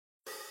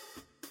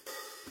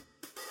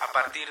A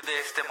partir de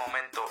este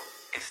momento,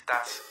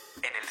 estás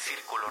en el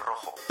círculo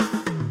rojo.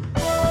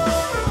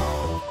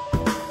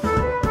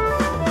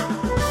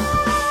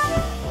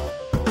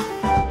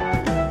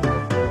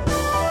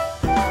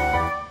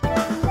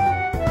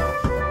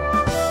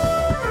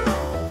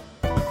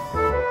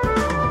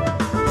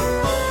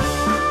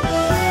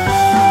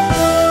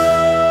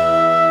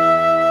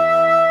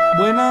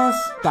 Buenas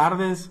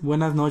tardes,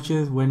 buenas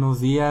noches, buenos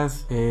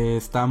días.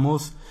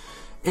 Estamos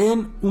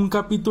en un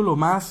capítulo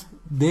más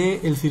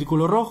de El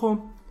Círculo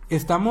Rojo.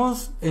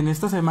 Estamos en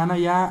esta semana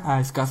ya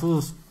a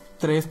escasos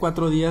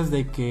 3-4 días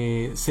de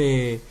que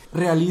se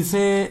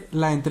realice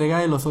la entrega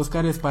de los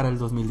Óscares para el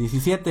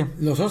 2017.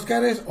 ¿Los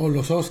Óscares o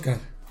los Óscar?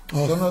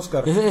 Son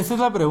Óscar. Esa es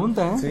la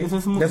pregunta, ¿eh? Sí. Esa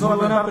es muy Eso va a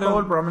buena tratar pregunta. todo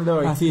el programa de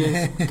hoy. Así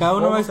es. Cada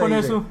uno va a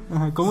exponer su...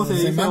 ¿Cómo se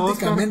dice?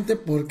 Semánticamente,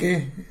 ¿por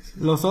qué?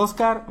 Los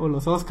Óscar o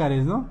los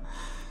Óscares, ¿no?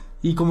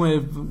 Y como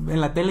en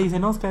la tele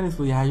dicen Óscares,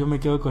 pues ya yo me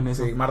quedo con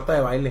eso. Sí, Marta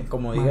de baile,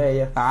 como diga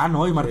ella. Ah,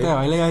 no, y Marta de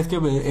baile ya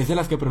es de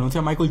las que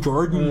pronuncia Michael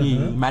Jordan y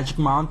Magic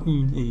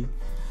Mountain y...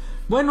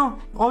 Bueno,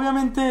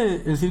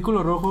 obviamente el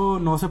Círculo Rojo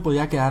no se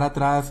podía quedar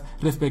atrás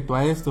respecto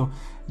a esto.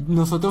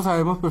 Nosotros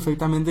sabemos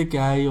perfectamente que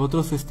hay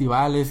otros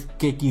festivales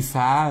que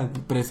quizá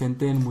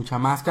presenten mucha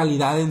más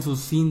calidad en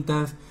sus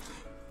cintas,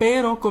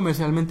 pero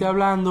comercialmente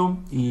hablando,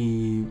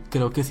 y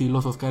creo que sí,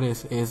 los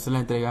Óscares es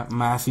la entrega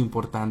más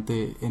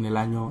importante en el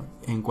año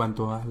en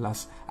cuanto a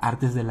las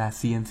artes de las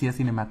ciencias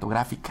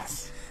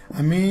cinematográficas.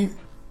 A mí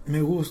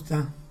me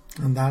gusta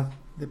andar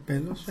de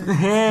pelos.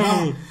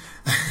 Hey.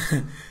 No.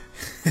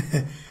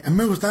 A mí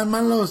me gustaban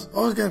más los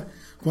Óscar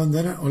cuando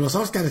eran, o los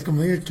Óscares,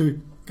 como diga el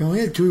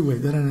Chuy, güey,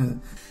 no era nada.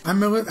 A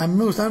mí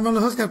me gustaban más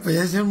los Oscars, pero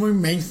ya se muy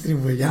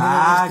mainstream, güey.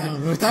 Ya no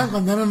me gustaban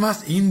cuando eran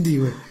más indie,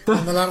 güey.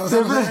 Cuando la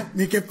rosa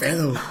ni qué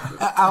pedo.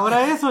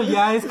 Ahora eso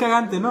ya es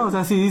cagante, ¿no? O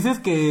sea, si dices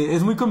que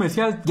es muy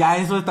comercial, ya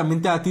eso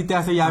también a ti te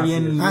hace ya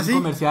bien ¿sí?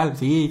 Comercial,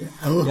 sí.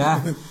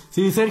 Ya.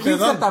 Sí, ser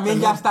hipster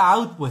también ya está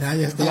out, pues. Ya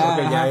está.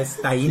 Porque ya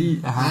está in.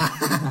 Sí,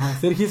 ajá.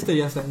 Ser hipster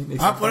ya está in.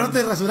 ¿Por eso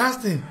te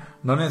rasuraste?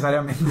 No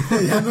necesariamente.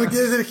 Ya no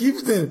quieres ser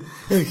hipster.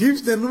 El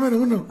hipster número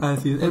 1.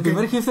 Así es. El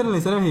primer hipster en la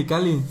historia de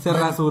Mexicali se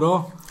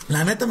rasuró.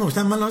 La neta me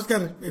gustan más los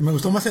Oscar. Me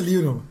gustó más el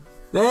libro.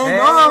 ¡No,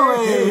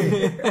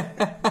 güey!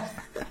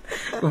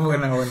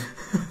 Buena.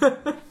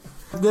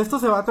 De esto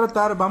se va a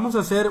tratar. Vamos a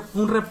hacer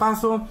un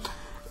repaso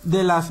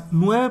de las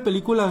 9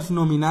 películas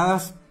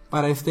nominadas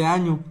para este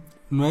año.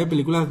 9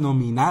 películas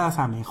nominadas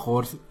a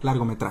mejor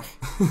largometraje.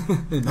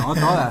 No,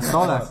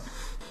 todas.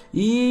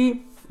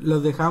 Y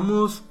los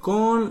dejamos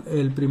con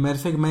el primer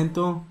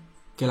segmento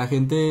que la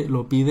gente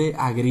lo pide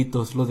a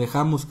gritos. Los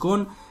dejamos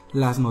con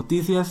las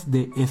noticias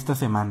de esta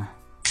semana.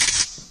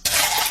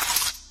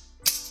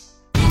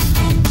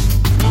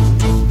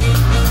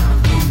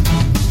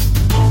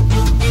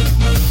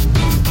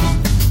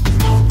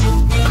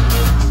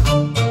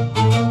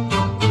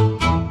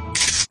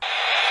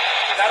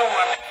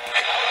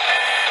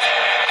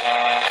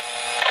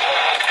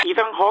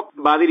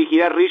 Va a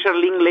dirigir a Richard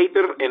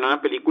Linklater en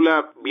una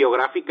película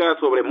biográfica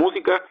sobre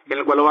música, en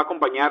el cual lo va a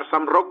acompañar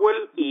Sam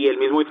Rockwell y el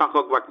mismo Ethan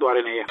Hawke va a actuar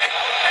en ella.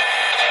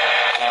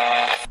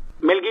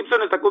 Mel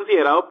Gibson está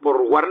considerado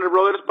por Warner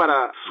Brothers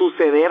para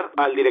suceder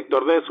al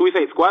director de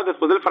Suicide Squad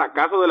después del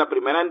fracaso de la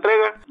primera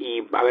entrega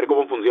y a ver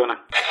cómo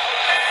funciona.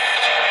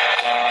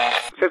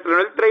 Se estrenó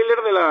el tráiler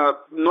de la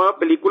nueva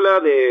película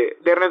de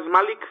Terrence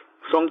Malick,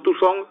 Song to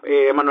Song.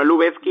 Manuel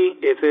Lubezki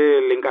es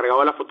el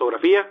encargado de la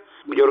fotografía.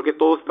 Yo creo que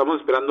todos estamos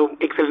esperando un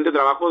excelente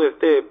trabajo de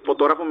este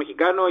fotógrafo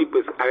mexicano y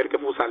pues a ver qué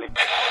sale.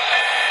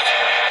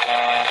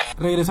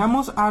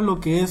 Regresamos a lo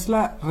que es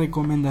la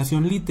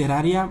recomendación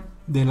literaria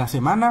de la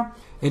semana.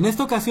 En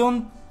esta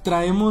ocasión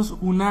traemos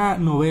una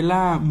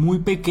novela muy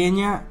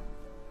pequeña.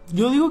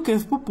 Yo digo que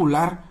es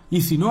popular,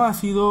 y si no, ha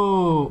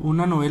sido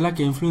una novela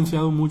que ha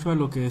influenciado mucho a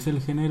lo que es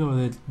el género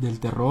del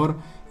terror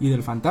y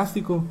del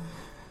fantástico.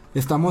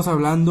 Estamos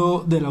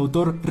hablando del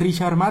autor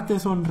Richard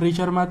Matheson.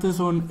 Richard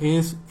Matheson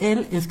es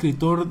el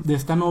escritor de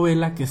esta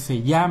novela que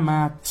se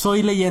llama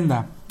Soy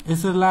Leyenda.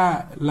 Esa es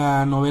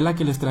la novela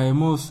que les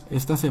traemos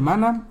esta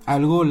semana.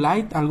 Algo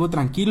light, algo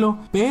tranquilo,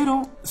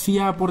 pero sí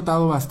ha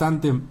aportado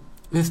bastante.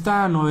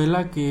 Esta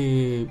novela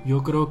que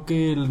yo creo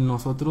que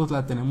nosotros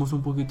la tenemos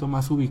un poquito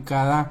más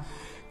ubicada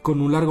con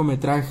un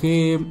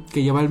largometraje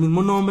que lleva el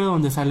mismo nombre,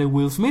 donde sale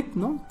Will Smith,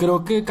 ¿no?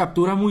 Creo que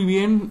captura muy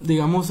bien,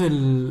 digamos,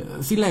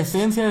 la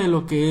esencia de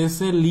lo que es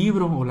el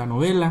libro o la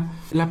novela.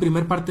 La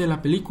primera parte de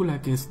la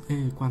película, que es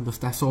cuando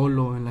está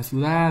solo en la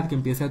ciudad, que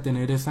empieza a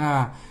tener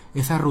esa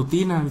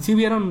rutina. ¿Sí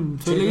vieron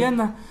Soy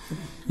Leyenda?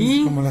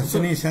 Y como la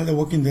escena inicial de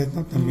Walking Dead,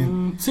 ¿no?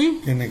 También.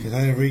 Sí. Que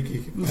sale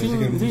Ricky.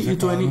 Y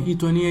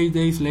 28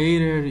 Days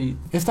Later. Y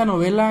esta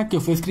novela, que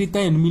fue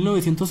escrita en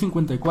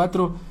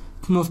 1954,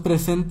 nos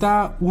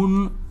presenta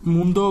un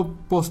mundo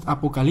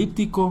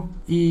post-apocalíptico,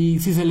 y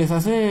si se les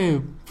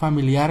hace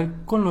familiar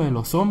con lo de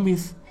los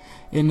zombies,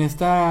 en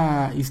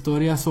esta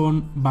historia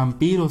son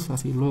vampiros,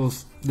 así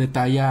los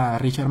detalla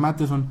Richard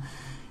Matheson.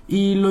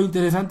 Y lo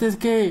interesante es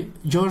que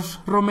George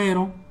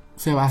Romero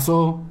se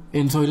basó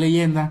en Soy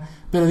Leyenda,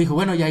 pero dijo,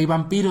 bueno, ya hay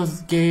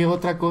vampiros, ¿qué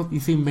otra cosa? Y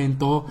se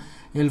inventó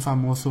el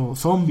famoso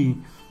zombie.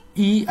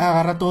 Y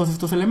agarra todos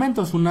estos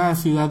elementos, una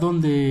ciudad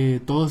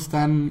donde todos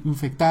están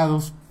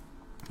infectados,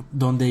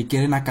 donde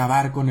quieren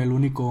acabar con el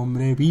único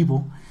hombre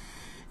vivo.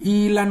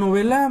 Y la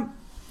novela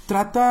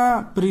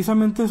trata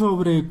precisamente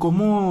sobre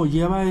cómo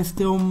lleva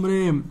este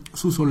hombre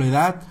su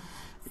soledad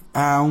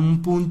a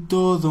un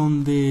punto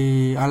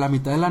donde a la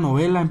mitad de la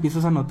novela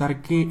empiezas a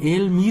notar que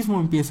él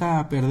mismo empieza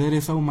a perder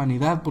esa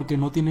humanidad porque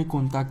no tiene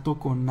contacto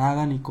con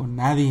nada ni con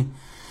nadie.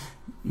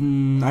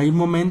 Hay un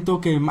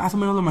momento que más o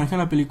menos lo maneja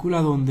en la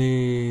película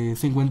donde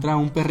se encuentra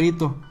un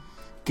perrito,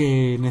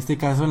 que en este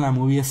caso en la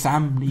movie es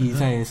Sam y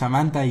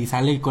Samantha, y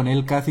sale con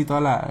él casi toda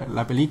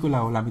la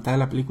película o la mitad de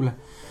la película.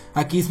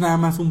 Aquí es nada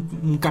más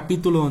un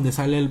capítulo donde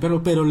sale el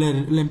perro, pero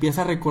le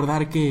empieza a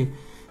recordar que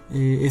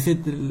ese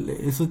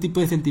tipo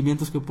de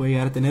sentimientos que puede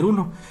llegar a tener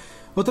uno.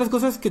 Otras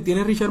cosas que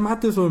tiene Richard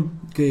Matheson,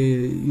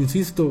 que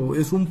insisto,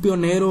 es un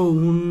pionero,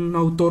 un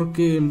autor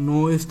que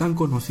no es tan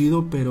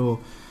conocido, pero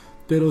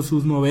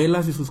sus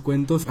novelas y sus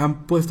cuentos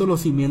han puesto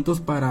los cimientos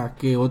para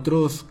que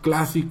otros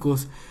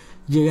clásicos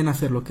lleguen a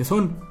ser lo que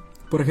son.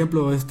 Por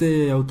ejemplo,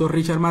 este autor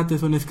Richard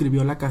Matheson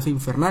escribió La Casa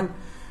Infernal.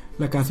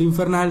 La Casa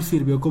Infernal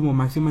sirvió como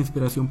máxima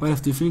inspiración para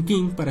Stephen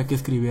King para que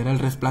escribiera El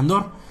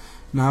Resplandor.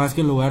 Nada más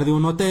que en lugar de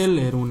un hotel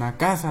era una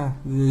casa.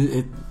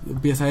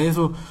 Empieza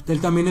eso.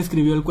 Él también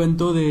escribió el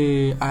cuento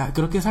de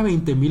creo que es a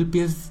 20,000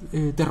 pies,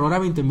 Terror a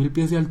 20,000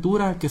 pies de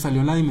altura, que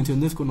salió en La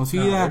Dimensión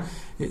Desconocida.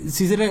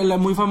 Sí,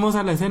 muy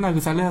famosa la escena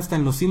que sale hasta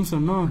en Los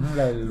Simpsons, ¿no?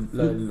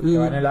 Que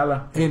va en el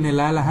ala. En el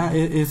ala, ajá.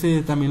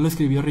 Ese también lo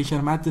escribió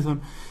Richard Matheson.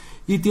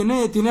 Y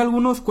tiene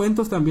algunos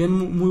cuentos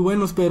también muy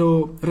buenos,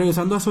 pero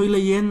regresando a Soy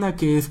Leyenda,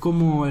 que es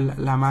como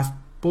la más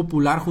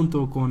popular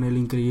junto con El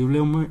Increíble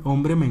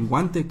Hombre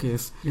Menguante, que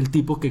es el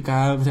tipo que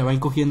se va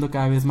encogiendo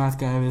cada vez más,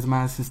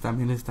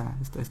 también está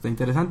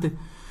interesante.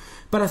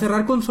 Para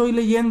cerrar con Soy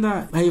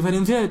Leyenda, a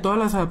diferencia de todas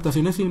las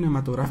adaptaciones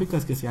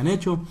cinematográficas que se han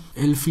hecho,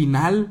 el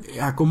final,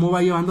 a cómo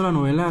va llevando la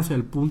novela hacia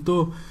el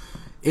punto,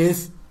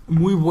 es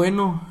muy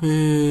bueno.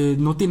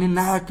 No tiene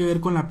nada que ver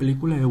con la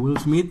película de Will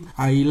Smith.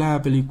 Ahí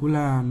la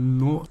película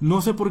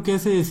no sé por qué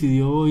se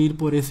decidió ir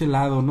por ese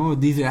lado, ¿no?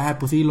 Dice,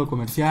 pues sí, lo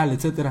comercial,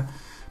 etcétera.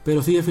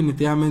 Pero sí,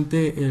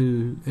 definitivamente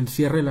el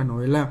cierre de la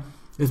novela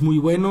es muy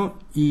bueno,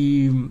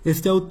 y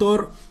este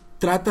autor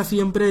trata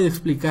siempre de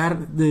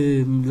explicar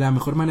de la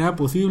mejor manera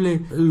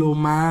posible, lo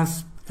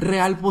más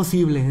real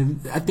posible.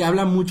 Te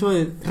habla mucho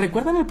de...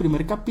 ¿Recuerdan el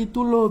primer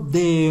capítulo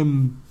de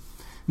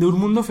Un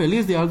Mundo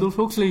Feliz de Aldous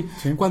Huxley?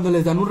 Sí. Cuando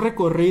les dan un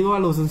recorrido a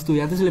los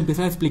estudiantes y le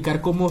empiezan a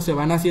explicar cómo se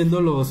van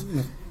haciendo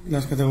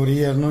las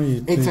categorías, ¿no?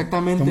 Y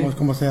exactamente.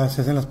 Cómo se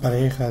hacen las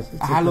parejas,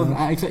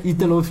 y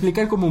te lo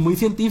explican como muy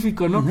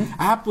científico, ¿no? Uh-huh.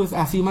 Pues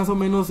así más o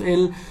menos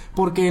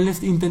porque él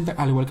intenta,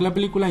 al igual que la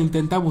película,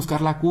 intenta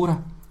buscar la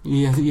cura.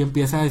 Y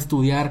empieza a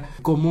estudiar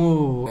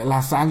cómo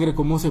la sangre,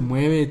 cómo se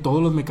mueve,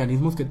 todos los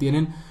mecanismos que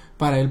tienen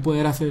para él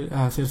poder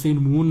hacerse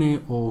inmune,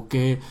 o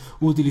que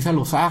utiliza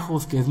los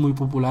ajos, que es muy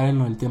popular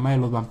en el tema de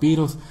los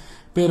vampiros.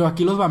 Pero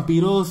aquí los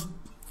vampiros,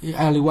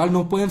 al igual,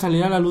 no pueden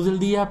salir a la luz del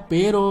día,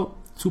 pero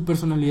su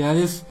personalidad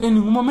es... En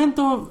ningún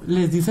momento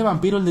les dice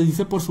vampiros, les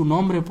dice por su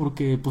nombre,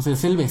 porque pues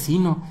es el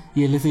vecino,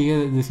 y él le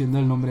sigue diciendo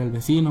el nombre al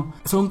vecino.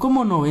 Son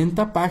como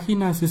 90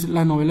 páginas,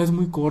 la novela es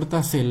muy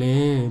corta, se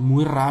lee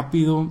muy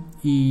rápido,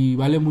 y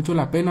vale mucho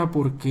la pena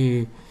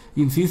porque,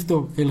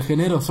 insisto, el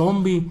género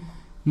zombie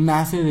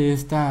nace de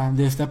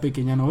esta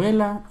pequeña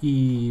novela,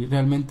 y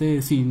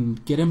realmente si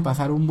quieren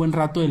pasar un buen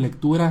rato de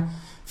lectura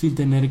sin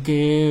tener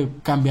que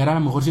cambiar a lo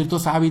mejor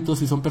ciertos hábitos,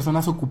 si son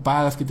personas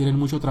ocupadas que tienen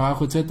mucho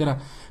trabajo, etcétera,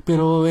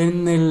 pero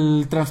en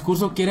el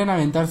transcurso quieren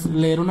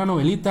leer una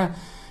novelita,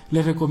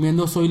 les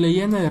recomiendo Soy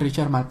Leyenda de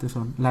Richard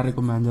Matheson, la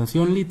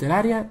recomendación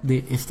literaria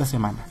de esta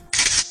semana.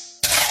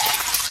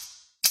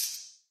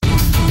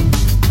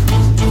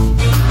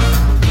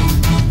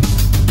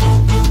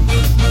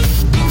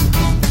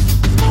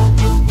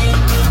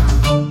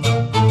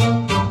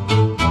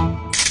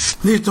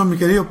 Listo, mi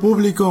querido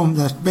público,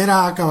 la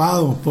espera ha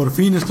acabado. Por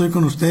fin estoy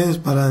con ustedes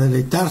para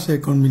deleitarse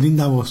con mi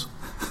linda voz.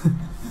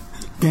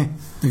 ¿Qué?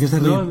 ¿De qué se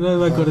ríen? No,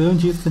 me acordé de un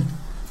chiste.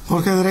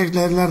 Jorge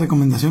Drexler es la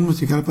recomendación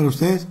musical para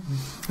ustedes.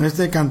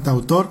 Este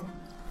cantautor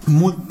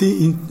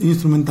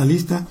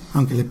multi-instrumentalista,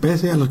 aunque le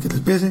pese a los que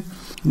les pese,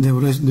 de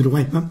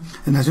Uruguay, ¿no?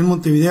 Nació en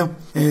Montevideo.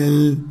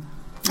 El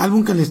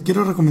álbum que les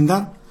quiero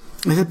recomendar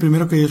es el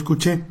primero que yo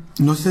escuché.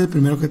 No sé si es el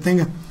primero que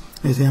tenga.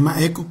 Se llama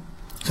Echo.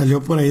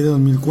 Salió por ahí de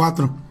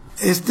 2004.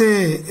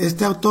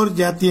 Este autor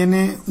ya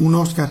tiene un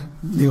Oscar,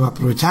 digo,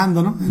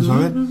 aprovechando, ¿no? En su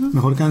haber,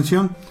 mejor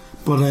canción,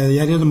 por la de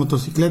Diarios de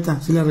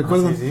Motocicleta, ¿sí la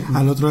recuerdan? Sí.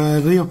 Al otro lado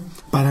del río.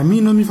 Para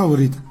mí no es mi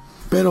favorita,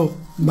 pero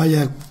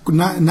vaya,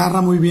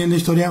 narra muy bien la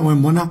historia, o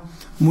embona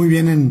muy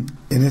bien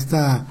en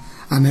esta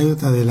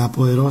anécdota de la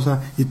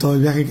poderosa y todo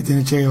el viaje que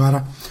tiene Che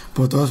Guevara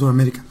por toda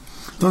Sudamérica.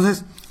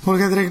 Entonces,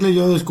 Jorge Drexler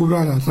yo descubro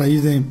a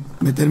raíz de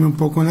meterme un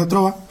poco en la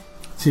trova,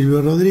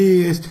 Silvio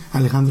Rodríguez,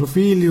 Alejandro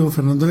Filio,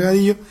 Fernando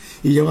Delgadillo,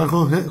 y llegó a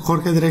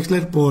Jorge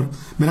Drexler por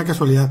mera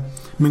casualidad.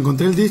 Me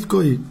encontré el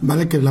disco y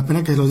vale que la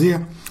pena que se los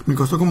diga. Me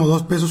costó como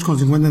 2 pesos con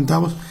 50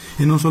 centavos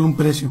en un solo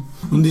precio.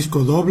 Un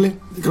disco doble,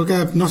 creo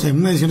que, no sé,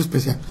 una edición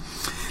especial.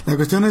 La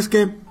cuestión es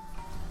que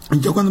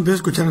yo cuando empiezo a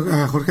escuchar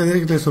a Jorge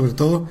Drexler, sobre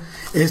todo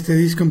este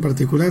disco en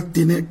particular,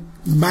 tiene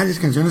varias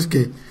canciones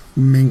que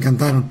me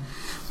encantaron.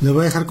 Les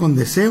voy a dejar con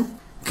Deseo,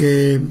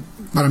 que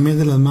para mí es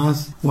de las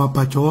más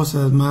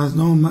guapachosas, más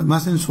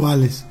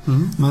sensuales,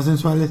 más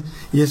sensuales,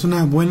 y es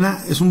un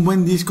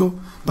buen disco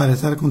para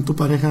estar con tu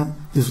pareja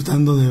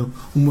disfrutando de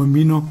un buen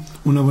vino,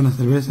 una buena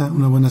cerveza,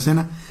 una buena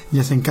cena,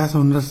 ya sea en casa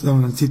o en un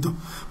restaurancito,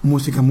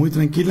 música muy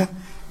tranquila.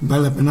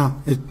 Vale la pena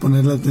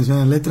ponerle atención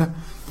a la letra,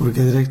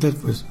 porque Drexler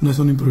pues no es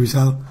un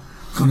improvisado.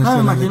 Me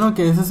imagino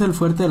que ese es el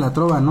fuerte de la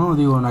trova, ¿no?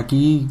 Digo,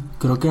 aquí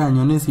creo que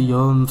Añones y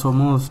yo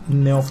somos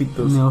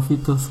neófitos,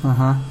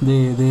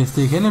 de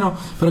este género.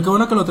 Pero qué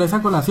bueno que lo traes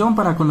a colación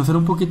para conocer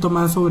un poquito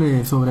más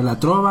sobre la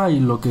trova y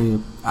lo que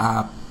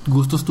a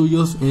gustos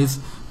tuyos es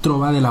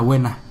trova de la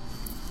buena.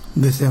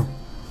 Deseo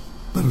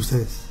para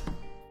ustedes.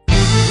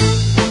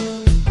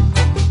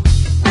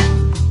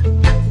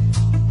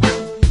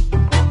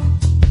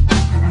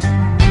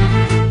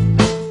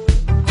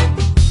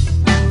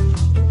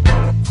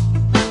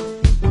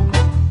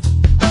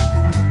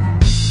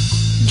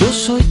 Yo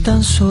soy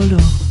tan solo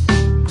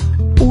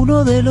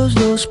uno de los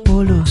dos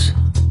polos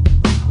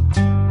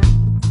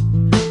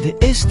de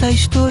esta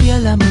historia,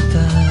 la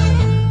mitad.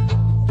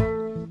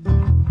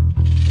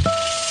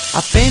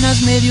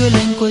 Apenas medio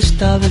elenco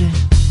estable,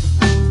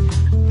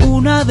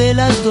 una de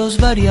las dos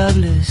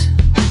variables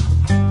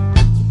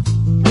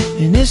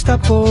en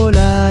esta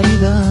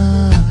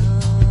polaridad.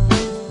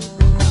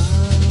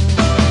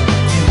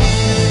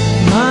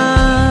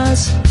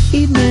 Más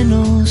y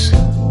menos,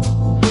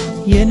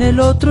 y en el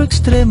otro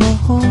extremo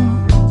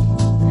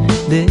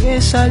de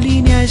esa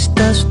línea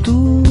estás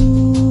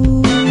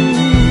tú.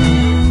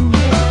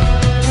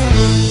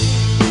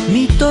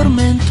 Mi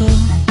tormento,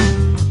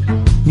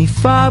 mi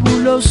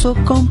fabuloso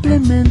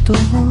complemento,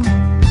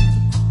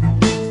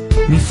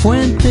 mi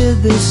fuente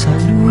de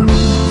salud.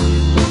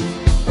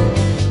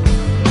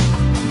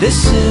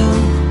 Deseo,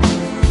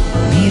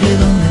 mire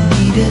donde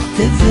mire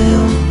te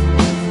veo,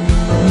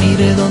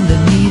 mire donde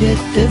mire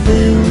te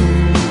veo,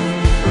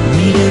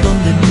 mire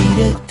donde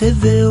mire te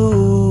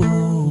veo.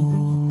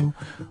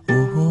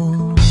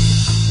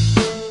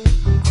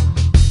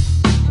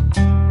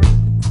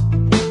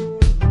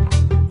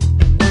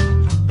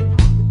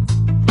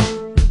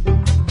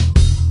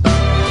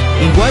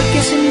 Igual que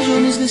hace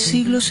millones de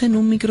siglos en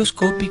un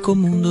microscópico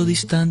mundo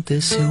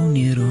distante se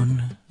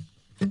unieron.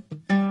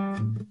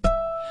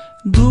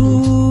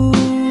 Dulce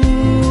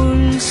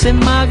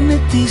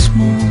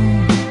magnetismo,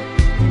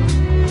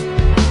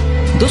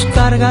 dos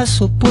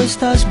cargas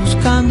opuestas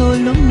buscando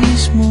lo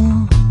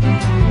mismo.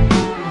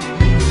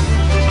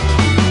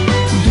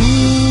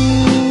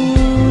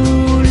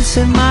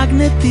 Dulce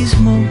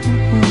magnetismo,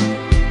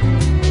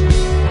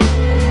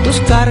 dos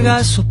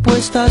cargas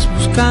opuestas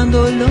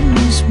buscando lo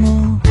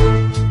mismo.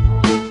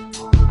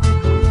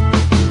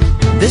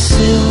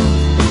 Deseo,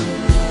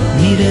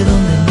 mire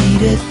donde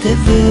mire te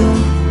veo,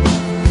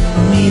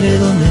 mire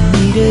donde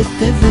mire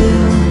te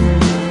veo,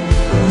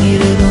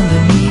 mire donde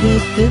mire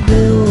te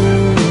veo.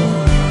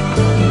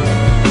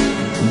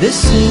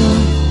 Deseo,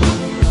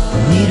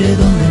 mire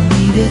donde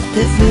mire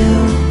te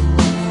veo,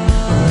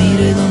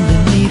 mire donde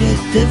mire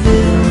te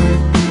veo,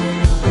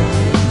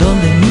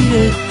 donde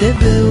mire te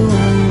veo.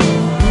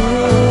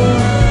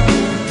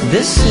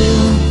 Deseo,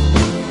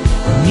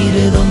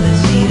 mire donde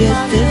mire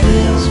te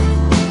veo,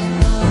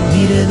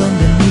 mire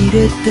donde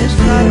mire te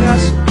veo,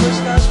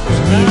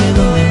 mire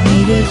donde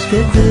mire te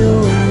veo.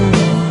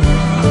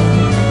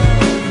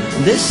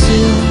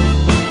 Deseo,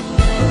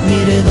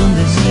 mire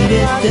donde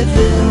mire te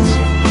veo,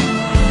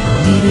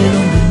 mire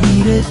donde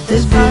mire te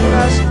veo,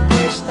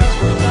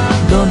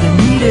 donde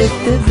mire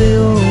te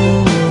veo.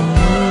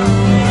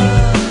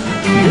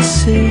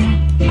 Deseo,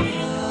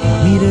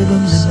 mire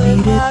donde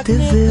mire te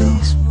veo,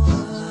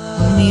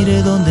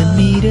 mire donde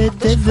mire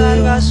te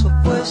veo,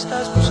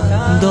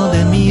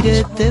 donde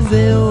mire te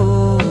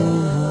veo.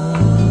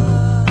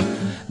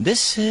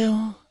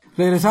 Deseo.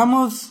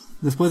 Regresamos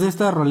después de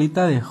esta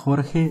rolita de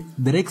Jorge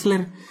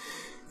Drexler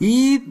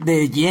y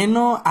de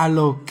lleno a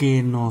lo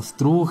que nos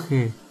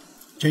truje.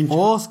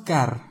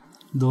 Oscar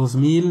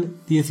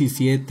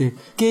 2017.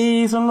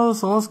 ¿Qué son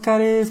los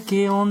Óscares?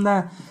 ¿Qué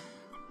onda?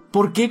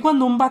 ¿Por qué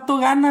cuando un vato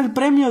gana el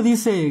premio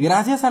dice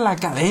gracias a la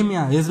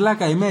academia? Es la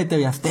academia de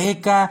TV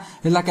Azteca,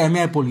 es la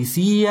academia de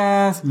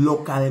policías. La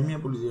academia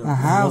de policías.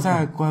 Ajá, o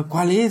sea,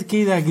 ¿cuál es?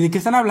 ¿De qué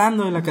están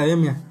hablando de la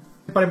academia?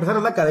 Para empezar,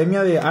 es la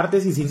Academia de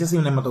Artes y Ciencias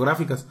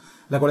Cinematográficas,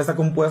 la cual está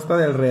compuesta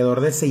de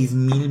alrededor de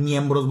 6,000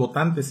 miembros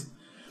votantes.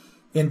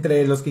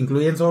 Entre los que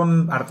incluyen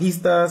son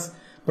artistas,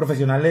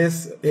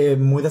 profesionales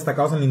muy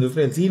destacados en la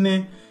industria del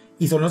cine,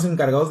 y son los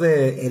encargados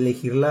de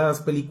elegir las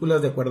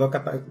películas de acuerdo a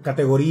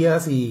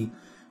categorías y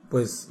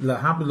pues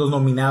los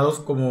nominados,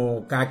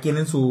 como cada quien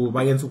en su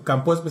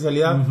campo de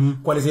especialidad,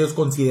 cuáles ellos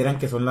consideran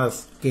que son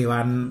las que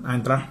van a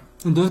entrar.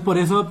 Entonces por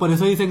eso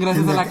dicen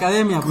gracias a la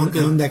academia, porque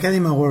the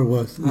Academy Award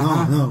was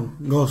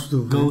goes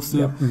to.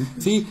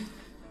 Sí,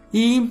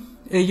 y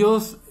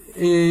ellos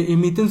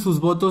emiten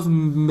sus votos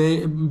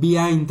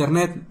vía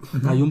internet.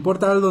 Hay un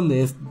portal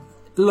donde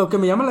lo que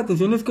me llama la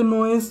atención es que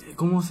no es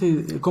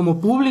como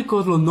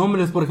públicos los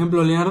nombres. Por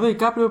ejemplo, Leonardo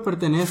DiCaprio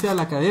pertenece a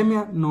la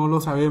academia, no lo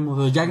sabemos.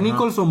 O Jack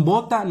Nicholson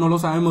vota, no lo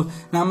sabemos.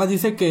 Nada más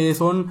dice que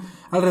son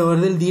alrededor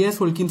del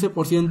 10 o el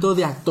 15%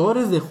 de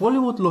actores de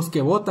Hollywood los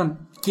que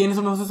votan. ¿Quiénes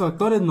son esos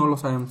actores? No lo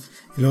sabemos.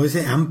 Y luego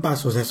dice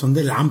AMPAs, o sea, son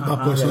del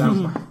AMPA, pues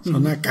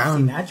son acá.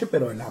 Sin H,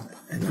 pero el AMPA.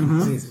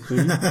 Sí.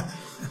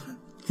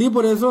 Sí,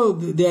 por eso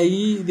de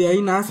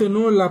ahí nace,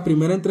 ¿no? La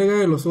primera entrega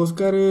de los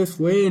Óscares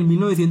fue en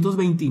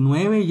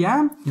 1929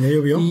 ya. Ya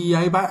llovió. Y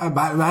hay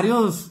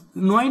varios,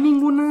 no hay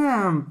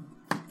ninguna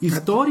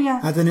historia.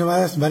 Ha tenido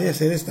varias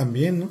series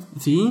también, ¿no?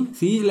 Sí,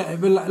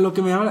 lo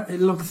que me llama,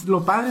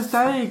 lo padre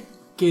está de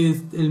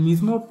que el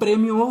mismo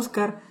premio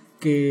Óscar,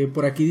 que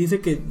por aquí dice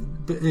que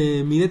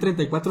mide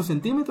 34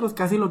 centímetros,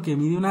 casi lo que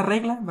mide una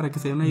regla, para que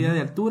se dé una idea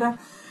de altura,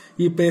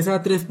 y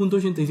pesa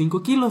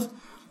 3.85 kilos.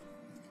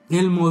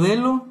 El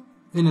modelo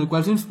en el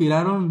cual se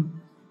inspiraron,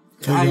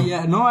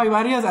 hay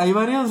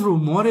varios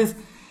rumores.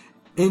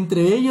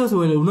 Entre ellos, o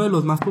uno de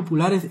los más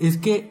populares, es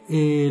que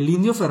el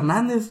Indio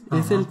Fernández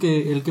es el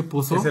que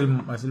posó. Es el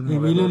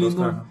Emilio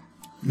Lindo.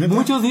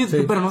 Muchos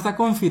dicen, pero no está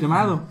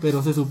confirmado,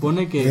 pero se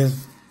supone que...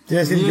 Te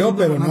iba a decir yo,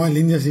 pero no, el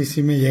Indio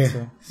sí me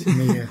llega. Sí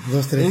me llega.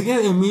 2, 3. Es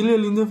que Emilio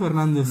Lindo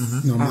Fernández,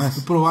 no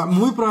más.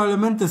 Muy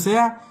probablemente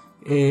sea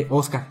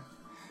Oscar.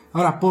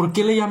 Ahora, ¿por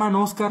qué le llaman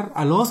Oscar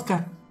al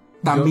Oscar?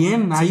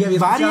 También hay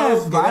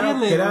varias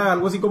que era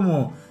algo así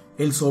como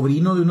el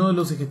sobrino de uno de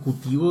los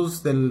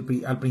ejecutivos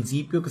al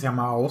principio, que se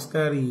llamaba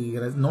Oscar, y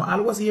no,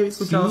 algo así había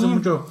escuchado hace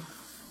mucho.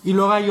 Y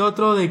luego hay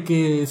otro de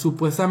que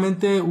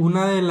supuestamente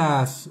una de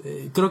las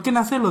creo que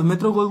nace de los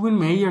Metro Goldwyn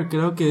Mayer,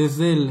 creo que es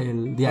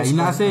de ahí Oscar,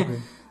 nace, okay.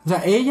 O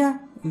sea,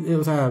 ella,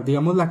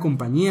 digamos la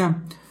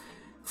compañía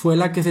fue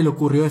la que se le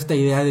ocurrió esta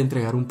idea de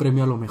entregar un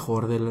premio a lo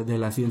mejor de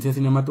las ciencias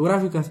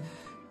cinematográficas.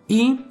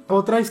 Y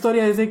otra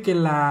historia es de que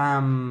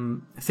la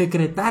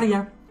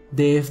secretaria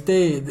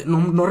de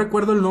no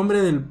recuerdo el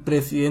nombre del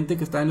presidente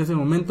que estaba en ese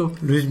momento.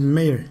 Luis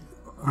Mayer.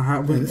 Ajá,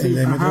 bueno,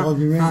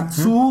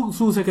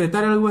 su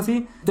secretaria, algo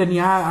así,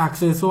 tenía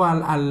acceso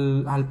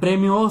al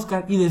premio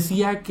Oscar y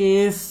decía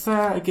que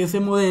ese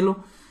modelo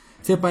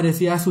se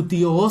parecía a su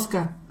tío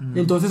Oscar.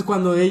 Entonces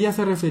cuando ella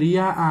se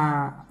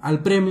refería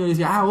al premio,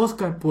 decía,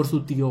 Oscar, por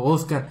su tío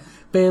Oscar.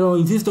 Pero,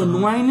 insisto,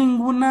 no hay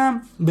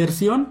ninguna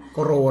versión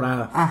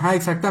corroborada. Ajá,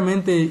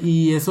 exactamente.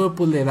 Y eso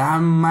pues le da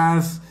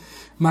más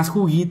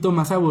juguito,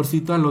 más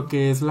saborcito a lo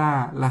que es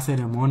la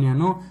ceremonia,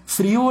 ¿no?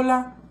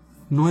 Frívola,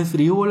 no es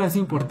frívola, es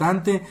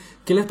importante.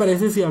 ¿Qué les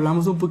parece si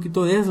hablamos un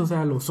poquito de eso? O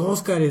sea, los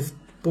Óscares,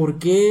 ¿por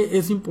qué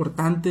es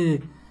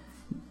importante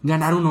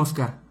ganar un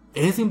Óscar?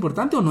 ¿Es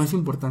importante o no es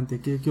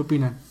importante? ¿Qué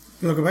opinan?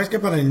 Lo que pasa es que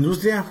para la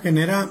industria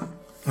genera,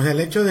 o sea,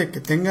 el hecho de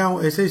que tenga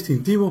ese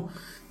distintivo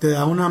te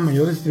da una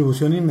mayor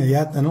distribución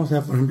inmediata, ¿no? O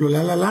sea, por ejemplo,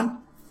 La La Land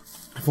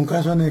fue un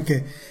caso en el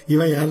que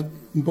iba a llegar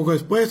un poco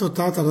después, o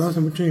estaba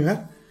tardándose mucho en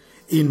llegar,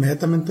 e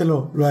inmediatamente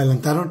lo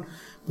adelantaron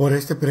por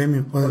este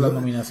premio. Por las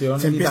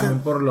nominaciones y también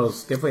por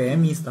los, ¿qué fue?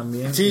 Emmys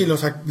también. Sí,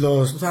 los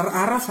o sea,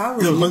 arrasado.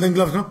 Los Golden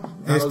Globes, ¿no?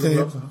 Los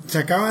Globes, ¿no? Se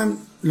acaban,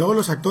 luego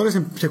los actores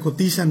se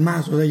cotizan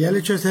más, o sea, ya el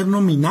hecho de ser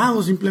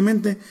nominados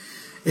simplemente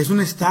es un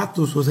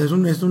estatus, o sea,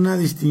 es una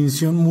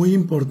distinción muy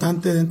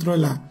importante dentro de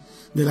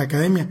la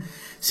academia.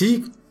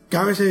 Sí,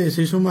 cada vez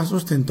se hizo más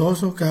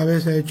ostentoso, cada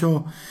vez se ha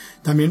hecho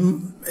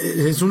también,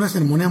 es una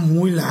ceremonia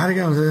muy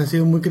larga, o sea, ha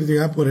sido muy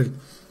criticada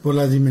por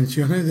las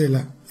dimensiones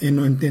de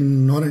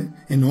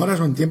en horas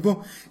o en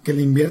tiempo que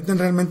le invierten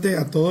realmente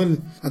a todo el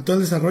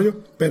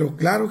desarrollo, pero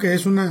claro que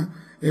es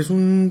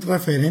un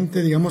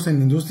referente, digamos, en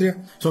la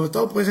industria, sobre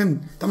todo pues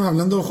estamos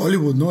hablando de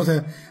Hollywood, ¿no? O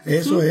sea,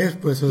 eso es,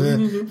 pues, o sea,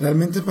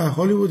 realmente para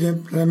Hollywood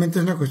realmente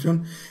es una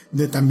cuestión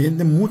también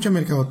de mucha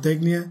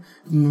mercadotecnia,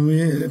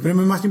 el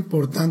premio más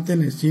importante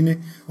en el cine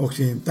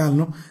occidental,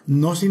 ¿no?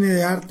 No cine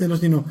de arte, no,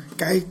 sino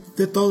que hay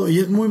de todo, y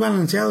es muy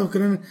balanceado,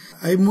 creo,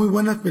 hay muy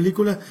buenas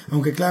películas,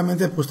 aunque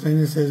claramente pues traen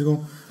el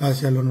sesgo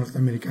hacia lo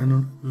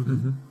norteamericano,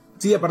 ¿no?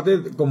 Sí,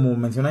 aparte, como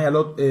menciona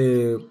Yalot,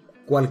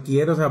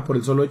 o sea, por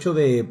el solo hecho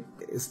de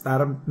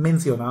estar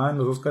mencionada en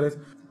los Óscares,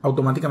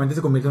 automáticamente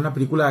se convierte en una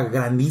película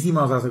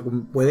grandísima, o sea, se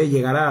puede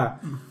llegar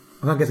a,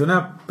 o sea, que sea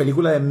una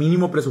película de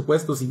mínimo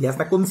presupuesto, si ya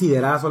está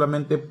considerada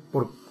solamente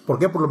 ¿por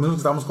qué? Por lo mismo que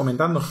estábamos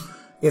comentando,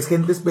 es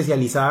gente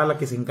especializada la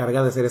que se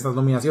encarga de hacer estas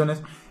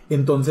nominaciones,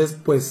 entonces,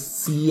 pues,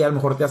 sí, a lo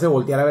mejor te hace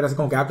voltear a ver así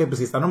como que, pues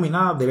si está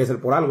nominada, debe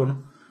ser por algo,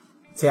 ¿no?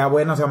 Sea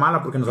buena o sea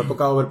mala, porque nos ha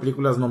tocado ver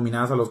películas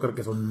nominadas al Óscar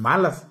que son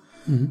malas,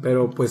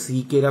 pero pues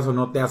si quieras o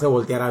no, te hace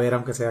voltear a ver,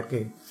 aunque sea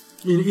que...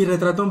 Y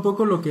retrata un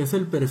poco lo que es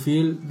el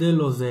perfil de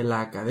los de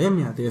la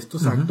academia, de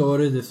estos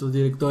actores, de estos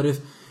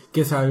directores,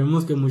 que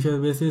sabemos que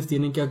muchas veces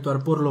tienen que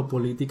actuar por lo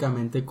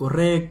políticamente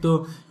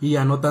correcto y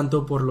ya no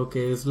tanto por lo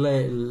que es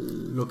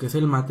lo que es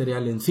el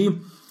material en sí.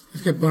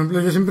 Es que, por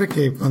ejemplo, yo siempre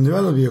que cuando iba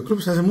a los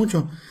videoclubs hace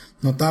mucho,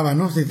 notaba,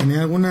 ¿no? Si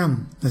tenía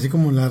alguna, así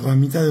como la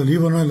ramita de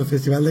olivo, ¿no? De los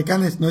festivales de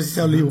Cannes, no sé si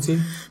sea olivo, Sí.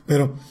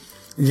 pero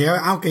llegaba,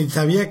 aunque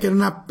sabía que era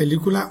una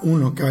película,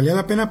 que valía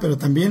la pena, pero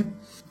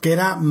también que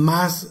era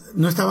más,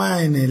 no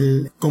estaba en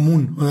el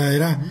común, o sea,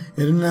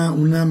 era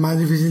una más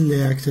difícil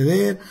de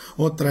acceder,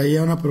 o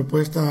traía una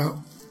propuesta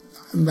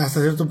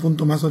hasta cierto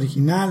punto más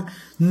original,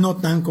 no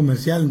tan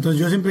comercial. Entonces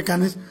yo siempre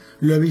Cannes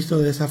lo he visto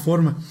de esa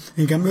forma.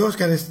 En cambio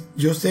Oscar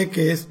yo sé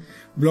que es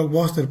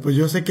blockbuster, pues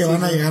yo sé que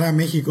van a llegar a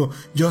México,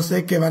 yo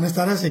sé que van a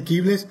estar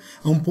asequibles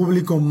a un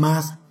público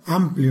más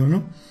amplio,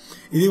 ¿no?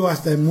 Y digo,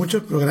 hasta en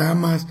muchos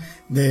programas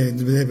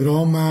de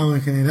broma o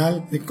en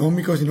general, de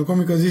cómicos y no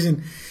cómicos,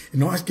 dicen,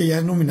 no, es que ya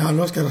es nominado al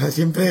Oscar, o sea,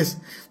 siempre es,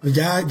 pues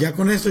ya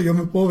con esto yo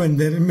me puedo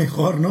vender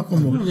mejor, ¿no?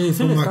 Como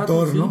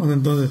actor, sí. ¿No?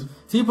 Entonces...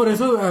 Sí, por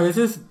eso a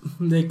veces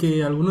de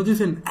que algunos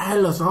dicen,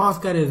 los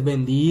Óscares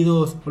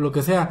vendidos o lo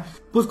que sea,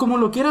 pues como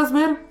lo quieras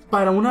ver,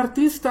 para un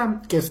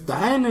artista que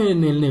está en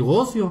el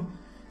negocio,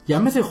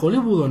 llámese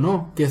Hollywood o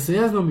no, que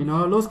seas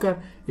nominado al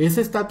Oscar,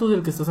 ese estatus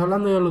del que estás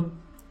hablando ya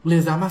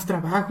les da más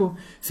trabajo,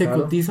 se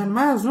cotizan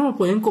más, ¿no?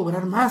 Pueden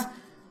cobrar más.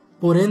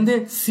 Por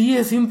ende, sí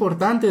es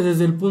importante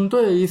desde el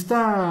punto de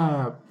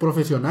vista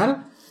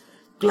profesional.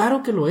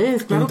 Claro que lo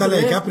es. Pregúntale a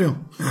DiCaprio.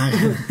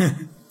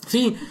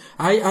 Sí,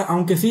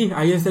 aunque sí,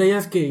 hay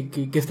estrellas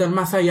que están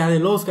más allá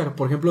del Oscar.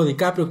 Por ejemplo,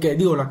 DiCaprio, que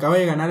digo, lo acaba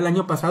de ganar el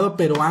año pasado,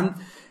 pero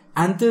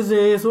antes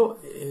de eso,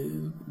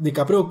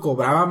 DiCaprio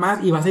cobraba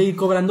más y va a seguir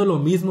cobrando lo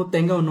mismo,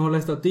 tenga o no la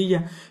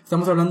estatuilla.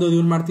 Estamos hablando de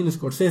un Martin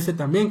Scorsese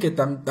también, que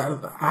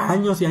tarda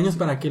años y años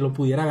para que lo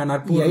pudiera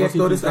ganar. Y hay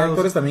actores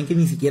también que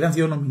ni siquiera han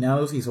sido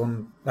nominados y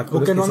son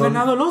actores o que no han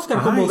ganado el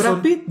Oscar, como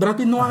Brad Pitt. Brad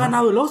Pitt no ha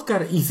ganado el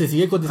Oscar y se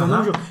sigue cotizando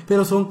mucho,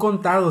 pero son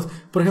contados.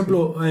 Por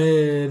ejemplo,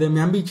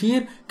 Demian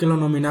Bichir, que lo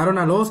nominaron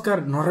al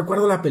Oscar, no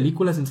recuerdo la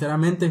película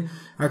sinceramente,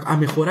 a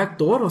mejor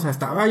actor, o sea,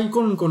 estaba ahí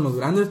con los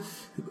grandes.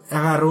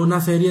 Agarró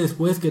una serie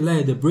después que es la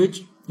de The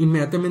Bridge,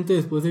 inmediatamente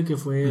después de que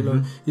fue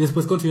y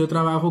después consiguió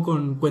trabajo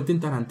con Quentin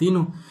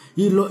Tarantino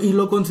y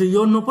lo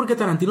consiguió no porque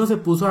Tarantino se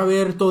puso a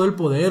ver Todo el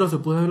Poder o se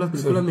puso a ver las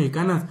películas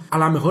mexicanas, a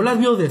lo mejor las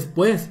vio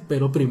después,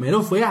 pero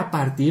primero fue a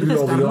partir de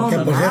estar nominado.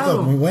 Que por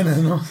cierto, muy buenas,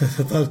 ¿no?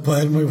 Todo el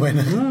Poder, muy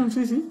buena.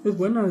 Sí, es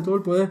buena de Todo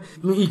el Poder.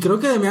 Y creo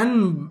que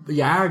Demian,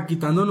 ya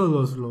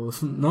quitándonos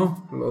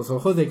los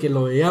ojos de que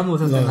lo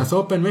veíamos hasta en la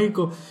sopa en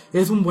México,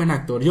 es un buen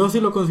actor. Yo sí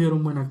lo considero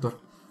un buen actor.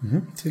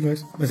 Sí lo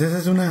es. Pues esa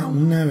es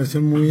una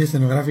versión muy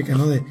escenográfica,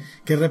 ¿no? De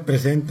qué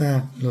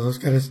representa los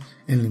Óscares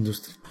en la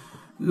industria.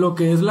 Lo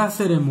que es la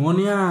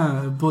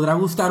ceremonia, podrá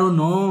gustar o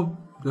no,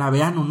 la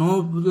vean o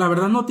no, la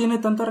verdad no tiene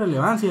tanta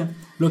relevancia.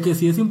 Lo que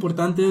sí es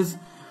importante es,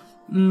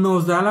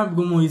 nos da,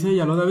 como dice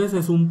Yalod a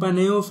veces, un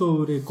paneo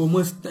sobre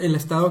cómo es el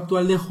estado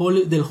actual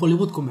del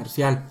Hollywood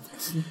comercial.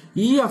 Sí.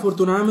 Y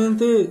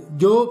afortunadamente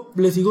yo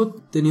le sigo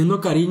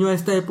teniendo cariño a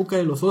esta época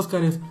de los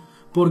Óscares,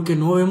 porque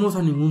no vemos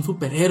a ningún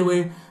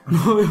superhéroe,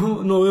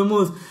 no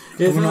vemos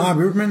 ¿Cómo no? ¿A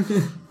Birdman?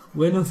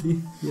 Bueno,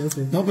 sí, ya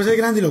sé. No, pues es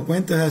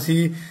grandilocuente,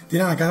 así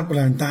tiran la casa por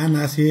la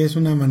ventana, así es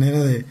una manera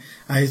de,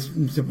 ahí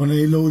se pone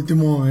ahí lo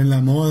último en la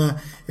moda,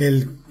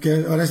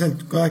 que ahora es el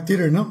Kodak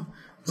Theater, ¿no?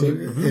 Sí.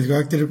 El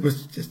Kodak Theater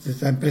pues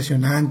está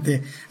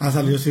impresionante, ha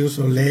salido Cirque du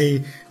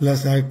Soleil,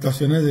 las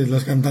actuaciones de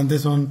los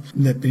cantantes son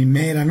de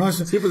primera, ¿no?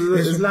 Sí,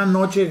 pues es la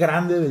noche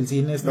grande del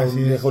cine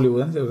de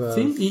hollywoodense, o sea,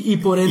 sí, y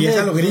por ende... Y es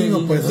a lo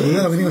gringo, pues, sí,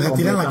 a lo gringo, o sea,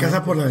 tiran la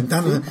casa por la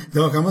ventana, o sea,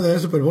 lo acabamos de ver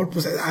el Super Bowl,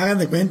 pues hagan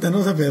de cuenta, ¿no?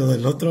 O sea, pero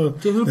del otro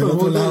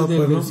lado,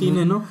 pues, del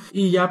cine, ¿no?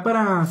 Y ya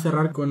para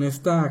cerrar con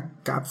esta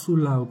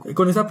cápsula,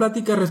 con esta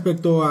plática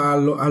respecto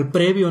al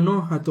previo,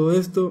 ¿no? A todo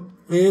esto,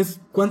 es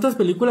cuántas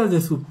películas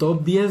de su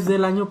top 10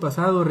 del año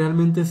pasado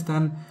realmente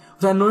están,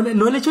 o sea, no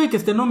el hecho de que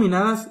estén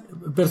nominadas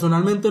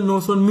personalmente no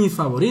son mis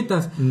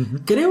favoritas.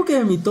 Creo que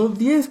de mi top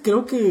 10,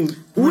 creo que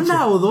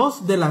una o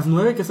dos de las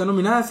 9 que están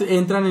nominadas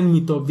entran en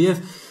mi top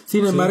 10.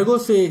 Sin embargo,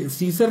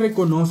 sí se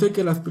reconoce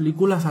que las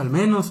películas al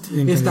menos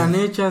están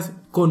hechas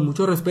con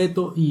mucho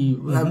respeto y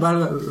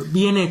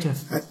bien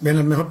hechas. Bien,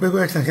 la mejor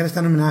película extranjera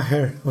está nominada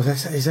Her, o sea,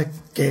 esa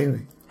 ¿qué,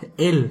 güey?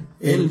 Él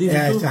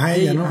dice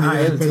ella, ¿no?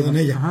 Perdón,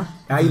 ella.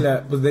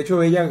 Ajá. Pues de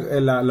hecho ella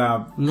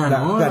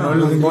ganó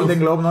el Golden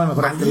Globe, ¿no? De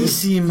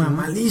mejor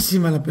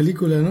malísima la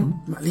película,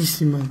 ¿no?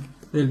 Malísima.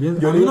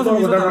 Yo a mí no se me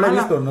hizo tan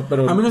mala,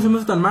 pero... A mí no se me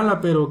hizo tan mala,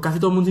 pero casi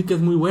todo el mundo dice que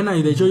es muy buena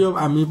y de hecho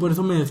a mí por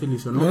eso me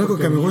desilusionó. Lo único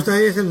que me gusta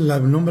ahí es el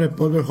nombre de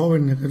Paul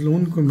Verhoeven, es lo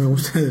único que me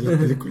gusta de la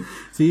película.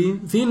 Sí,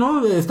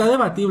 no, está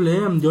debatible,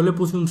 yo le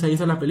puse un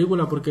 6 a la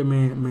película porque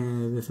me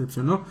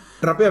decepcionó.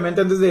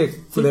 Rápidamente antes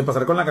de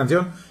pasar con la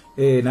canción,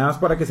 nada más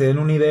para que se den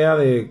una idea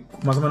de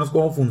más o menos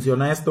cómo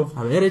funciona esto.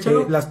 A ver,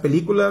 échalo. Las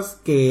películas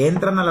que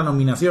entran a la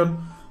nominación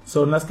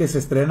son las que se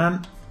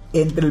estrenan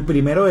entre el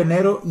 1 de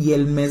enero y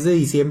el mes de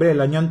diciembre del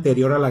año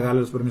anterior a la gala de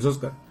los premios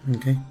Oscar.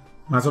 Okay.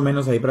 Más o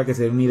menos ahí para que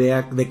se den una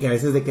idea de que a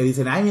veces de que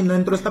dicen, ay, no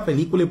entró esta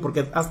película y por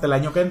qué hasta el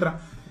año que entra.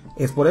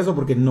 es por eso,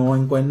 porque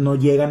no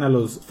llegan a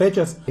las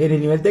fechas. En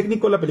el nivel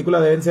técnico, la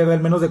película deben ser de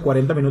al menos de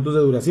 40 minutos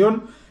de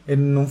duración,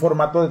 en un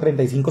formato de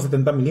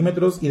 35-70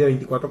 milímetros y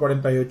de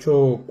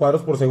 24-48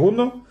 cuadros por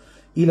segundo.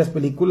 Y las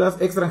películas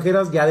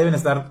extranjeras ya deben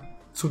estar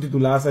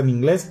subtituladas en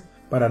inglés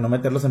para no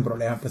meterlos en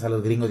problemas, pues a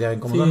los gringos ya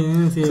ven cómo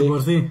son. Sí,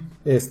 por sí.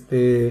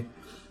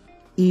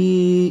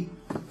 Y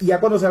ya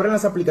cuando se abren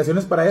las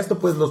aplicaciones para esto,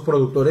 pues los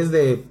productores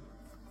de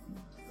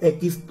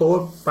X,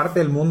 toda parte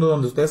del mundo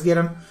donde ustedes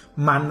quieran,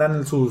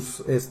 mandan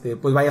sus,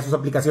 sus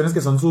aplicaciones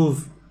que son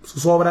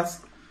sus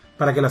obras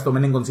para que las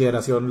tomen en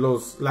consideración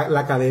la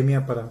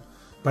academia para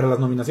las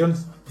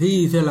nominaciones.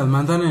 Sí, se las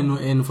mandan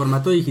en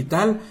formato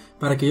digital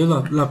para que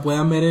ellos la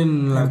puedan ver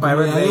en la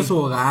comodidad de su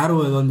hogar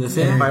o de donde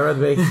sea. En Pirate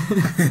Bay.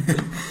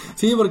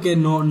 Sí, porque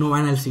no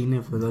van al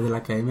cine, pues los de la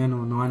academia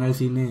no van al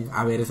cine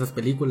a ver esas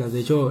películas. De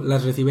hecho,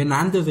 las reciben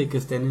antes de que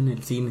estén en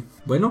el cine.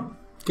 Bueno,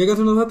 ¿qué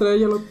canción nos va a traer,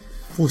 Yalot?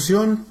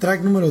 Fusión,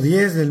 track número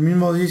 10 del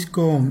mismo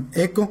disco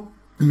Echo,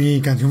 mi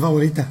canción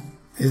favorita.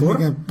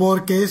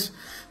 Porque es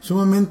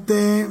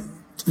sumamente,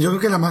 yo creo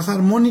que la más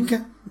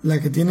armónica, la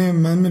que tiene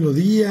más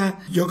melodía,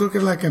 yo creo que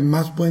es la que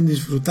más pueden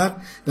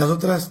disfrutar. Las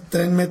otras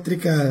 3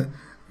 métricas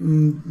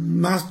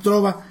más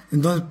trova.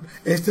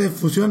 Entonces,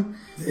 Fusión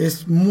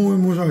es muy,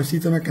 muy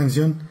suavecita, una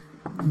canción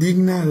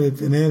digna de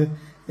tener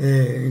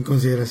en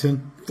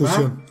consideración.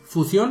 Fusión.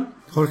 ¿Fusión?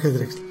 Jorge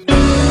Drexler.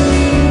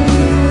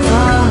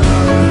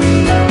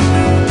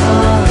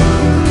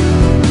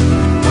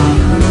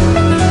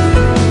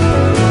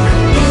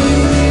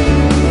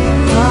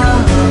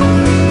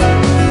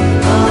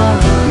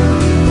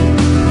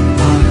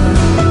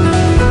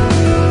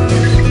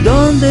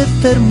 ¿Dónde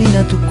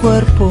termina tu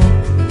cuerpo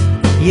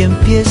y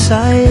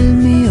empieza el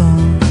mío?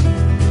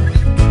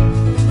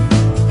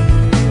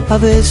 A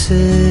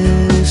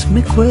veces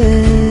me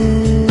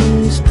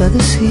cuesta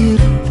decir.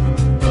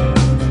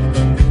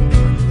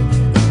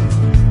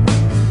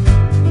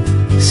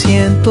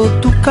 Siento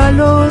tu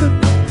calor,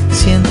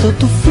 siento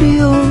tu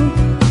frío,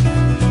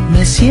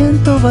 me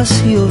siento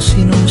vacío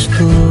si no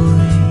estoy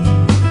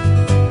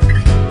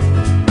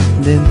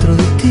dentro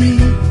de ti.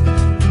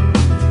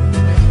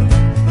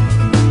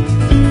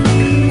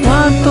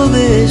 ¿Cuánto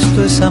de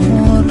esto es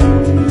amor?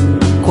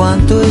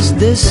 ¿Cuánto es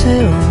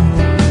deseo?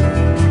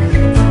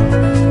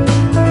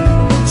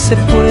 ¿Se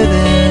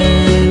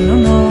pueden o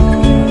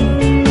no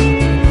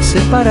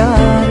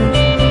separar?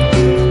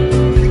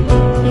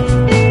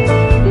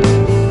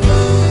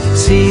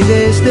 Si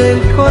desde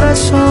el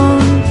corazón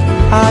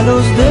a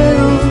los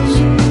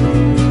dedos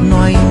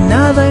no hay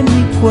nada en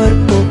mi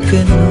cuerpo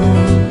que no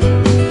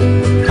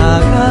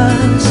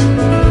hagas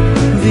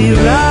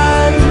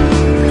vibrar,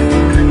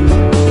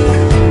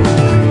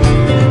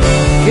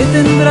 ¿qué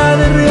tendrá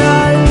de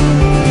real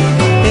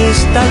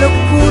esta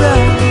locura?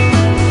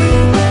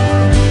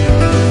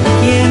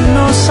 ¿Quién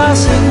nos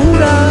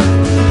asegura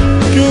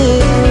que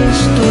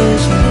esto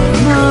es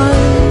normal?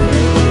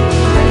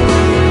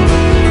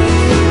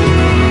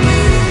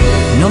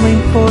 No me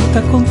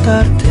importa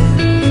contarte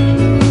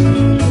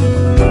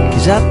que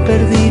ya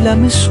perdí la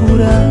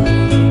mesura,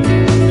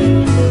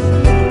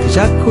 que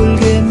ya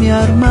colgué mi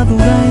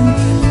armadura en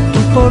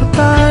tu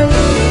portal.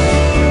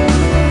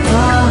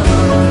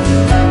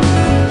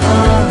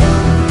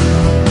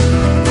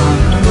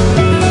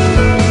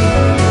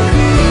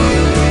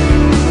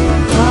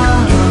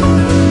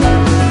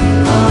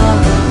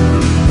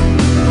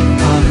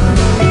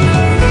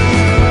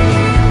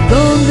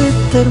 ¿Dónde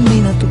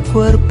termina tu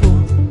cuerpo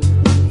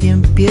y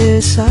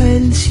empieza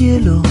el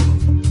cielo?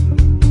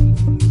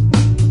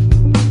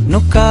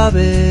 No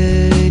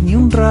cabe ni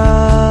un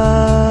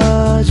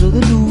rayo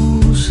de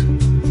luz,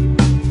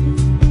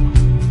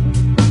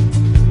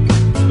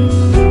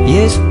 y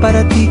es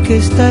para ti que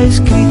está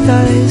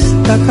escrita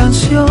esta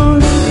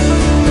canción.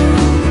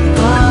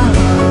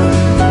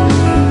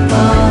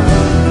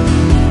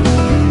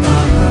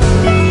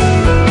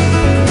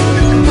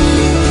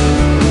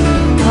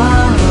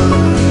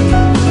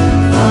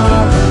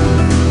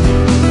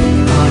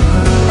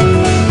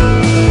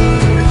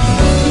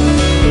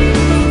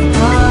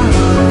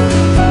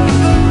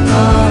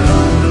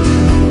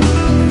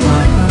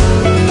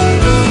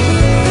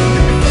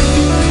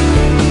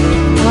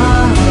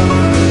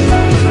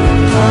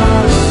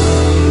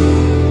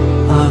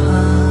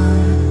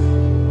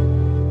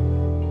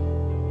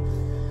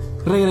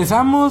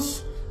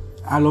 Regresamos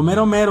a lo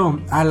mero,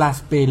 a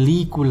las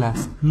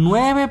películas.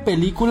 9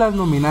 películas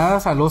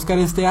nominadas al Oscar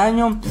este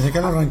año. Se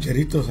sacan los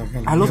rancheritos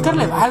acá. Al Oscar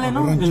le vale,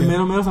 ¿no? El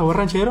mero sabor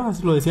ranchero,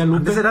 así lo decía Lupe.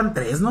 Antes eran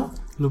 3, ¿no?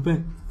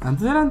 Lupe,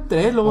 antes eran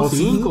 3, luego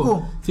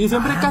 5. Sí,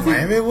 siempre casi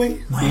 9, güey.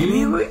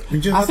 9, güey.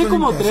 Hace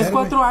como 3,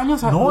 4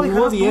 años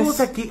hubo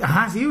 10.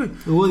 Ajá, sí, güey.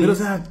 Hubo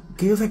 10.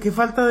 Pero, qué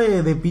falta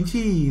de pinche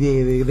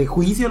de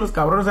juicio los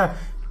cabrones. O sea,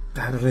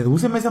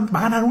 redúceme esa. Va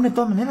a ganar una de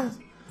todas maneras.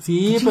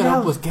 Sí,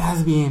 pero pues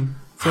quedas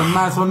bien. Son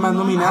más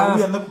nominadas.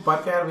 Voy a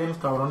ocupar quedar bien los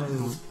cabrones.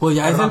 Pues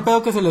ya es el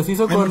pedo que se les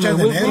hizo con el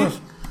Will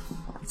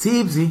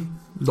Smith. Sí.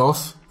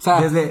 2. O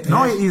sea,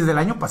 y desde el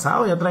año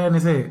pasado ya traían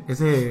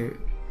ese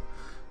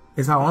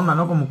esa onda,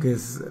 ¿no? Como que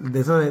es de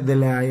eso de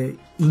la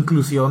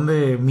inclusión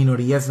de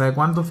minorías, ¿sabe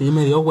cuánto? Sí,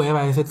 me dio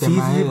hueva ese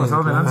tema. Sí,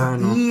 pasaron de lanza.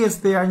 No. Y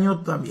este año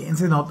también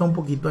se nota un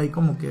poquito ahí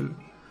como que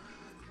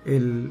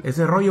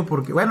ese rollo,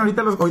 porque bueno,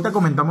 ahorita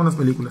comentamos las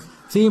películas.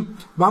 Sí,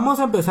 vamos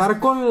a empezar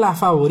con la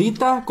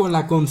favorita, con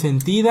la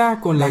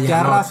consentida, con la que ha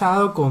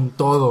arrasado con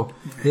todo.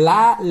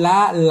 La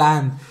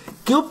Land.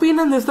 ¿Qué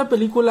opinan de esta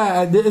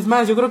película? Es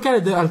más, yo creo que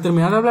al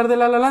terminar de hablar de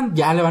La Land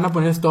ya le van a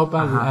poner stop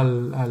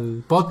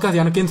al podcast,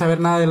 ya no quieren saber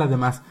nada de las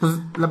demás. Pues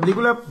la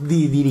película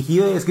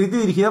escrita y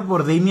dirigida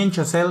por Damien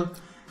Chazelle.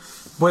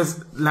 Pues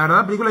la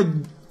verdad la película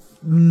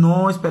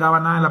no esperaba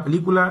nada de la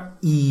película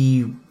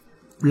y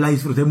la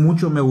disfruté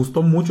mucho, me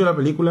gustó mucho la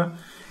película.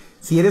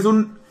 Si eres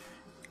un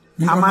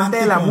amante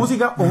de la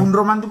música o un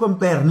romántico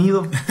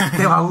empernido,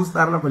 te va a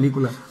gustar la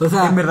película. O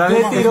sea, en verdad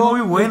es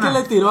muy buena. Es que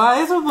le tiró a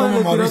eso, pues.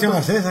 Como Mauricio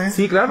Garcés, ¿eh?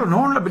 Sí, claro,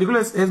 no, la película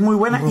es muy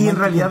buena y en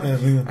realidad,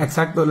 empernido.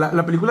 exacto,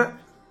 la película,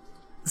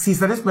 si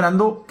están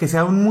esperando que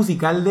sea un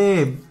musical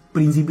de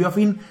principio a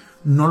fin,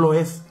 no lo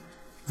es.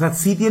 O sea,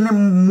 sí tiene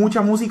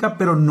mucha música,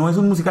 pero no es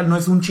un musical, no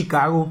es un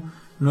Chicago,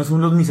 no es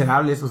un Los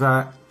Miserables, o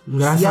sea,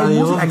 gracias sí a hay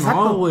Dios, música,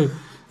 exacto. no, güey.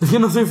 Es que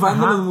no soy fan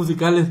de los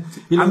musicales.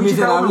 Y A Los mí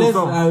Chicago me Miserables,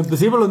 gustó. pues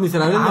sí, pero Los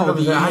Miserables no Los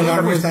vi. Miserables. El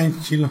árbol está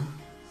en chilo.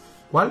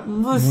 ¿Cuál?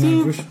 Pues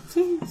sí.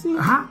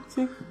 Ajá.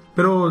 Sí.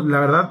 Pero la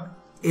verdad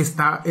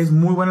es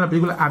muy buena la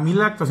película. A mí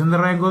la actuación de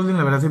Ryan Gosling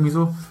la verdad se me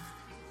hizo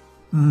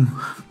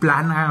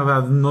plana, o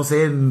sea, no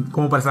sé,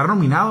 como para estar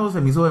nominado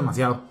se me hizo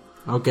demasiado.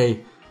 Ok.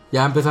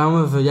 Ya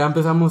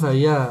empezamos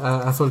ahí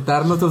a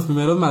soltar nuestros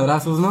primeros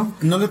madrazos, ¿no?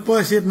 No les puedo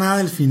decir nada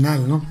del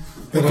final, ¿no?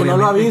 Porque no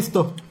lo ha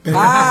visto. Pero,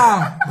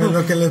 pero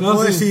lo que les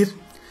puedo decir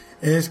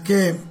es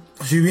que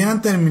si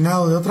hubieran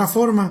terminado de otra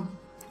forma,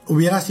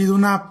 hubiera sido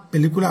una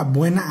película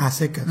buena a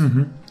secas.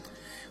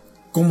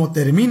 Como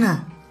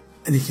termina,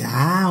 dije,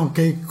 ok,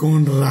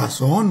 con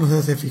razón, o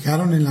sea, se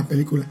fijaron en la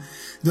película.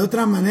 De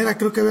otra manera,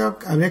 creo que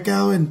habría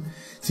quedado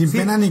sin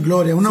pena ni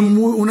gloria.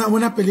 Una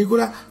buena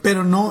película,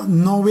 pero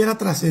no hubiera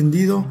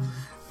trascendido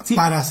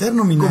para ser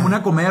nominada. Como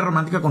una comedia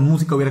romántica con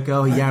música hubiera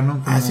quedado ya,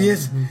 ¿no? Como... Así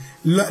es.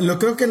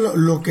 Creo que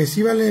lo que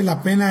sí vale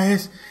la pena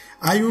es,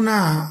 hay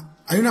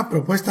una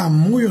propuesta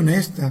muy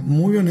honesta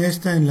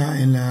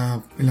en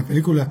la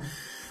película.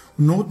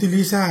 No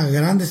utiliza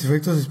grandes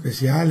efectos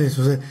especiales,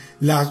 o sea,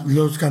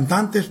 los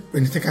cantantes,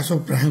 en este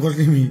caso Ryan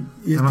Gosling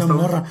y esta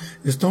morra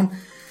Stone,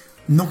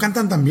 no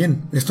cantan tan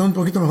bien. Stone un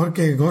poquito mejor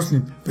que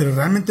Gosling, pero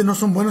realmente no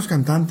son buenos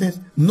cantantes,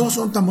 no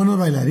son tan buenos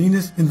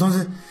bailarines.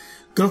 Entonces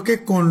creo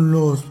que con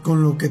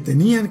lo que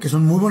tenían, que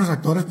son muy buenos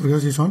actores, porque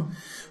ellos sí son,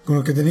 con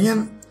lo que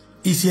tenían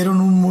hicieron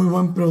un muy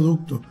buen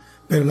producto,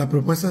 pero la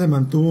propuesta se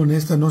mantuvo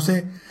honesta, no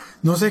se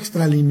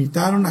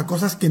extralimitaron a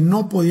cosas que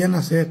no podían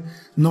hacer,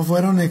 no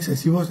fueron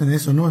excesivos en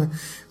eso, ¿no?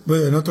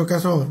 Bueno, en otro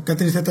caso,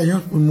 Catherine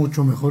Zeta-Jones, pues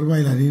mucho mejor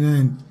bailarina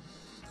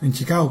en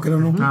Chicago, creo,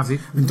 ¿no? Sí.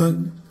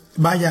 Entonces,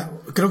 vaya,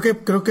 creo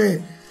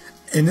que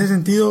en ese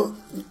sentido,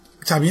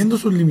 sabiendo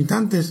sus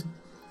limitantes,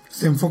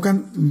 se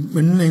enfocan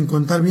en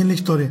contar bien la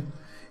historia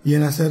y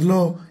en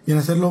hacerlo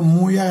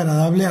muy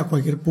agradable a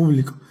cualquier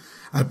público.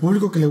 Al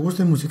público que le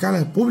guste el musical,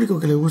 al público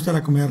que le gusta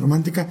la comedia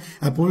romántica,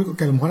 al público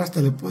que a lo mejor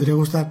hasta le podría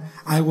gustar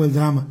algo el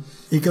drama.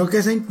 Y creo que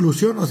esa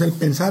inclusión, o sea, el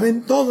pensar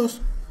en todos,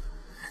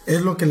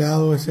 es lo que le ha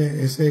dado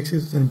ese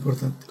éxito tan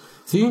importante.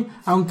 Sí,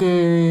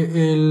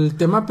 aunque el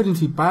tema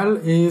principal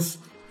es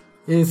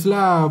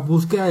la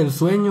búsqueda del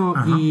sueño.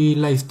 Ajá. Y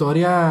la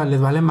historia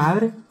les vale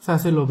madre, o sea,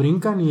 se lo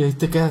brincan y ahí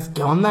te quedas,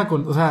 ¿qué onda?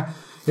 O sea,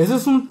 eso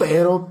es un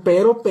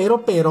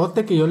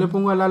perote que yo le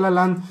pongo a La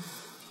Land.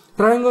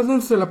 Ryan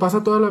Gosling se la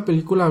pasa toda la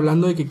película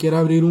hablando de que quiere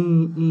abrir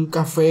un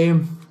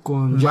café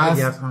con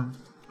jazz.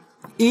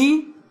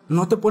 Y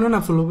no te ponen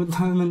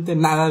absolutamente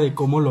nada de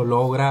cómo lo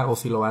logra o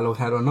si lo va a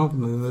lograr o no.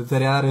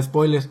 Sería dar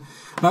spoilers.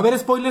 Va a haber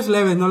spoilers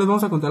leves, no les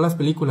vamos a contar las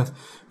películas.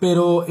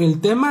 Pero el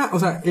tema, o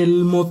sea,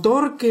 el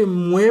motor que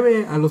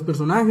mueve a los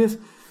personajes,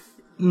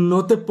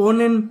 no te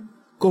ponen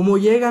cómo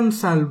llegan,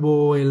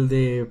 salvo el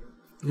de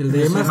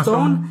Emma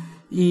Stone.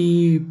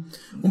 Y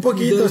un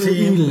poquito,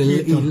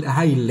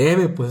 y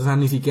leve, pues, o sea,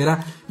 ni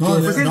siquiera.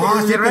 Ryan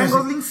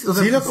Gosling, o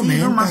sea, sí lo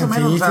comenta, más o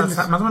menos, sí, o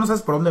sea, más o menos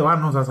sabes por dónde va,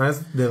 ¿no? O sea,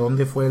 sabes de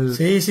dónde fue el.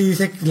 Sí,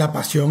 dice la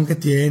pasión que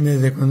tiene,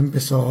 de cuando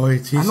empezó.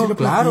 Y no, lo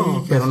claro,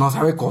 platicas. pero no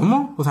sabe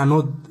cómo, o sea,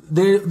 no,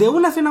 de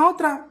una escena a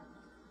otra,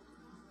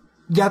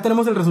 ya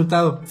tenemos el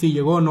resultado, si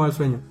llegó o no al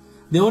sueño.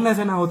 De una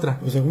escena a otra.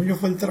 Pues según yo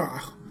fue el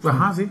trabajo.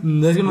 Ajá, sí.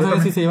 Es que no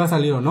sabes si se iba a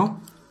salir o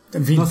no.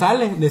 En fin. No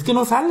sale, es que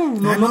no sale,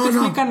 no te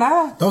explica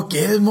nada. Todo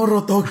quieres,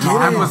 morro, todo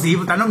quieres. Pues sí,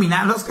 están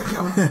nominados,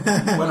 cabrón.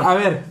 Bueno, a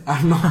ver,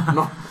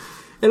 no.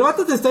 El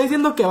vato te está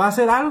diciendo que va a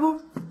hacer algo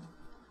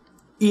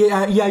y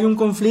hay un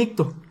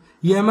conflicto.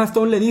 Y Emma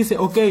Stone le dice,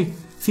 ok,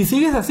 si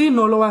sigues así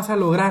no lo vas a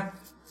lograr.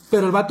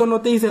 Pero el vato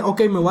no te dice, ok,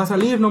 me voy a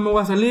salir, no me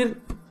voy a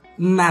salir.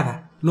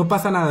 Nada, no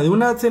pasa nada. De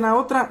una escena a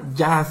otra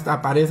ya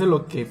aparece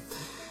lo que...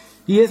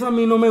 Y eso a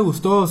mí no me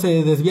gustó,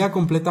 se desvía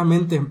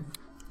completamente.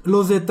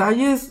 Los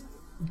detalles...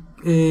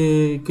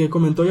 que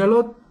comentó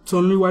Yalot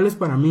son iguales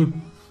para mí.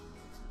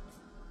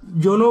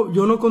 yo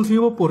no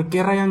concibo por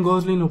qué Ryan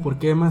Gosling o por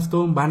qué Emma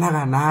Stone van a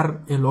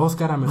ganar el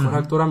Oscar a mejor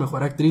actor, a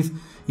mejor actriz.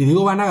 Y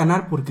digo van a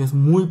ganar porque es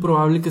muy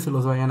probable que se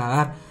los vayan a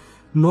dar.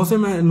 No se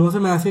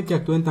me hace que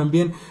actúen tan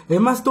bien.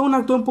 Emma Stone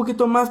actúa un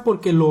poquito más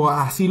porque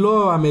así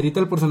lo amerita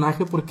el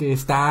personaje, porque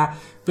está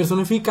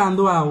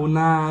personificando a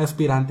una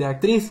aspirante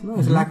actriz, ¿no?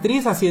 Es la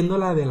actriz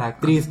haciéndola de la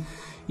actriz.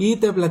 Y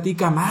te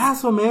platica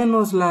más o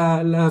menos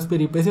las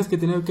peripecias que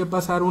tiene que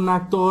pasar un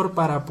actor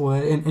para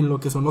poder, en lo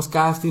que son los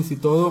castings y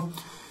todo.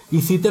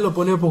 Y sí te lo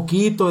pone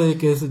poquito de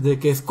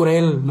que es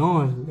cruel,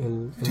 ¿no?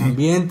 El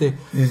ambiente.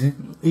 Sí.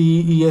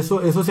 Y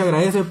eso se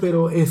agradece,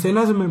 pero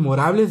escenas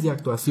memorables de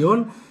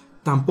actuación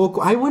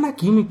tampoco. Hay buena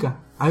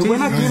química.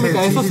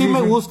 Eso sí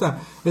me gusta.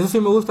 Eso sí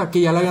me gusta, que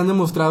ya la habían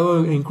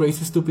demostrado en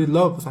Crazy Stupid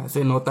Love. O sea,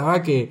 se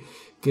notaba que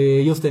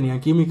ellos tenían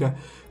química.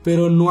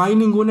 Pero no hay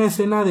ninguna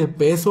escena de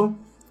peso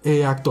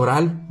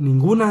actoral,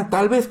 ninguna.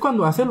 Tal vez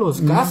cuando hace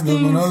los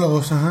castings. Los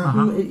monólogos,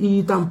 ajá.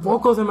 Y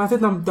tampoco se me hace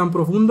tan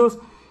profundos.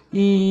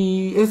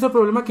 Y ese es el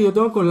problema que yo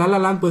tengo con La La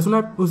Land. Pues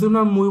es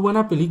una muy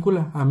buena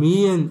película. A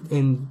mí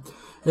en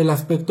el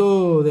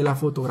aspecto de la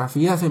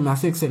fotografía se me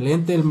hace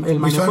excelente, el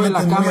manejo de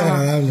la cámara. Muy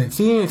agradable.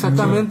 Sí,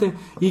 exactamente.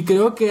 Y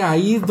creo que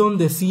ahí es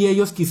donde sí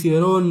ellos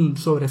quisieron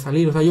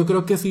sobresalir. O sea, yo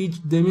creo que sí,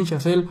 Damien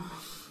Chazelle,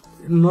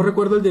 no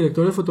recuerdo el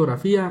director de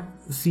fotografía,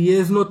 sí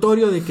es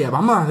notorio de que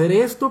vamos a hacer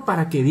esto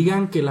para que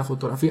digan que la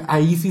fotografía,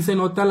 ahí sí se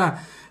nota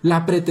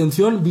la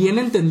pretensión bien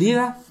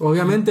entendida,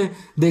 obviamente,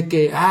 de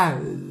que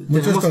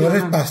muchos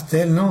colores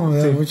pastel, ¿no?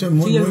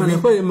 Sí, el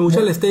manejo de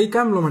el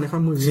Steadicam lo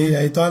manejan muy bien. Sí,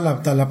 ahí toda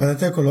la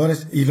paleta de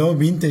colores, y luego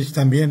vintage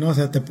también, ¿no? O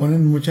sea, te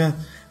ponen muchas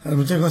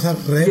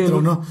cosas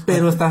retro, ¿no?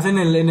 Pero estás en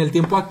el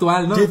tiempo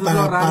actual, ¿no? Sí,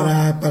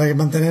 para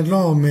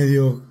mantenerlo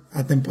medio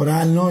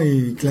atemporal, ¿no?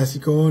 Y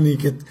clasicón, y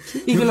que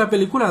la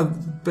película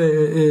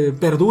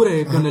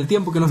perdure con el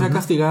tiempo, que no sea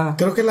castigada.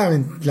 Creo que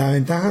otra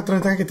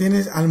ventaja que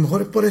tienes, a lo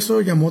mejor por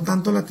eso llamó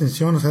tanto la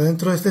atención, o sea,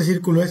 dentro de este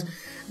círculo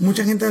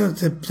mucha gente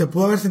se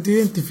pudo haber sentido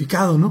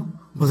identificado, ¿no?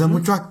 O sea,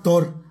 mucho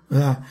actor, o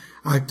sea,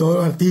 actor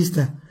o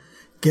artista,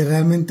 que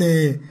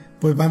realmente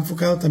pues va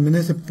enfocado también a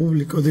ese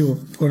público, digo,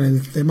 con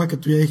el tema que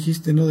tú ya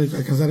dijiste, ¿no? De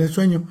alcanzar el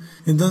sueño.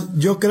 Entonces,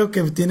 yo creo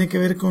que tiene que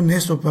ver con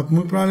eso,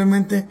 muy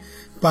probablemente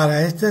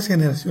para estas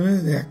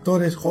generaciones de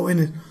actores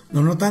jóvenes,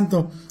 no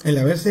tanto, el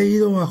haberse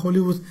ido a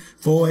Hollywood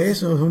fue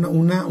eso,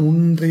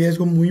 un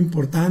riesgo muy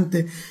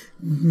importante,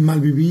 mal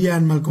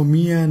vivían, mal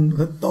comían, o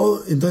sea,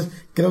 todo. Entonces,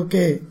 creo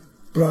que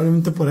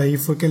probablemente por ahí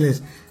fue que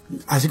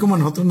así como a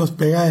nosotros nos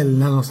pega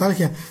la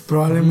nostalgia,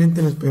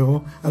 probablemente les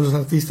pegó a los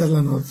artistas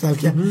la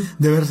nostalgia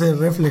de verse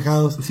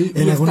reflejados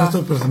en algunos de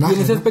estos personajes. Y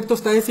en ese aspecto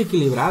está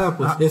desequilibrada,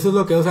 pues. Eso es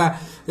lo que, o sea,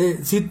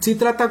 sí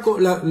trata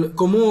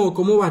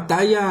cómo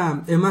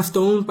batalla Emma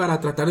Stone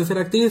para tratar de ser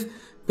actriz,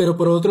 pero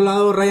por otro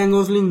lado Ryan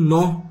Gosling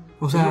no.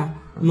 O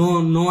sea,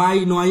 no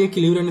hay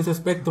equilibrio en ese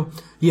aspecto.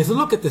 Y eso es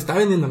lo que te está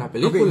vendiendo la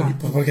película.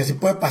 Okay, porque así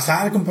puede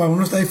pasar, como para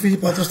uno está difícil,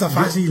 para otro está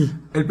fácil.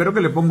 El pero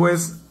que le pongo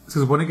se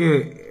supone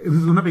que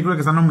una película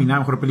que está nominada a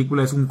mejor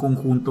película es un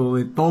conjunto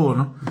de todo,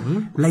 ¿no?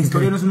 La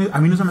historia no es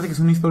a mí no se me hace que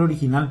sea una historia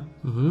original.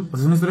 O sea,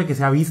 es una historia que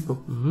se ha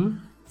visto.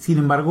 Sin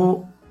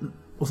embargo,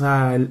 o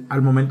sea,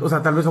 al momento, o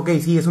sea, tal vez,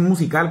 sí, es un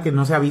musical que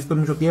no se ha visto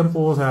en mucho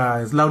tiempo, o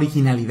sea, es la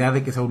originalidad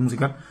de que sea un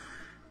musical.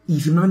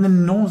 Y simplemente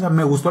no, o sea,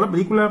 me gustó la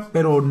película,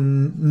 pero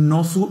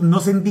no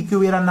sentí que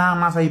hubiera nada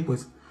más ahí,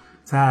 pues.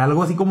 O sea,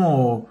 algo así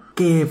como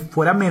que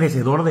fuera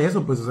merecedor de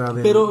eso, pues, o sea.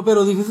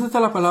 Pero dijiste hasta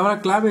la palabra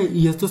clave,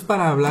 y esto es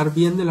para hablar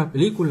bien de la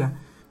película.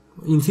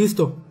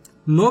 Insisto,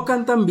 no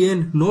cantan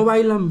bien, no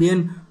bailan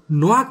bien,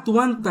 no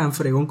actúan tan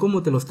fregón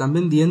como te lo están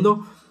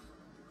vendiendo.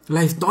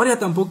 La historia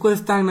tampoco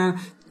es tan...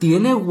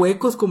 Tiene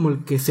huecos como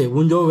el que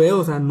según yo veo,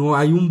 o sea, no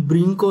hay un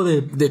brinco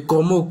de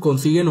cómo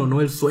consiguen o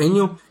no el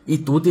sueño, y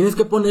tú tienes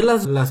que poner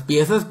las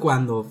piezas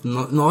cuando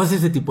no es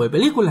ese tipo de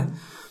película.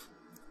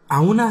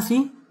 Aún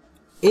así,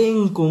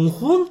 en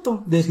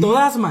conjunto, de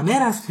todas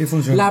maneras,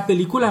 la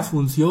película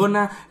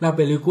funciona, la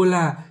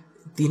película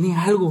tiene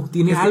algo,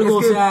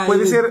 o sea,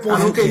 puede ser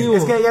algo que,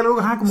 es que hay algo,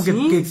 como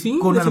que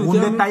con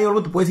algún detalle o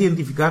algo te puedes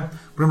identificar.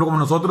 Por ejemplo, como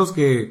nosotros,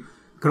 que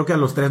creo que a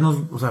los tres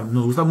nos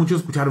gusta mucho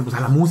escuchar, pues,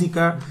 a la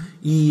música,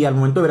 y al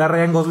momento de ver a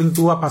Ryan Gosling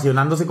tú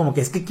apasionándose como que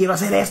es que quiero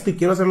hacer esto y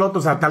quiero hacer lo otro,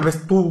 o sea, tal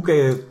vez tú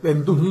que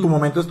en tu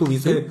momento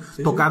estuviste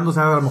tocando, o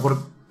sea, a lo mejor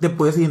te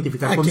puedes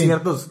identificar con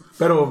ciertos,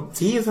 pero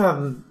sí, o sea,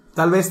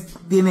 tal vez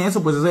tiene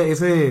eso, pues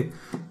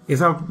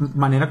esa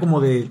manera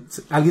como de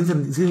alguien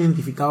se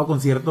identificado con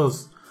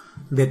ciertos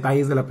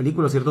detalles de la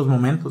película, ciertos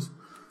momentos.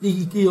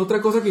 Y otra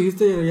cosa que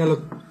dijiste,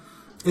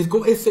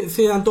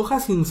 se antoja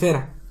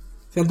sincera.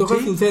 Se antoja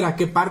sincera,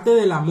 que parte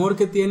del amor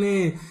que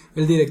tiene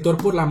el director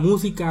por la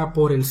música,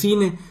 por el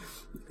cine,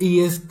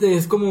 y este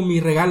es como mi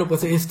regalo,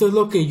 pues esto es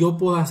lo que yo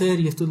puedo hacer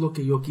y esto es lo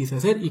que yo quise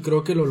hacer, y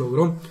creo que lo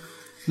logró.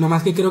 Nada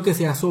más que creo que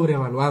se ha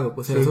sobrevaluado,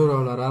 pues se ha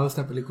sobrevalorado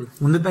esta película.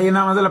 Un detalle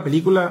nada más de la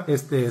película,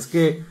 es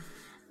que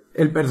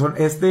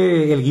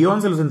el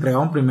guión se los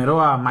entregaron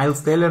primero a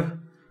Miles Teller,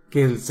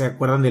 que se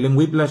acuerdan de él en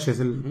Whiplash, es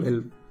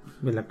el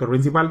actor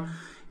principal,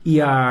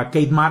 y a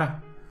Kate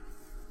Mara.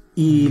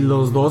 Y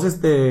los dos,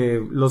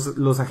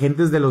 los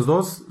agentes de los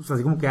dos, o sea,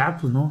 así como que,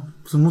 pues no,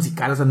 es un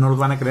musical, o sea, no los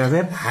van a querer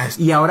hacer.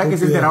 Y ahora que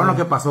se enteraron lo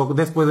que pasó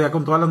después de ya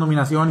con todas las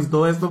nominaciones y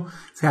todo esto,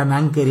 se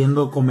andan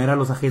queriendo comer a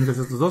los agentes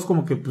estos dos,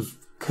 como que, pues,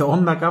 ¿qué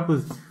onda acá?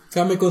 Pues... O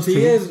sea, me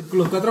consigues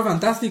Los Cuatro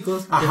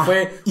Fantásticos, que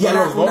fue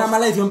una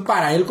mala decisión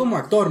para él como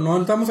actor.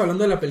 No estamos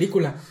hablando de la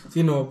película,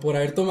 sino por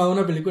haber tomado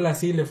una película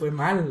así le fue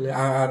mal.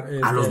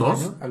 ¿A los dos?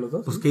 ¿no? A los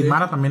dos. Pues Kate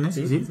Mara también es,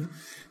 sí.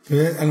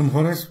 A lo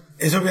mejor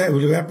eso le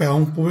hubiera pegado a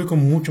un público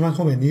mucho más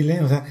juvenil,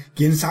 O sea,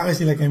 quién sabe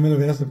si la Academia lo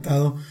hubiera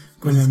aceptado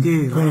con los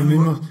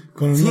mismos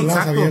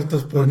lados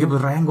abiertos. Porque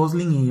pues Ryan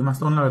Gosling y Emma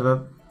Stone, la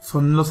verdad,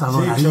 son los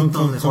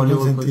adoraditos de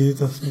Hollywood. Son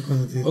consentiditos.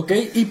 Ok,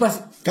 y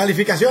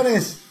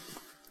calificaciones.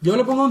 Yo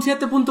le pongo un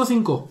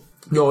 7.5.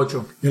 Yo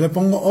 8. Yo le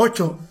pongo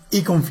 8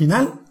 y con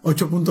final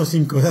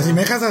 8.5. O sea, si me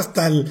dejas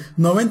hasta el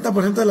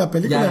 90% de la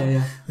película.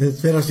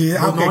 Pero si...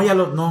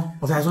 No,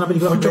 o sea, es una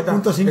película 8.5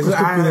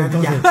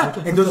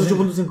 entonces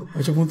 8.5.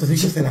 8.5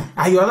 será.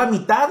 Yo a la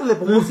mitad le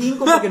pongo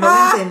 5 porque no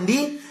lo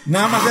entendí.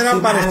 Nada más era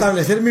para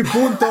establecer mi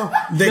punto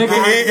de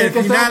que el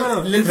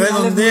final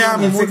redondea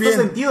muy bien. En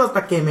sexto sentido,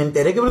 hasta que me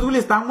enteré que Bruce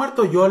Willis estaba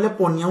muerto, yo le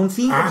ponía un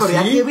 5, pero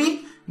ya que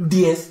vi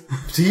 10.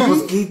 Sí.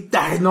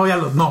 Pues, no,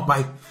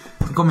 bye.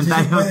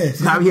 Comentario.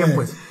 Está bien,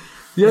 pues.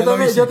 Yo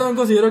también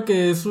considero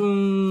que es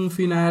un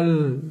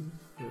final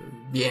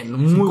bien,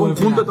 muy buen conjunto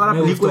final. De toda la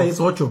película es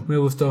 8. Me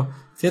gustó.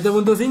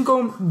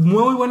 7.5,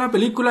 muy buena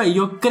película y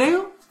yo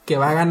creo que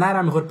va a ganar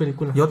a mejor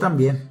película. Yo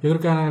también. Yo creo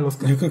que va a ganar el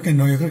Oscar. Yo creo que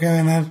no, yo creo que va a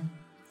ganar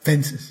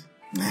Fences.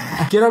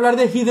 Quiero hablar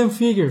de Hidden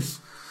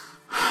Figures.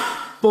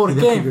 ¿Por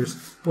qué?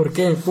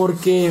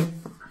 Porque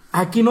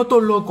aquí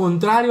noto lo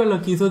contrario a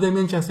lo que hizo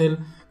Damien Chazelle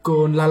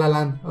con La La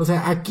Land. O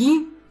sea,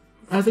 aquí,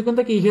 hazte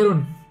cuenta que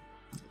dijeron,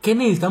 ¿qué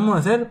necesitamos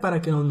hacer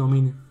para que nos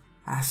nominen?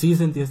 Así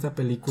sentí esta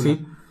película.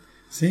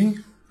 Sí.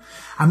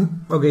 A mí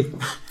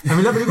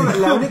la película,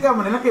 la única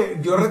manera que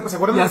yo ¿se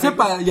acuerdan? Ya se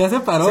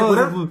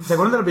paró. ¿Se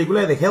acuerdan de la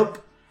película de The Help?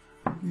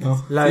 No.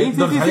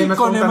 Sí,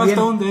 con Emma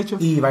Stone, de hecho.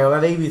 Y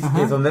Viola Davis,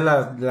 que son de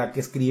la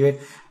que escribe.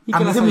 Y a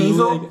que mí las se me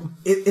ayuda. hizo...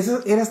 Esa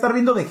era estar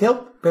viendo The Help,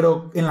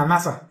 pero en la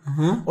NASA.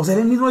 Ajá. O sea,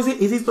 era el mismo esa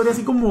historia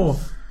así como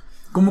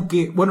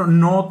que, bueno,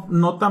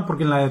 no tan,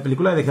 porque en la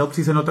película de The Help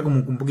sí se nota como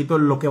un poquito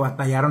lo que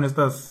batallaron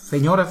estas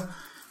señoras.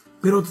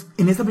 Pero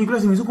en esta película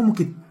se me hizo como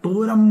que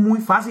todo era muy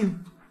fácil.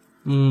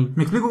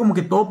 Me explico, como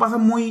que todo pasa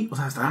muy... O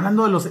sea, están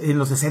hablando en los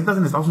 60s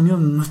en Estados Unidos,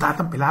 no estaba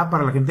tan pelada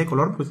para la gente de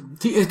color, pues.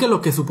 Sí, es que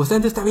lo que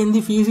supuestamente está bien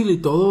difícil y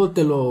todo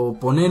te lo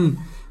ponen,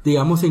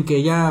 digamos, en que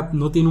ella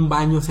no tiene un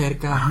baño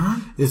cerca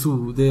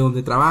de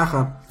donde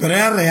trabaja. Pero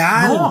era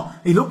real. No,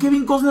 y luego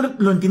Kevin Costner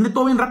lo entiende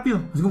todo bien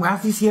rápido. Así como,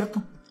 sí es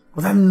cierto.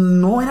 O sea,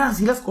 no eran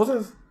así las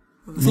cosas.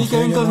 Sí,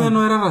 Kevin Costner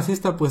no era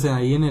racista, pues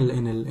ahí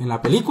en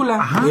la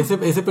película. Ese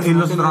personaje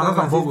los no era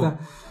racista. tampoco.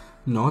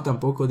 No,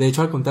 tampoco. De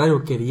hecho, al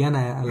contrario, querían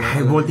a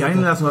la voltear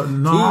en las...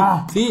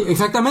 No. Sí,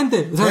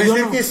 exactamente. O sea, puede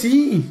ser que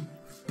sí.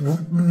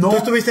 No. ¿Tú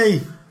estuviste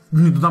ahí?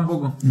 Ni tú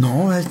tampoco.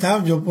 No, ahí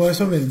está. Yo por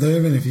eso me doy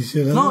el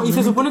beneficio. No, y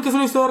se supone que es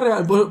una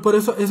historia real. Por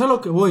eso es a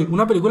lo que voy.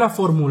 Una película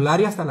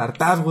formularia hasta el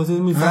hartazgo. Esa es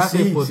mi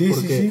frase.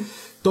 Porque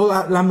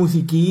toda la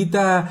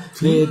musiquita,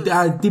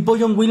 tipo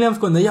John Williams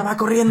cuando ella va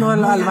corriendo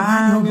al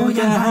baño. Voy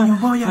al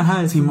baño.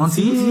 Ajá, Simón,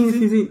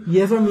 sí. Y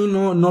eso a mí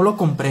no lo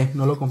compré.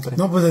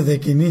 No, pues desde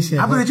que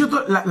inicia. Pues de hecho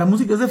la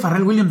música es de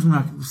Pharrell Williams.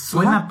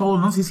 Suena todo,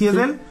 ¿no? Sí, es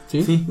de él.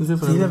 Sí, es de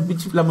Pharrell.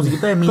 La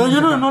musiquita de mí. Pero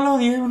yo no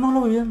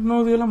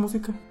lo odié la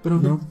música. Pero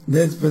no.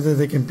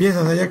 Desde que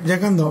empieza, o sea, ya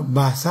cuando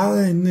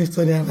basada en una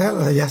historia real,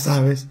 o sea, ya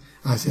sabes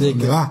hacia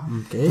dónde va.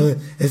 Okay. Entonces,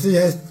 eso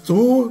ya es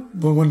tú,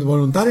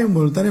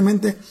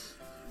 voluntariamente,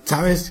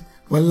 sabes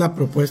cuál es la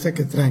propuesta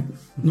que traen,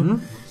 ¿no?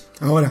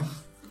 Ahora,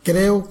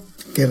 creo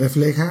que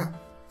refleja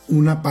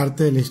una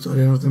parte de la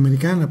historia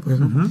norteamericana, pues,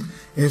 ¿no?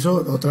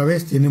 Eso, otra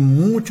vez, tiene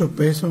mucho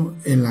peso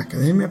en la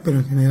academia, pero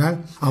en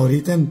general,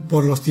 ahorita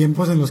por los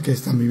tiempos en los que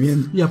están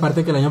viviendo. Y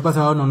aparte que el año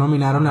pasado no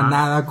nominaron a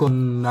nada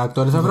con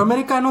actores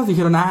afroamericanos,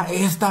 dijeron,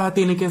 esta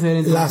tiene que ser.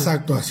 Entonces. Las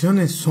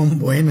actuaciones son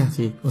buenas,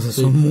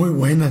 son muy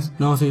buenas.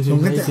 No, sí.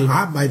 Son gente,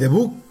 by the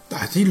book.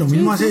 Así, lo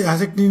mismo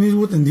hace Clint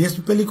Eastwood en 10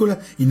 películas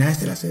y nadie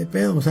se la hace de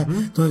pedo. O sea,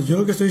 entonces yo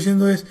lo que estoy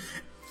diciendo es,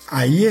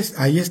 ahí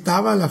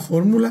estaba la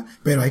fórmula,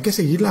 pero hay que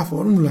seguir la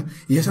fórmula.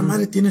 Y esa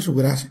madre tiene su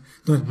gracia.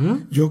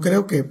 Entonces, yo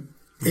creo que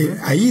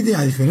ahí,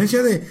 a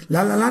diferencia de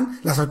La La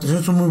Land, las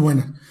actuaciones son muy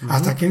buenas.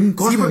 Hasta Kevin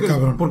Costner,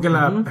 cabrón. Porque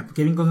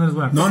Kevin Costner es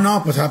buena.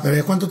 No, pues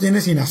pero ¿cuánto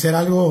tiene sin hacer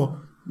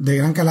algo de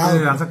gran calado?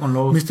 Se lanza con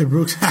lobos. Mr.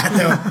 Brooks.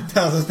 te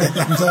vas a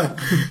lanzar.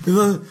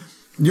 Entonces,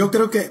 yo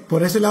creo que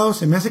por ese lado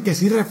se me hace que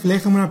sí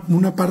refleja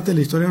una parte de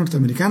la historia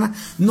norteamericana.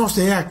 No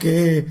sé a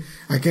qué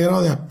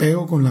grado de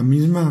apego con la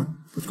misma,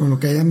 pues con lo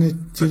que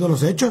hayan sido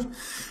los hechos,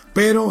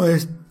 pero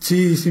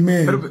sí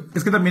me... Pero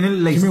es que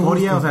también la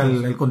historia, o sea,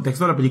 el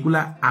contexto de la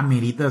película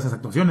amerita esas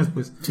actuaciones,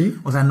 pues. Sí.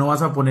 O sea, no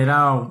vas a poner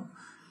a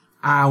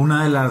a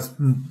una de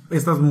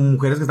estas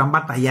mujeres que están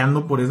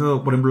batallando por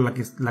eso, por ejemplo, la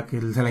que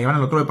se la llevan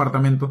al otro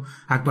departamento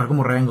a actuar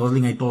como Ryan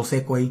Gosling ahí todo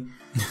seco ahí.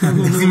 Sí,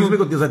 me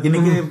explico, tío, o sea,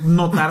 tiene que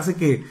notarse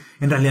que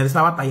en realidad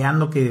está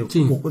batallando, que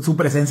su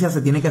presencia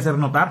se tiene que hacer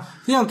notar.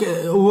 Sí,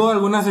 aunque hubo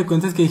algunas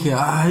secuencias que dije,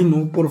 ay,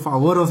 no, por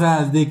favor, o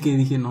sea, de que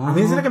dije, no. A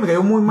mí es la que me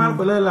cayó muy mal,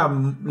 fue la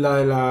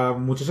de la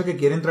muchacha que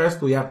quiere entrar a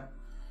estudiar.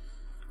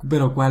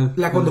 ¿Pero cuál?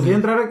 La cuando quiere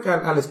entrar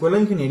a la escuela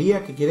de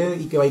ingeniería, que quiere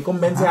y que va y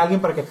convence a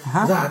alguien para que,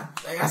 o sea,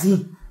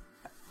 así.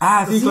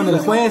 Ah, sí, con el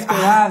juez, que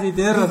sí,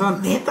 tienes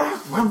razón. Neta,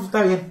 bueno,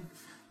 está bien.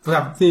 O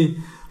sea, sí.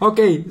 Ok,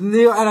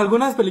 digo, en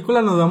algunas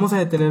películas nos vamos a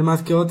detener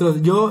más que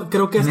otros. Yo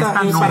creo que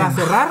esta no.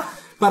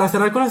 Para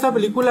cerrar con esta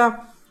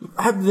película,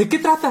 ¿de qué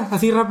trata?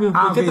 Así rápido, ¿de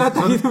qué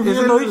trata?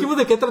 No dijimos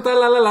de qué trata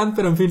La La Land,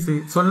 pero en fin.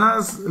 Sí, son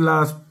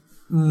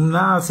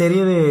una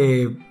serie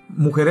de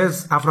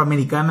mujeres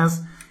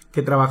afroamericanas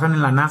que trabajan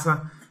en la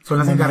NASA. Son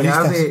las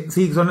encargadas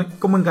son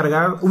como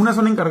encargadas, unas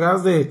son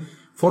encargadas de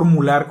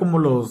formular como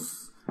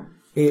los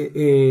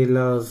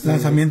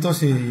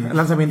lanzamientos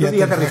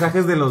y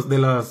aterrizajes de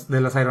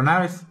las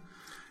aeronaves.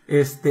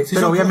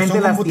 Pero obviamente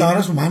son las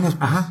computadoras tienen, humanas,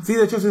 pues. Ajá, sí,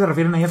 de hecho se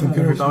refieren a ellas como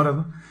computadoras,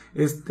 ¿no?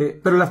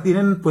 Pero las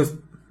tienen, pues,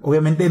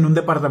 obviamente en un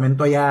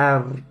departamento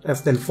allá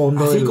hasta el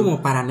fondo. Así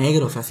como para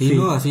negros, así, sí.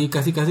 ¿No? Así,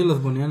 casi los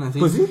ponían así.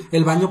 Pues sí.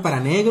 El baño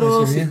para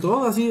negros y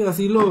todo,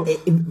 así lo...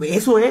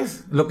 Eso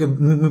es lo que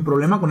mi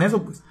problema con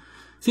eso, pues.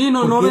 Sí,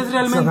 no ves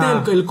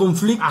realmente el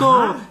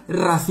conflicto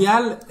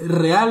racial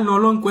real, no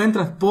lo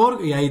encuentras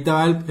y ahí te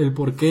va el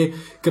por qué.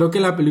 Creo que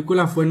la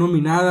película fue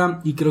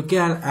nominada y creo que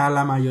a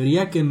la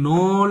mayoría que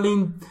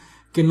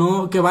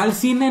va al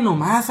cine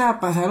nomás a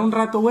pasar un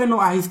rato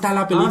bueno, ahí está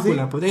la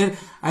película, pues,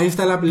 ahí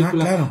está la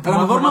película. Claro. A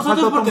lo mejor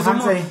nosotros porque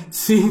somos,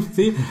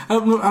 a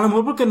lo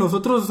mejor porque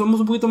nosotros somos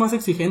un poquito más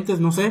exigentes,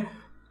 no sé,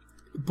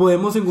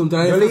 podemos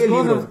encontrar esas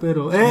cosas,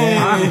 pero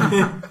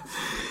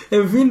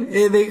en fin,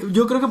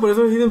 yo creo que por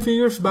eso Hidden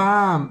Figures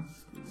va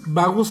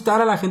a gustar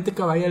a la gente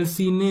que vaya al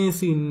cine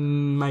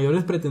sin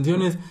mayores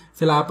pretensiones,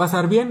 se la va a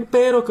pasar bien,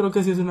 pero creo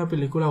que sí es una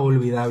película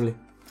olvidable.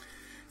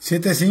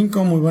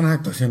 7.5, muy buenas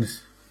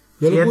actuaciones.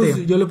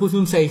 Yo le puse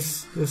un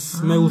 6,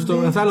 me gustó,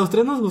 o sea, a los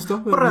tres nos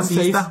gustó. Por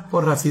racista,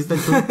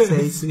 el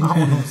 6, sí.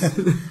 Vámonos.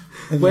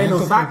 Bueno,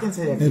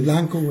 sáquense de aquí. El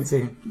blanco, güey.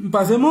 Sí.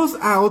 Pasemos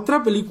a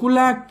otra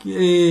película,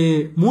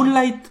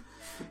 Moonlight,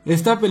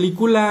 esta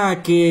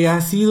película que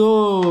ha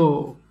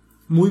sido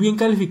muy bien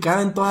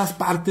calificada en todas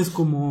partes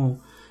como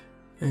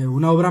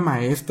una obra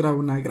maestra,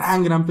 una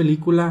gran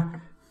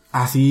película,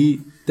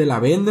 así te la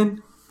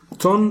venden.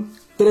 Son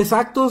 3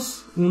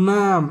 actos,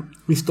 una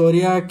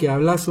historia que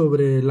habla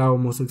sobre la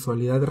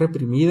homosexualidad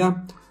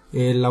reprimida,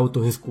 el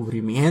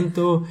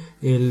autodescubrimiento,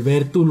 el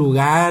ver tu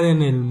lugar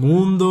en el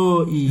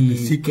mundo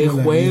y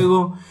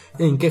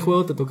en qué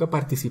juego te toca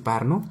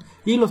participar, ¿no?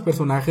 Y los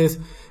personajes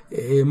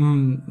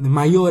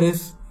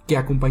mayores que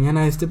acompañan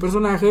a este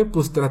personaje,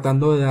 pues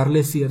tratando de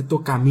darle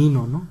cierto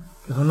camino, ¿no?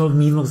 Que son los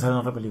mismos que salen en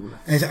otra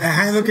película. Es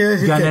lo que iba a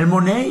decir. Janelle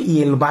Monáe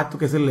y el vato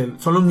que es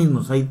son los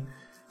mismos. Hay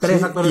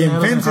 3 actores y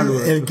negros en Fences,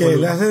 Hollywood. el que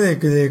le hace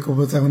de como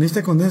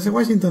protagonista con Denzel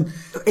Washington,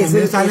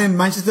 ese sale en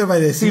Manchester by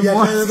the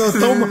Sea.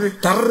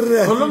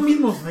 Son los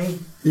mismos ahí.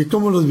 Y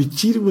como los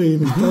bichir, güey,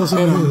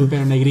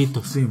 pero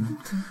negritos. Sí.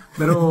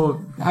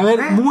 Pero a ver,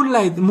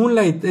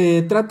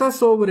 Moonlight trata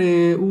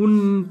sobre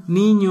un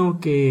niño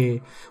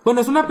que,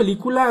 bueno, es una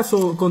película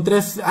con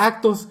 3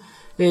 actos: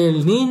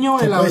 el niño,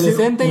 el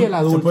adolescente y el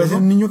adulto. ¿Se puede ser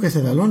un niño que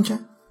se da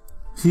loncha?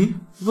 Sí.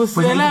 Pues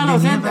el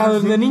adolescente,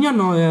 de niño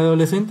no, de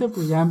adolescente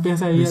pues ya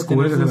empieza ahí a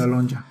tener que se da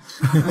loncha.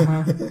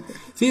 Ajá.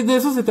 Sí, de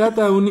eso se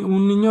trata,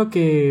 un niño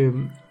que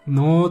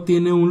no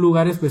tiene un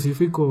lugar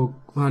específico,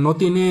 o sea, no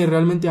tiene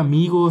realmente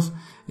amigos,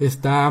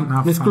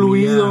 está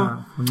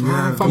excluido,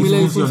 familia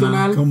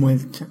disfuncional. Como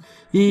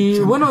y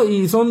bueno,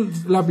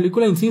 la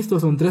película, insisto,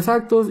 son 3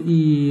 actos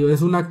y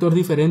es un actor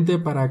diferente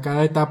para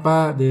cada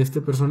etapa de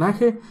este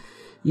personaje.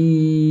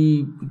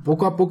 Y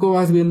poco a poco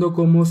vas viendo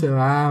cómo se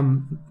va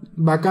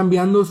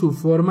cambiando su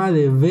forma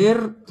de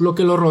ver lo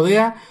que lo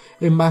rodea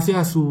en base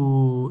a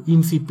su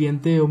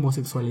incipiente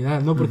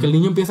homosexualidad, ¿no? Porque el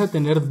niño empieza a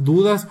tener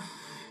dudas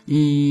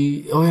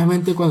y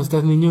obviamente cuando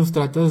estás niño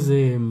tratas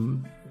de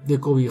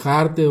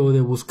cobijarte o de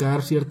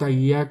buscar cierta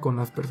guía con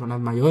las personas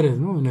mayores,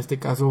 ¿no? En este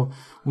caso,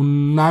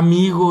 un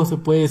amigo, se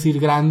puede decir,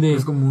 grande.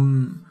 Es como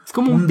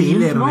un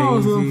dealer,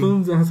 ¿no?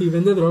 Sí,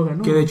 vende droga,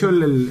 ¿no? Que de hecho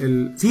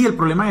el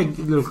problema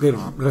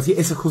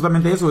es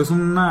justamente eso, es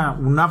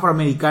un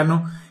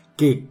afroamericano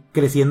que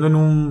creciendo en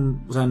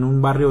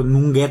un barrio, en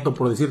un gueto,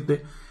 por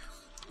decirte,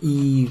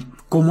 y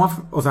cómo,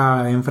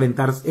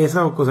 enfrentar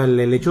esa cosa,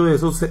 el hecho de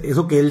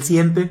eso que él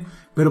siente,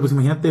 pero pues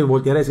imagínate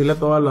voltear a decirle a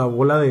toda la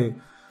bola de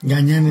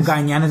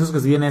gañanes esos que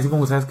se vienen así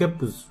como, ¿sabes qué?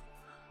 Pues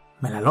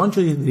me la loncho,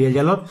 diría el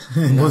Yalot.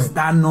 Pues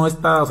no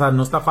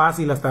está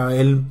fácil, hasta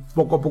él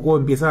poco a poco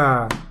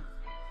empieza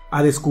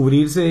a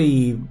descubrirse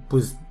y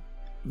pues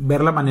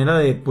ver la manera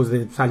de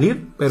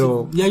salir,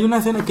 pero... Sí, y hay una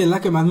escena que es la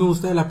que más me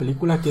gusta de la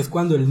película, que es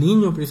cuando el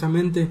niño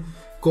precisamente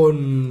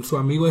con su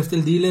amigo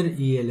el dealer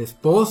y la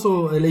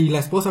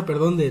esposa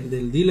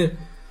del dealer,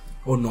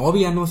 o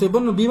novia, no sé,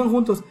 bueno, viven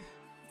juntos,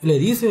 le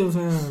dice, o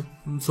sea,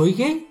 soy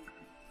gay.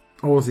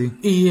 Oh, sí.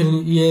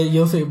 Y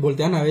ellos se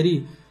voltean a ver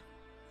y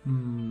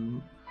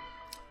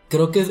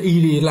creo que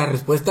y la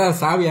respuesta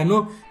sabia,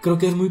 ¿no? Creo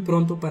que es muy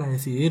pronto para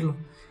decidirlo.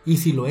 Y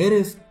si lo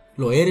eres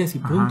y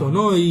punto, ajá,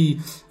 ¿no?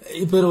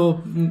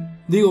 Pero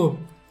digo,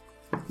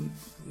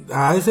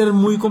 ha de ser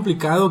muy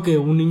complicado que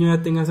un niño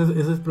ya tenga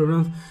esos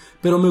problemas.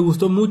 Pero me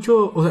gustó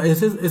mucho, o sea,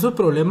 esos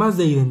problemas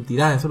de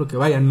identidad, eso es lo que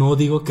vaya. No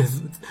digo que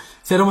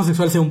ser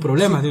homosexual sea un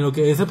problema, sí, sino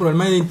que ese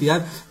problema de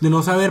identidad, de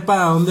no saber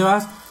para dónde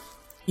vas.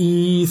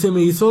 Y se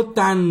me hizo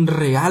tan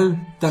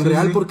real,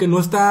 porque no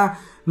está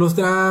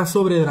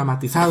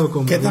sobredramatizado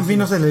como... ¿Qué tan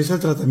fino se le hizo el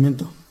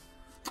tratamiento?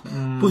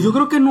 Pues yo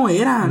creo que no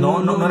era.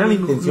 No era la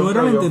intención. No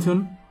era la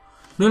intención.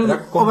 No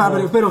era como...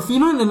 pero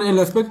fino en el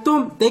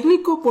aspecto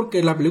técnico,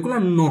 porque la película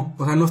no.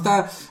 O sea,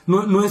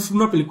 no es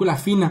una película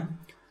fina.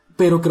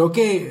 Pero creo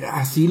que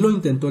así lo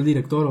intentó el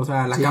director. O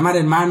sea, la cámara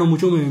en mano,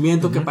 mucho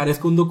movimiento, que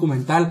parezca un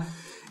documental.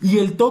 Y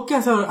el toque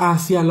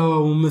hacia la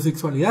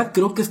homosexualidad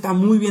creo que está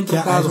muy bien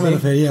tratado. A eso me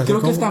refería.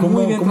 Creo que está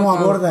muy bien ¿cómo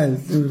tratado. Aborda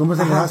cómo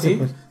se le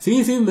hace? ¿Sí?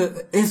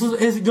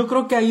 Pues. Sí, yo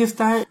creo que ahí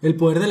está el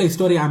poder de la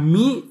historia. A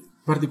mí,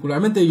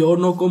 particularmente, yo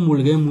no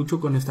comulgué mucho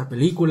con esta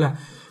película,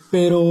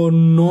 pero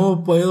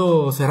no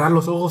puedo cerrar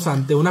los ojos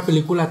ante una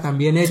película tan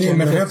bien hecha. Sí,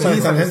 me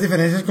refiero a las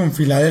diferencias con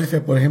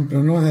Filadelfia, por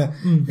ejemplo, ¿no? O sea,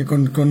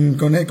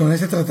 con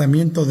ese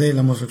tratamiento de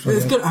la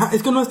homosexualidad.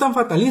 Es que no es tan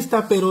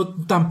fatalista, pero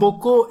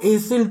tampoco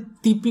es el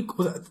típico...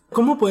 O sea,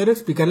 ¿cómo poder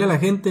explicarle a la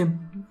gente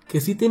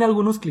que sí tiene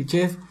algunos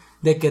clichés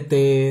de que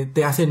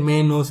te hacen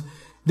menos,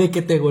 de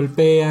que te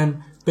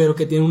golpean, pero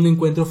que tiene un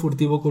encuentro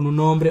furtivo con un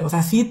hombre? O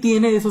sea, sí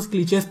tiene esos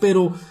clichés,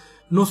 pero...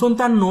 no son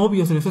tan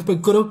obvios en ese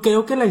aspecto.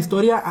 Creo que la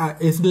historia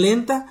es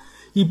lenta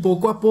y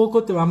poco a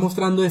poco te va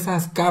mostrando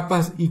esas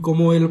capas y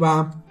cómo él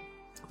va.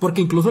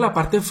 Porque incluso la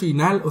parte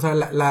final, o sea,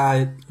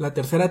 la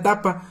tercera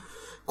etapa,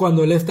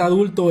 cuando él está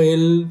adulto,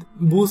 él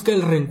busca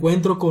el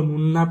reencuentro con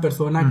una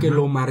persona que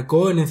lo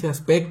marcó en ese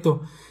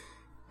aspecto.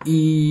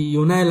 Y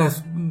una de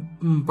las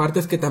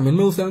partes que también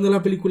me gustaron de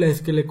la película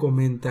es que le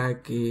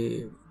comenta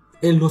que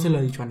él no se lo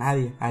ha dicho a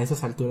nadie a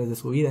esas alturas de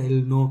su vida.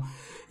 Él no...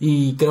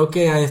 Y creo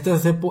que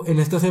en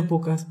estas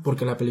épocas,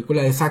 porque la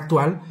película es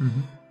actual,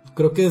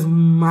 creo que es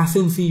más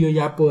sencillo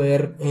ya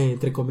poder,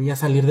 entre comillas,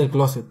 salir del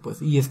closet,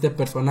 pues. Y esta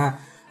persona,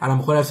 a lo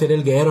mejor al ser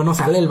el guerrero, ¿no?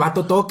 Sale el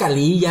vato todo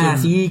calilla,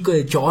 así,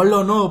 de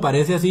cholo, ¿no?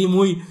 Parece así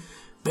muy...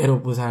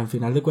 Pero, pues, al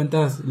final de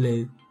cuentas,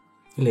 le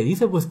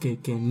dice, pues,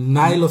 que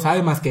nadie lo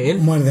sabe más que él.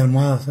 Muerde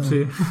almohadas, ¿eh?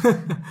 Sí.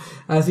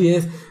 Así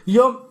es.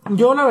 Yo,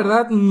 la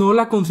verdad, no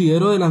la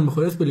considero de las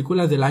mejores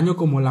películas del año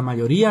como la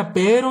mayoría,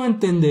 pero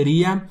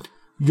entendería...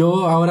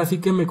 Yo ahora sí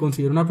que me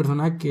considero una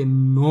persona que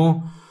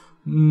no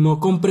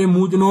compré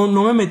mucho,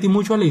 no me metí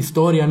mucho a la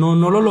historia, no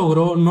lo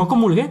logró, no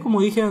comulgué,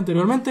 como dije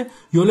anteriormente.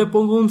 Yo le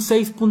pongo un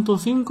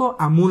 6.5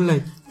 a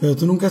Moonlight. Pero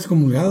tú nunca has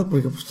comulgado,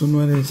 porque pues tú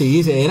no eres...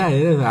 Sí,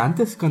 era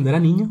antes, cuando era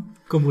niño,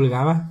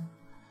 comulgaba.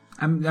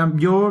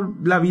 Yo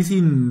la vi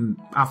sin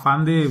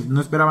afán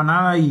no esperaba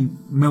nada y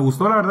me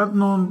gustó, la verdad,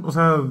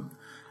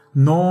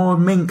 no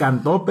me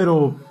encantó,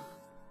 pero...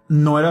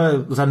 no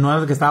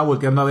era que estaba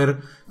volteando a ver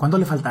cuánto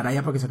le faltará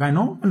ya para que se acabe.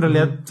 No, en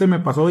realidad se me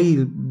pasó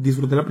y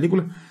disfruté la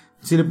película.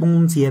 Sí le pongo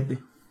un 7.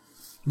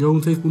 Yo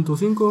un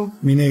 6.5.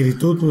 Mi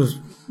negritud, pues,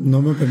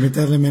 no me permite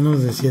darle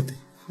menos de 7.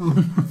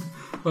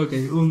 Ok,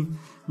 un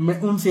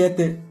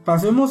 7.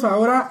 Pasemos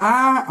ahora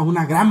a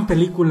una gran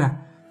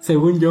película,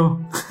 según yo.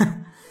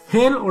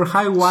 Hell or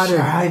High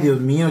Water. Ay, Dios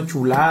mío,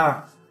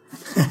 chulada.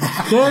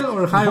 Hell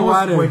or High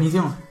Water.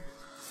 Buenísimo.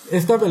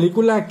 Esta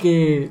película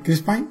que...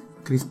 Chris Pine.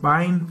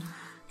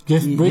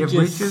 Jeff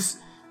Bridges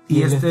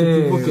y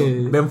este tipo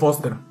que... Ben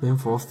Foster,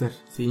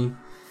 sí.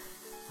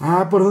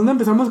 ¿Por dónde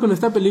empezamos con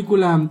esta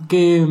película?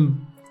 Que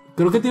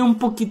creo que tiene un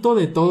poquito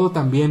de todo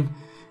también.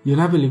 Y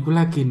una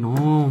película que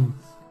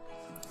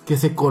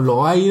se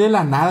coló ahí de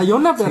la nada. Yo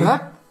la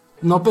verdad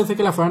no pensé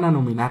que la fueran a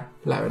nominar,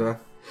 la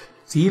verdad.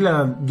 Sí,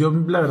 la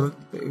verdad,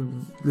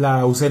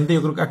 la ausente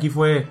yo creo que aquí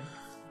fue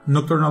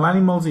Nocturnal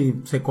Animals y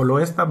se coló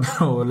esta,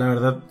 pero la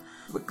verdad...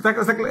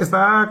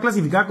 Está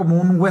clasificada como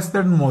un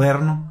western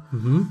moderno.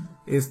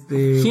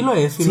 Sí lo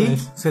es.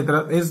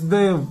 Es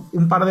de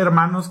un par de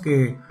hermanos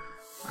que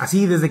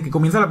así desde que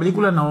comienza la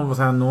película no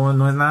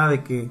es nada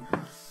de que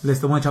le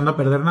estemos echando a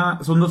perder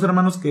nada. Son dos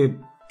hermanos que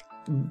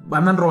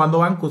andan robando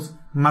bancos.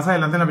 Más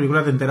adelante en la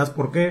película te enteras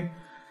por qué.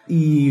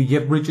 Y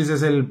Jeff Bridges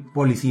es el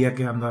policía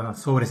que anda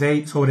sobre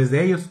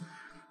de ellos.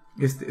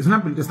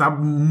 Está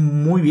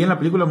muy bien la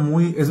película,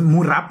 es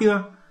muy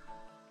rápida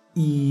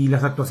y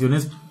las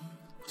actuaciones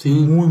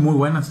muy muy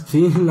buenas.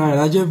 Sí, la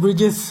verdad Jeff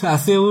Bridges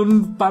hace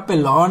un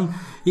papelón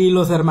y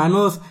los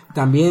hermanos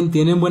también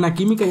tienen buena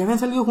química. Ya habían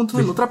salido juntos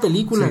en otra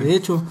película, de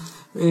hecho.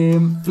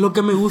 Lo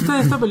que me gusta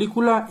de esta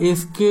película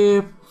es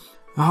que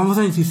vamos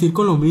a insistir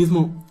con lo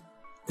mismo.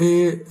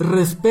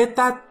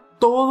 Respeta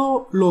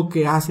todo lo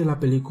que hace la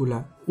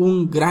película.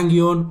 Un gran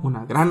guión,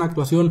 una gran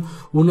actuación,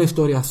 una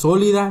historia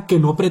sólida que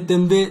no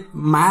pretende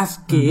más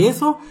que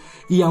eso,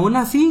 y aún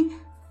así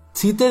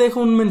sí te deja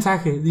un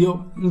mensaje.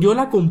 Yo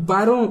la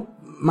comparo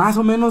más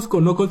o menos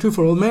con No Country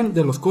for Old Men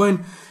de los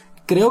Coen,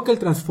 creo que el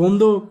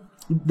trasfondo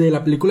de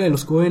la película de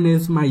los Coen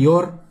es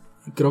mayor,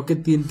 creo que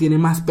tiene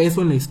más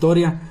peso en la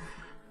historia,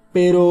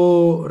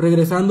 pero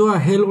regresando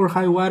a Hell or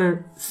High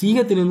Water,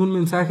 sigue teniendo un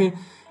mensaje,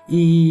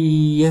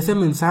 y ese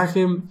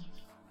mensaje,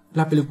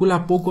 la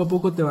película poco a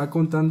poco te va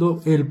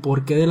contando el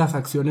porqué de las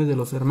acciones de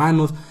los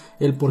hermanos,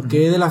 el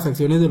porqué de las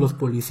acciones de los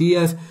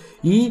policías,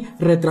 y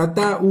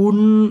retrata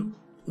un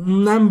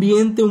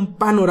ambiente, un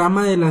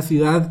panorama de la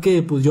ciudad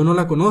que pues yo no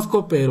la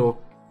conozco,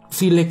 pero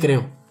sí le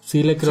creo.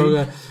 Sí.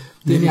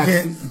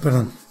 Dirige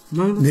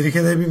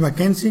David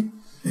Mackenzie,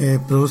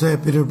 produce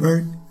Peter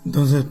Berg,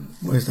 entonces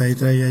pues ahí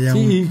traía ya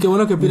y qué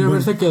bueno que Peter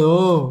Berg se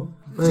quedó.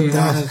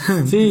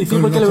 Sí,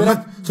 porque le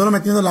hubiera solo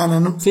metiendo lana,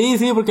 ¿no? Sí,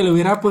 porque le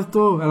hubiera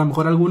puesto a lo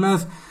mejor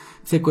algunas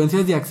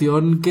secuencias de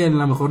acción que a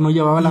lo mejor no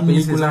llevaba la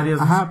película.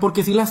 Ajá,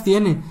 porque sí las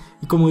tiene.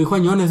 Y como dijo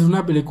Añones, es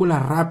una película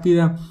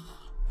rápida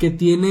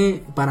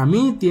que para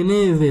mí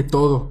tiene de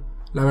todo.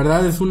 La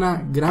verdad es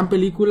una gran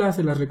película,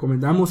 se la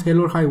recomendamos, Hell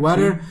or High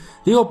Water. Sí.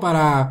 Digo,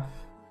 para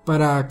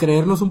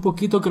creernos un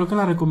poquito, creo que en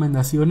las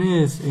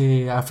recomendaciones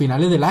a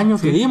finales del año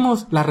que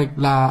dimos,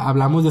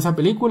 hablamos de esa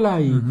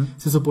película y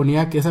se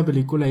suponía que esa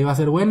película iba a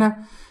ser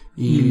buena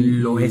y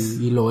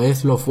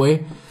lo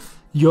fue.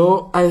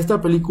 Yo a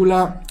esta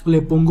película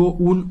le pongo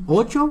un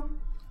 8,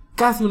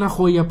 casi una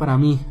joya para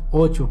mí,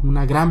 8,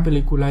 una gran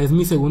película, es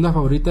mi segunda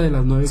favorita de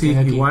las 9 que hay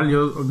aquí. Igual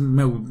yo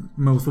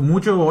me gustó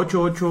mucho,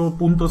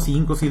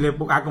 8.5, sí le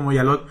como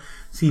ya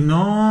si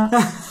no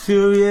si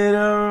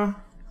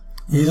hubiera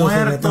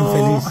muerto tan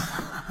feliz.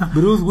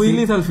 Bruce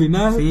Willis al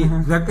final. Sí,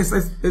 o sea,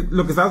 es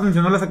lo que estabas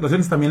mencionando, las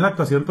actuaciones, también la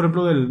actuación, por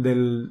ejemplo,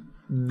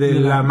 de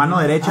la mano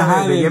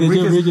derecha de Jeff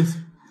Bridges.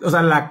 O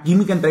sea, la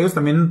química entre ellos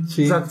también, o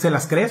sea, se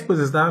las crees, pues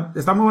está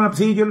muy buena.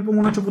 Sí, yo le pongo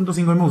un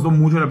 8.5, a mí me gustó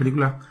mucho la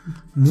película.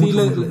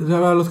 Mucho.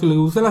 A los que les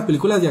gustan las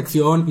películas de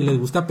acción y les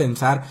gusta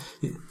pensar,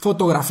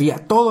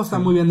 fotografía, todo está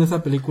muy bien de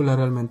esa película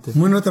realmente.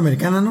 Muy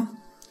norteamericana, ¿no?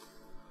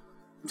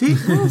 Sí,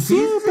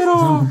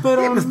 pero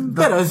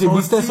si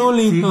viste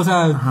Sully, o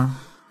sea,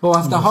 o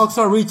hasta Hawks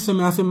Are Rich se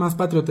me hace más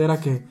patriotera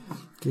que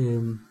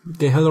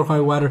Hell or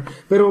High Water.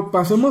 Pero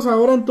pasemos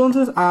ahora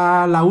entonces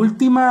a la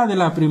última de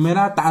la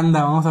primera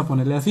tanda, vamos a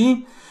ponerle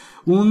así.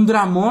 Un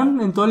dramón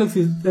en toda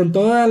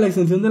la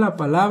extensión de la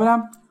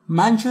palabra,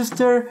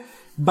 Manchester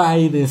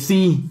by the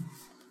Sea.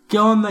 ¿Qué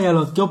onda,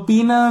 Yalot? ¿Qué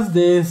opinas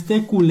de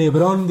este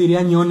culebrón,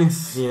 diría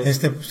Ñones?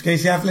 Pues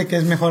Casey Affleck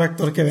es mejor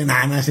actor que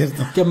es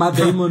cierto. Que Matt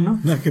Damon, ¿no?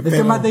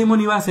 Que Matt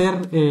Damon iba a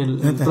ser el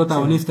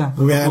protagonista.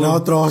 Sí. Hubiera ganado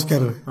otro Oscar,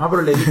 güey. No,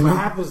 pero le dijo,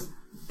 pues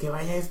que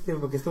vaya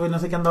porque este güey no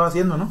sé qué andaba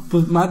haciendo, ¿no?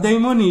 Pues Matt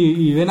Damon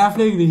y Ben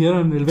Affleck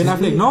dijeron,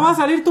 Affleck, no va a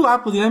salir tú,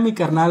 pues ya mi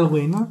carnal,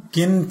 güey, ¿no?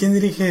 ¿Quién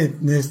dirige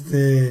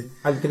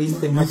al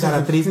triste, una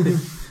cara triste?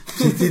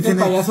 Sí, tiene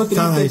payaso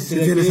triste. Sí,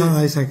 tiene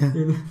Sadais acá.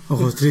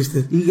 Ojos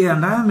tristes. Y que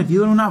andaba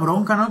metido en una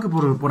bronca, ¿no? Que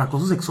por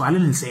acoso sexual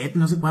en el set,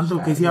 no sé cuánto,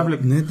 Casey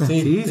Affleck. Neta.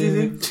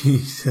 Sí. Sí,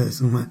 se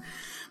suma.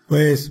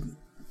 Pues,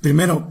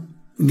 primero,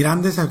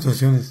 grandes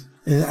actuaciones.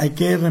 Hay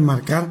que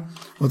remarcar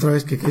otra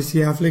vez que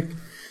Casey Affleck,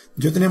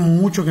 yo tenía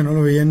mucho que no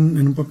lo veía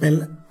en un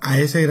papel a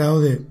ese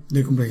grado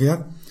de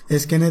complejidad.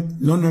 Es Kenneth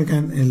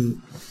Lonergan,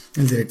 el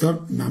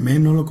director.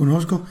 Amén, no lo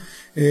conozco.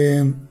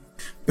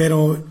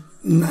 Pero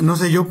no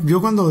sé,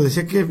 yo cuando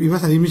decía que iba a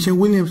salir Michelle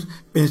Williams,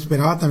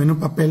 esperaba también un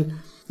papel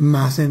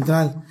más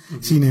central.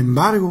 Sin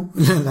embargo,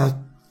 las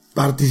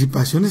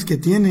participaciones que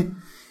tiene,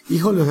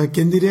 híjole, o sea,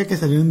 ¿quién diría que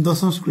salió en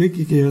Dawson's Creek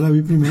y que yo la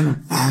vi primero?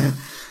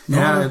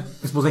 Era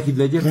esposa de Heath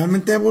Ledger.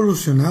 Realmente ha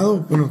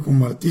evolucionado, bueno,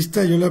 como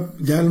artista, ya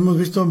lo hemos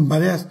visto en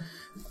varias.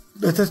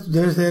 Esta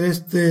debe ser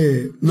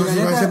no sé si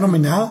va a ser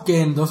nominada.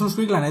 Que en Dawson's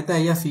Creek, la neta,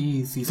 ella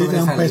sí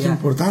sobresalía. Un peso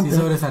importante. Sí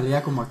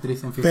sobresalía como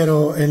actriz, en fin.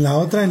 Pero en la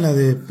otra,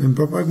 en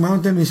Brokeback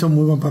Mountain, hizo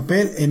muy buen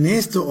papel. En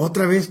esto,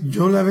 otra vez,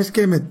 yo la vez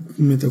que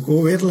me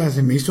tocó verla,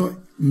 se me hizo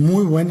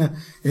muy buena.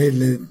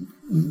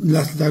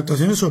 Las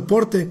actuaciones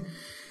soporte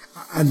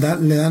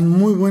le dan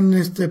muy buen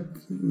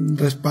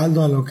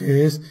respaldo a lo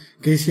que es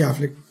Casey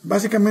Affleck.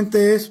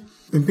 Básicamente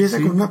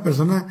empieza con una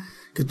persona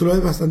que tú lo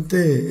ves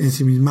bastante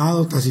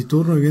ensimismado,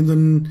 taciturno, viviendo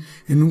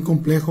en un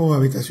complejo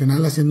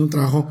habitacional, haciendo un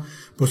trabajo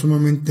pues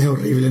sumamente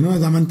horrible, ¿no?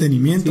 Da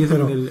mantenimiento, sí,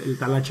 pero el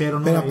talachero,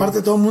 ¿no? Pero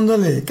aparte todo el mundo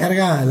le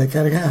carga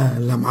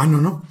la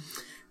mano, ¿no?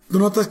 Tú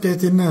notas que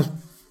tiene unas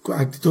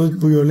actitudes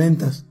muy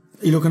violentas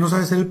y lo que no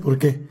sabes es el por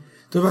qué.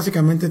 Entonces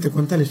básicamente te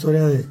cuenta la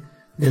historia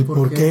del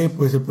por qué,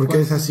 pues el por qué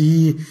es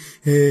así,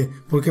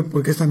 por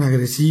qué es tan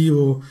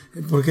agresivo,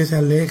 por qué se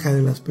aleja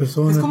de las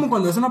personas. Es como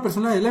cuando es una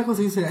persona de lejos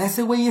y dice,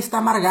 ese güey está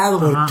amargado.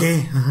 ¿Por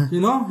qué? Ajá.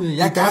 ¿No?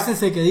 Ya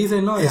cásese, que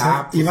dice, ¿no?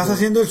 Ya, y vas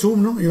haciendo el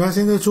zoom, ¿no?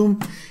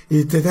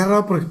 Y te da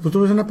raro porque pues,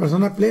 tú ves una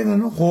persona plena,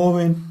 ¿no?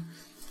 Joven,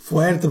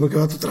 fuerte, porque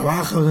va a tu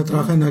trabajo, o sea,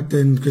 trabaja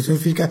en cuestión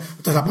física,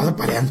 te la pasa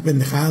pareando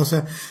pendejadas, o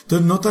sea,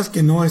 entonces notas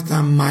que no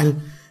está mal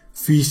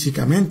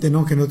físicamente,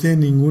 ¿no? Que no tiene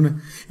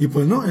ninguna. Y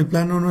pues no, el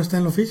plano no está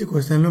en lo físico,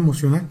 está en lo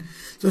emocional.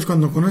 Entonces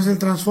cuando conoces el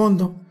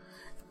trasfondo,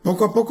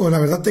 poco a poco, la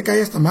verdad te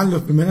cae hasta mal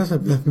las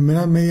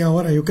primeras media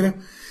hora, yo creo.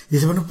 Y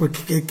dices, bueno, pues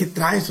 ¿qué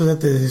traes? O sea,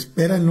 te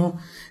desespera, ¿no?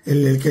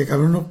 El que el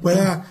cabrón no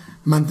pueda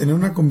mantener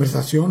una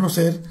conversación o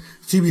ser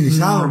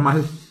civilizado.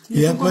 Normal.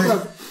 Y ya pues,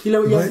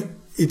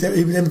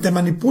 te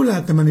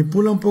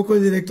manipula un poco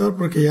el director,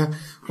 porque ya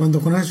cuando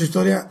conoce su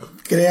historia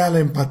crea la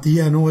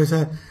empatía, ¿no? O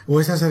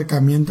ese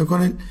acercamiento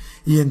con él,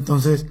 y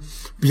entonces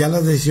ya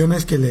las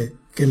decisiones que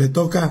le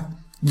toca,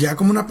 ya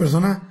como una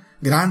persona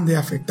grande,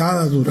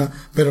 afectada, dura,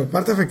 pero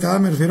parte afectada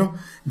me refiero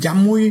ya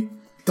muy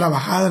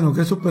trabajada en lo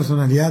que es su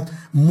personalidad,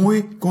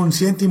 muy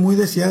consciente y muy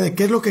decidida de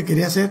qué es lo que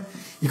quería hacer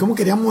y cómo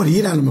quería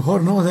morir a lo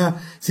mejor, ¿no? O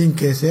sea, sin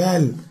que sea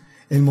el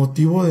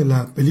motivo de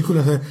la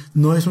película, o sea,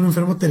 no es un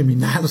enfermo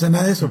terminal, o sea,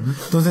 nada de eso.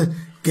 Entonces,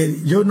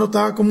 que yo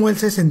notaba cómo él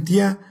se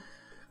sentía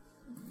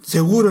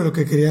seguro de lo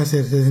que quería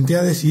hacer, se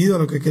sentía decidido a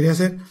lo que quería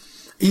hacer,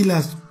 y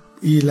las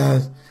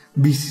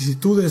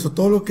vicisitudes o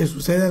todo lo que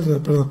sucede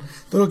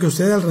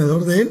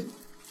alrededor de él,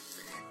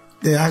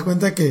 te das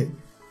cuenta que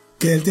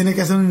él tiene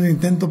que hacer un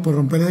intento por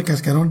romper ese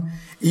cascarón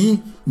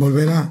y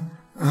volver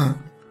a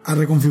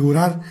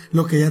reconfigurar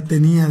lo que ya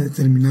tenía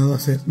determinado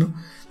hacer, ¿no?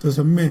 Entonces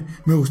a mí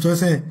me gustó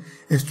ese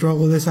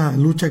struggle, de esa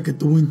lucha que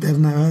tuvo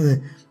interna, ¿verdad?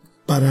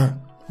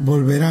 Para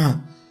volver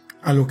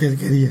a lo que él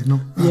quería,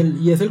 ¿no?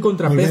 Y es el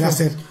contrapeso. Volver a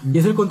hacer. Y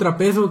es el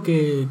contrapeso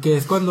que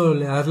es cuando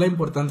le das la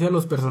importancia a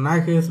los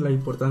personajes, la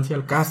importancia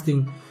al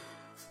casting.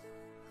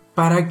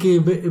 Para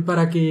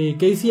que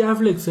Casey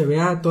Affleck se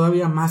vea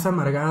todavía más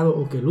amargado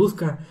o que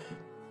luzca.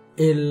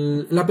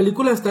 La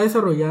película está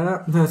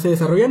desarrollada, o sea, se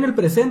desarrolla en el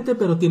presente,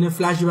 pero tiene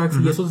flashbacks,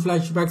 y esos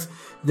flashbacks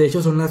de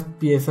hecho son las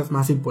piezas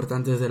más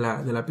importantes de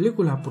la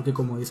película, porque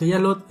como dice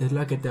Yalot, es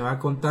la que te va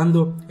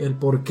contando el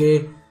por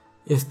qué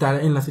está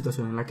en la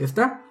situación en la que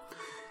está.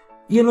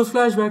 Y en los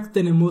flashbacks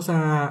tenemos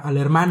al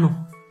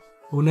hermano,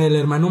 el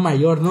hermano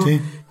mayor, ¿no? Sí.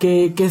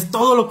 Que es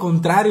todo lo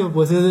contrario,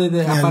 pues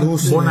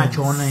es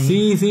bonachón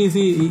ahí.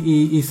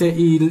 Sí,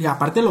 y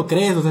aparte lo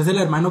crees, o sea, es el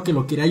hermano que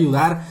lo quiere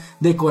ayudar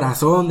de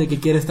corazón, de que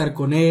quiere estar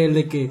con él,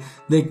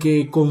 de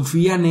que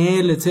confía en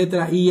él,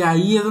 etcétera. Y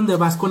ahí es donde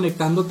vas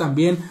conectando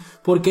también,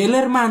 porque el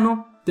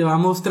hermano te va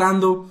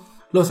mostrando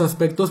los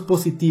aspectos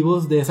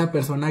positivos de esa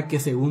persona que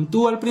según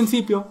tú al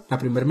principio, la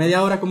primer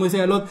media hora, como dice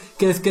Galot,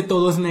 crees que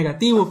todo es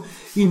negativo,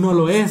 y no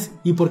lo es.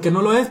 ¿Y por qué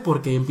no lo es?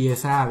 Porque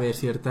empieza a haber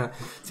cierta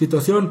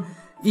situación.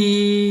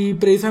 Y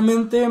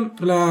precisamente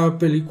la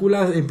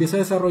película empieza a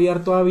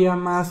desarrollar todavía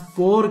más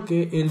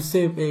porque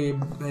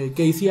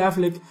Casey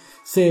Affleck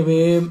se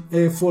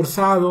ve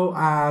forzado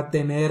a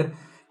tener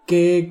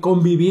que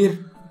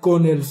convivir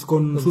con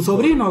su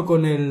sobrino,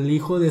 con el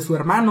hijo de su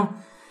hermano.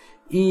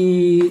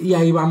 Y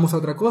ahí vamos a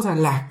otra cosa,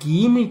 la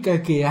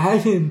química que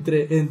hay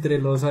entre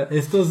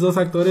estos dos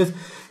actores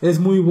es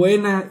muy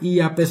buena,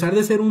 y a pesar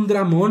de ser un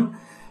dramón,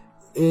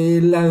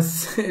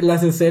 las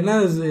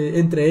escenas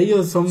entre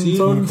ellos son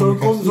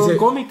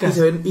cómicas y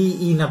se ven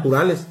y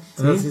naturales.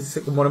 ¿Sí? O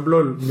sea, como por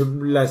ejemplo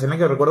la escena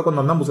que recuerdo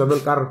cuando andan buscando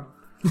el carro.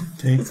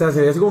 Sí. O sea,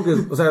 se ve así como que,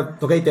 o sea,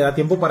 te da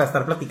tiempo para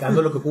estar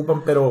platicando lo que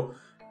ocupan, pero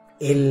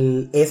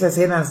esa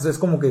escena es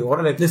como que,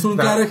 órale. Es un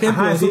claro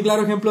ejemplo, un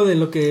claro ejemplo de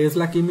lo que es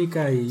la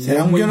química. Y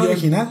 ¿será un guión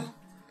original?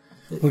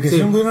 Porque si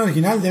es un guión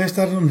original debe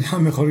estar nominado a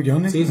mejor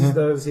guión. Sí,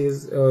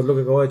 es lo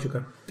que acabo de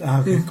checar.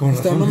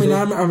 Está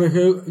nominado a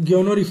mejor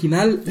guión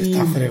original.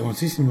 Está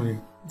fregoncísimo.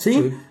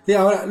 ¿Sí? Y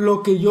ahora,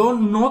 lo que yo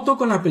noto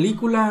con la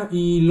película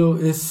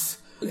es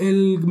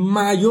el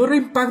mayor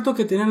impacto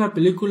que tiene la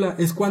película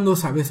es cuando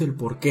sabes el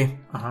porqué.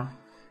 Ajá.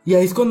 Y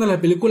ahí es cuando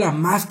la película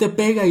más te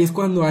pega, y es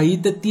cuando ahí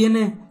te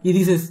tiene y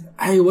dices,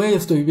 ay güey,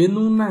 estoy viendo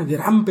una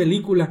gran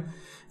película.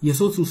 Y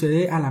eso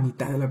sucede a la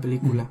mitad de la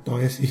película.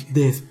 Sí.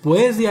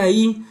 Después de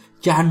ahí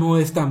ya no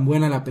es tan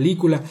buena la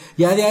película.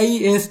 Ya de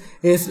ahí es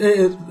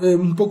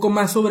un poco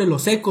más sobre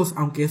los ecos,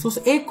 aunque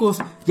esos ecos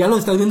ya los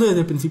estás viendo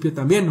desde el principio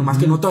también, nomás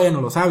que todavía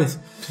no lo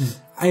sabes. Sí.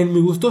 En mi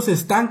gusto se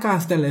estanca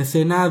hasta la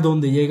escena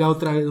donde llega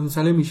otra vez, donde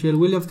sale Michelle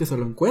Williams, que se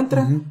lo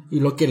encuentra,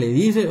 y lo que le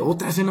dice,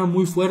 otra escena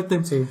muy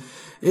fuerte. Sí.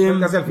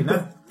 Casi al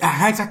final.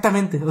 Ajá,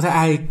 exactamente. O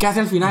sea, casi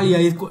al final. Y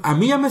ahí a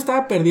mí ya me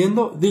estaba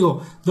perdiendo.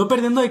 Digo, no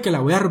perdiendo de que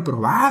la voy a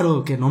reprobar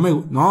o que no me.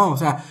 No, o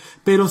sea,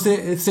 pero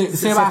se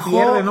bajó. Se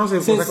pierde, ¿no? O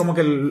sea, como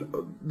que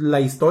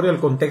la historia, el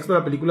contexto de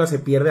la película se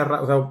pierde,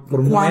 o sea, por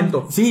un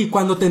momento. Sí,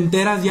 cuando te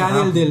enteras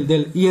ya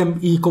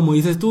y como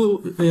dices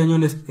tú,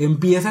 Añones,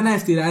 empiezan a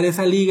estirar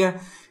esa liga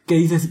que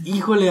dices,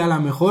 híjole, a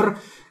lo mejor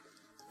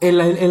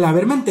el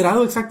haberme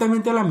enterado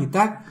exactamente a la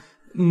mitad,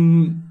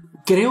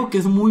 creo que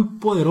es muy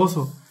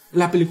poderoso.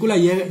 La película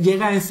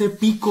llega a ese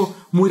pico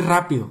muy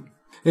rápido.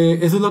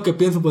 Eso es lo que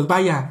pienso, pues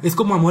vaya, es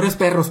como Amores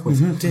Perros, pues.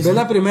 Ves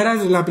la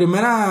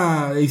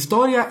primera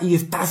historia y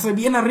estás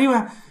bien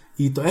arriba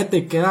y todavía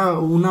te queda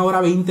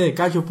 1:20 de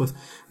cacho, pues.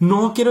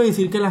 No quiero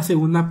decir que la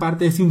segunda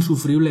parte es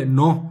insufrible,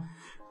 no.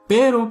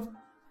 Pero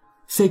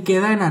se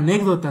queda en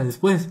anécdota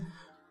después,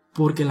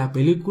 porque la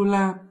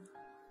película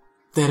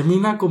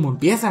termina como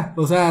empieza.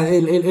 O sea,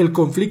 el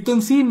conflicto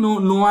en sí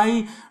no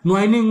hay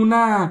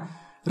ninguna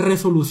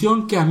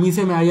resolución que a mí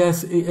se me haya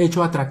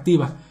hecho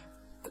atractiva.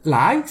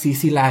 ¿La hay?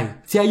 Sí la hay.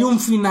 Sí hay un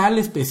final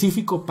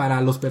específico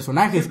para los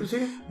personajes,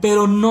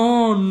 pero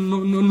no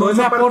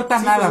me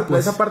aporta nada,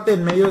 pues. Esa parte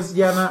en medio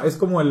es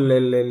como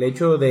el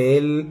hecho de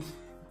él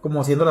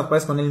como haciendo las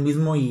paces con él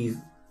mismo y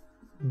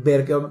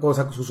ver qué onda, o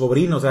sea, con su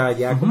sobrino, o sea,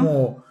 ya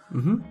como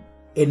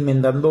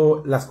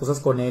enmendando las cosas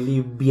con él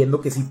y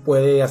viendo que sí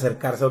puede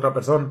acercarse a otra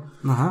persona.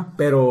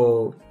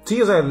 Pero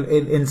sí, o sea,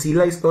 en sí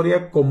la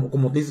historia,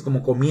 como dices,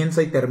 como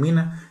comienza y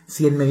termina,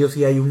 sí en medio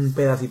sí hay un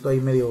pedacito ahí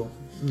medio...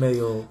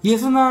 Y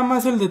eso es nada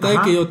más el detalle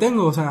que yo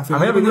tengo, o sea,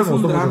 finalmente es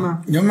un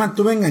drama. Yo me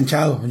mantuve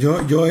enganchado, yo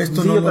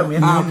esto sí, no, yo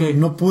también.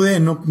 no pude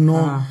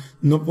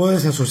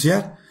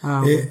desasociar.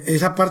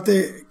 Esa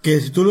parte que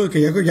si tú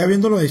ya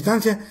viéndolo a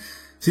distancia,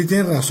 sí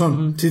tienes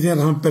razón,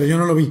 pero yo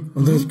no lo vi.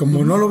 Entonces,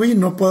 como no lo vi,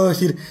 no puedo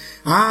decir,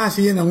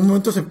 sí, en algún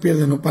momento se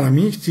pierde. No, para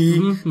mí,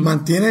 sí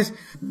mantienes,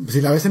 si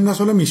la ves en una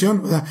sola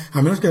emisión, o sea,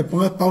 a menos que le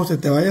pongas pausa,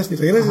 te vayas y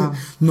regreses,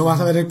 no vas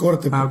a ver el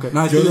corte.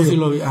 No, yo sí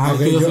lo vi,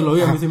 yo sí lo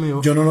vi, a mí sí me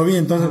dio. Yo no lo vi,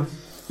 entonces,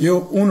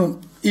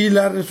 y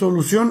la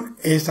resolución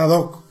es ad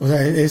hoc, o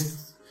sea,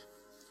 es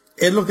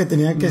lo que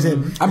tenía que ser.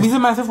 A mí se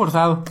me hace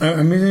forzado.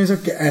 A mí se me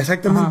hizo que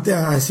exactamente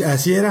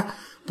así era,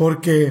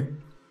 porque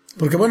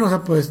bueno, o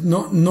sea, pues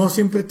no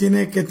siempre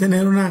tiene que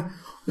tener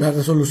la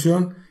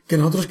resolución que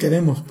nosotros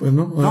queremos, pues,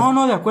 ¿no? O sea,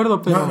 no, de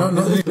acuerdo, pero a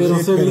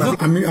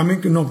mí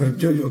no, pero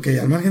yo okay,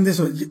 al margen de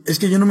eso, es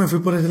que yo no me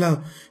fui por ese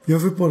lado, yo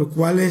fui por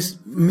cuál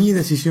es mi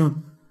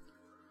decisión.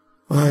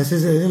 O sea,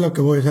 ese es lo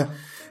que voy, o sea,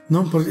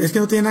 no, porque es que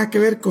no tiene nada que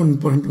ver con,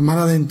 por ejemplo, Mar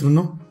Adentro,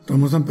 ¿no?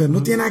 Ramón San Pedro,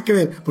 no tiene nada que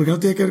ver, porque no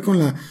tiene que ver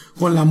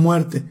con la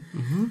muerte.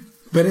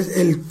 Pero es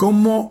el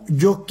cómo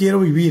yo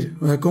quiero vivir,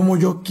 o sea, cómo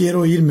yo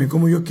quiero irme,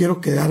 cómo yo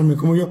quiero quedarme,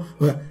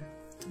 o sea,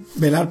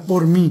 velar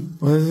por mí,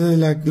 o sea, esa es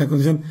la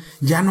condición.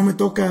 Ya no me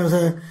toca, o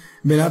sea,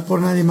 velar por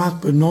nadie más,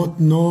 pues no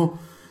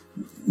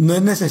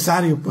es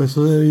necesario, pues,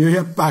 o sea, yo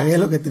ya pagué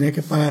lo que tenía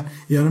que pagar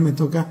y ahora me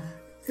toca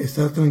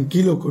estar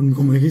tranquilo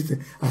como dijiste,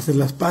 hacer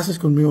las paces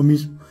conmigo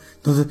mismo.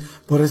 Entonces,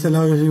 por ese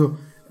lado yo digo,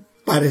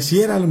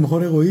 pareciera a lo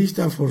mejor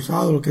egoísta,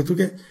 forzado, lo que tú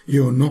quieras,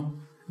 yo no.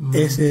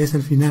 Ese es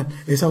el final,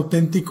 es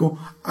auténtico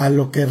a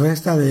lo que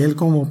resta de él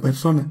como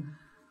persona.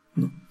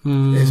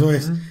 ¿No? Eso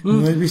es,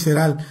 no es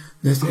visceral,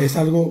 es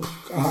algo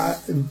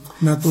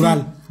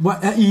natural.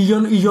 Sí.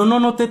 Y yo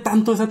no noté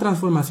tanto esa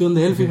transformación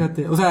de él,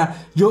 fíjate. O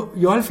sea, yo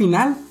al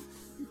final,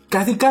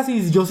 casi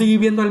yo seguí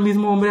viendo al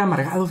mismo hombre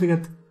amargado,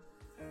 fíjate.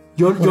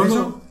 Yo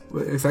no...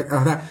 Exacto,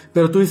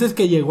 pero tú dices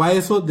que llegó a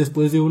eso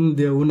después de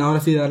una hora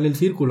así de darle el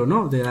círculo,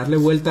 ¿no? De darle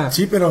vuelta.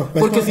 Sí, pero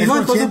porque si no,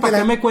 entonces ¿para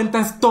qué me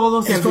cuentas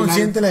todo? Si es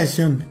consciente la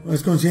decisión,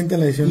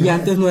 Y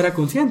antes no era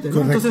consciente, ¿no?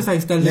 Correcto. Entonces ahí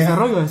está el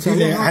desarrollo. Sí,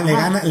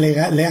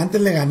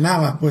 antes le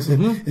ganaba, pues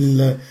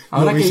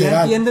ahora que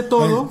ya entiende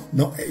todo,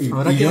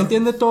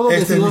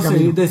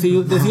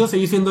 decido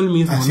seguir siendo el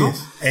mismo, así ¿no?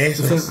 Es,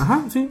 eso es.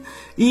 Sí.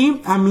 Y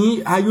a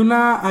mí hay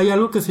una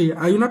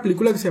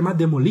película que se llama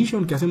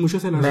Demolition, que hace mucho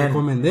se la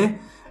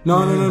recomendé.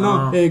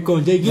 No,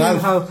 con Jake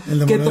Gyllenhaal,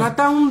 que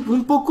trata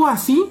un poco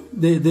así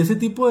de ese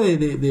tipo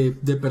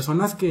de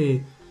personas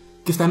que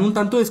están un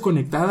tanto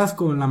desconectadas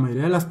con la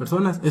mayoría de las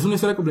personas. Es una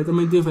historia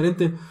completamente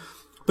diferente,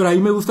 pero ahí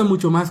me gusta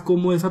mucho más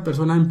cómo esa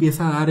persona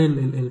empieza a dar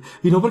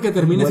y no porque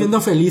termine siendo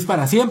feliz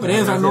para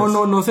siempre, o sea,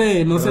 no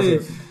sé.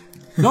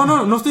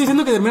 No estoy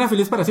diciendo que termina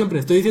feliz para siempre,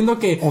 estoy diciendo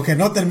que... O que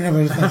no termina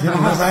feliz para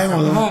siempre, no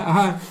sabemos, ¿no?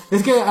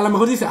 Es que a lo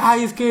mejor dice,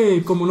 es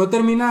que como no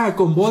termina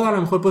con boda, a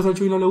lo mejor pues al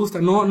Chuy no le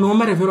gusta. No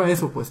me refiero a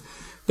eso, pues.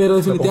 Pero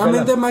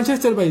definitivamente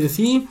Manchester by the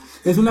Sea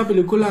es una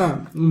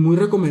película muy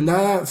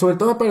recomendada, sobre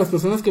todo para las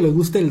personas que les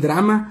gusta el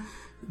drama.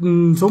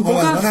 Son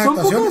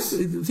pocas,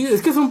 sí,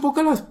 es que son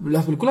pocas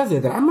las películas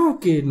de drama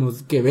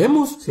que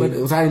vemos, sí.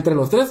 Bueno, o sea, entre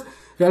los tres.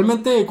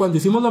 Realmente cuando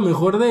hicimos lo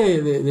mejor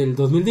del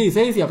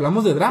 2016 y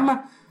hablamos de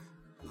drama,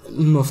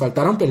 nos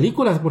faltaron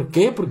películas. ¿Por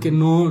qué? Porque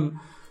no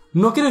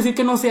quiere decir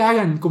que no se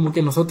hagan, como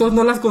que nosotros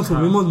no las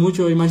consumimos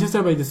mucho. Y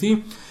Manchester by the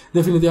Sea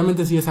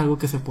definitivamente sí es algo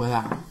que se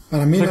pueda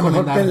para mí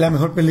la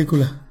mejor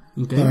película.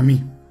 Okay. Para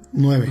mí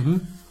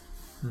 9.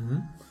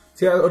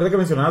 Sí, ahorita que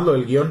mencionabas lo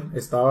del guión,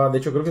 de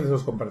hecho creo que se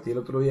los compartí el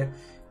otro día,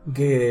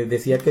 que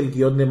decía que el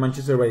guión de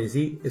Manchester by the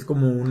Sea es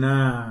como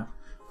una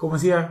como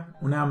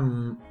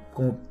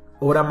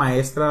obra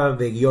maestra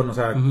de guión, o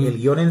sea, el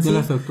guión en sí,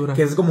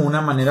 que es como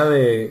una manera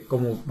es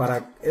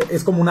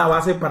como una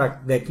base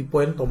de aquí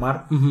pueden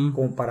tomar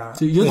como para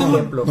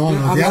ejemplo.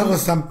 Los diálogos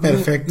están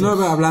perfectos.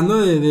 No,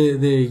 hablando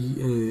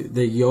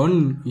de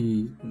guión,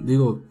 y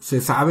digo,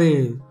 se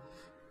sabe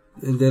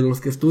de los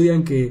que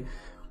estudian que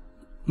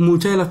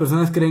muchas de las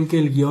personas creen que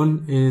el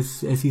guión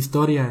es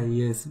historia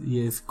y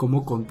es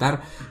cómo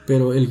contar,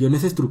 pero el guión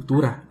es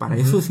estructura, para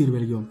eso sirve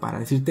el guión, para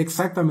decirte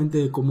exactamente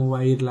de cómo va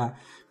a ir la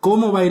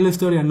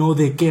historia, no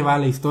de qué va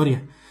la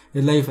historia.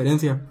 Es la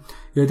diferencia.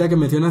 Y ahorita que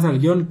mencionas al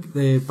guión,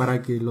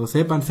 para que lo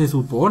sepan, se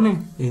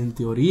supone, en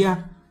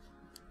teoría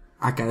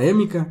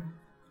académica,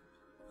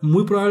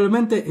 muy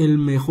probablemente el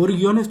mejor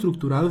guión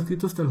estructurado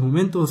escrito hasta el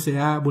momento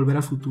sea Volver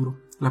al Futuro,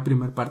 la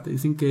primera parte.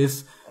 Dicen que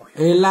es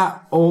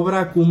la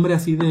obra cumbre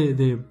así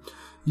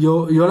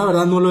yo la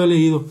verdad no lo he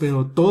leído,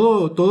 pero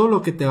todo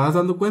lo que te vas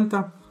dando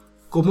cuenta,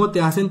 cómo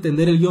te hace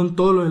entender el guión,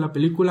 todo lo de la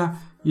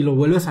película, y lo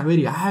vuelves a ver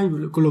y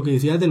con lo que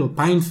decías de los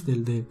Pines,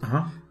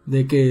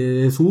 de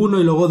que es 1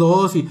 y luego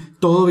 2 y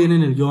todo viene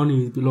en el guión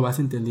y lo vas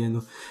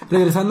entendiendo.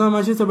 Regresando a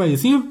Manchester by the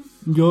Sea,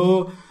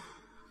 yo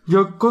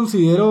Yo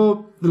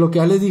considero lo que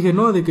ya les dije,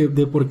 ¿no? De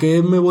por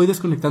qué me voy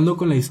desconectando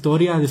con la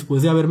historia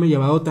después de haberme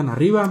llevado tan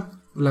arriba.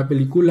 La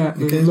película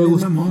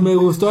me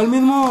gustó al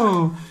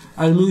mismo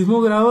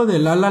grado de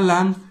La La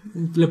Land.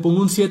 Le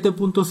pongo un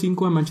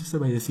 7.5 a Manchester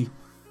by the Sea.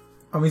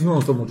 A mí sí me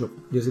gustó mucho.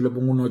 Yo sí le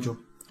pongo un 8.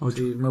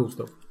 Sí, me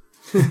gustó.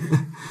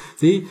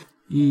 Sí.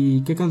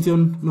 ¿Y qué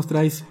canción nos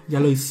traes? Ya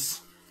lo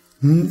hice.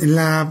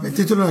 El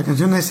título de la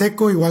canción es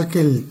Eco, igual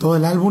que todo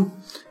el álbum.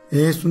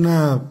 Es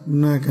una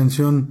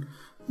canción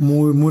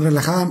muy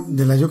relajada,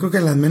 yo creo que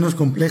las menos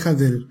complejas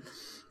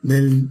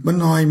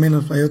bueno, hay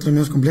otras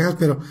menos complejas,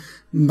 pero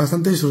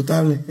bastante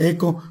disfrutable.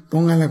 Eco,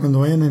 pónganla cuando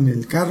vayan en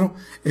el carro,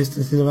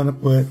 sí lo van a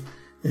poder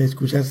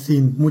escuchar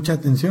sin mucha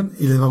atención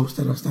y les va a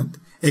gustar bastante.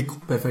 Eco.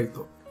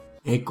 Perfecto.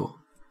 Eco.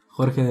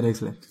 Jorge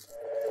Drexler.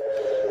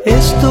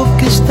 Esto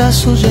que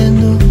estás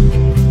oyendo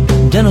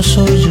ya no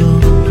soy yo.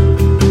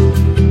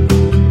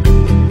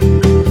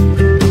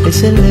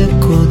 Es el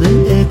eco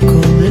del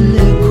eco del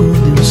eco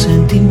de un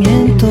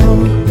sentimiento.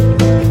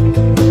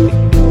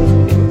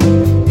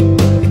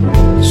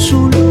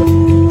 Su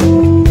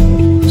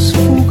luz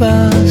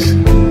fugaz,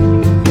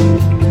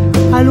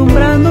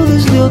 alumbrando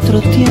desde otro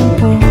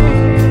tiempo.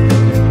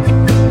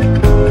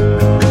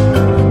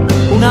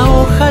 Una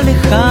hoja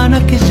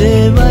lejana que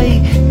lleva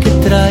y que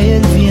trae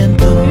el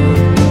viento.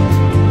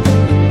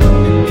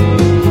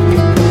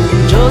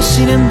 Yo,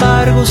 sin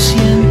embargo,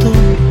 siento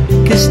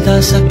que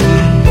estás aquí,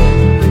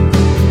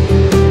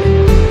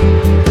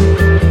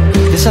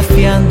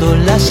 desafiando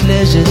las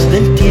leyes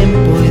del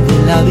tiempo y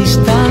de la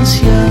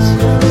distancia.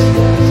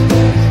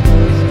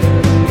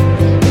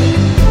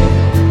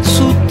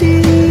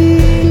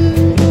 Sutil,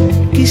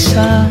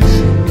 quizás,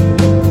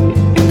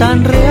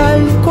 tan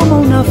real como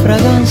una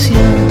fragancia.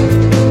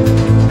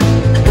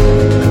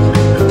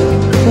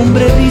 Un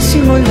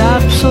brevísimo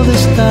lapso de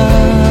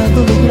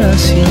estado de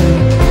gracia.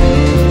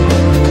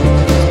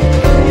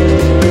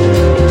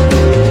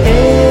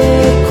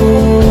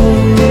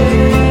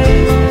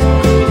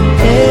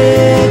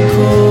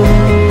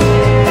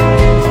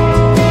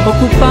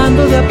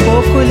 Ocupando de a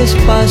poco el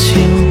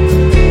espacio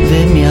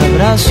de mi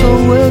abrazo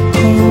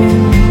hueco.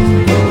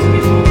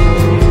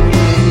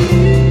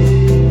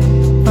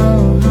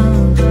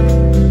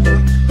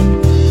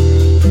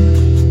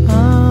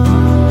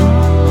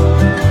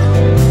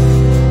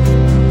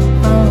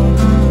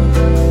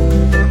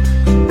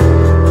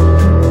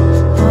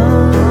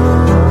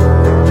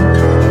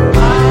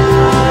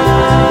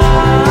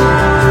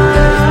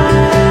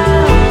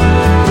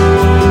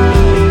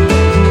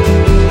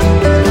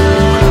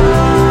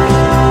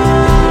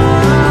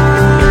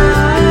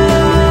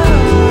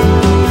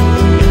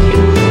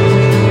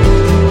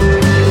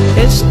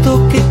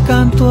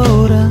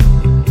 Ahora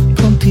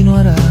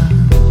continuará,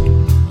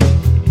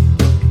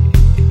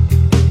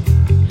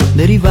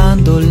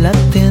 derivando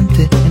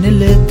latente en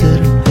el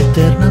éter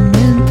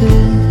eternamente.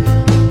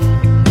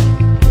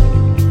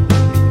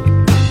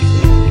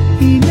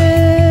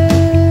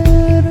 Inerte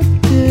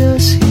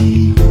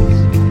así,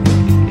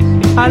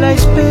 a la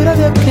espera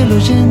de aquel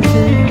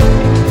oyente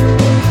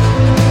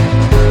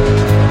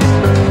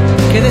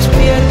que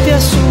despierte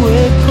a su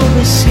eco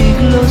de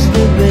siglos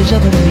de bella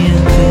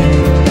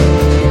durmiente.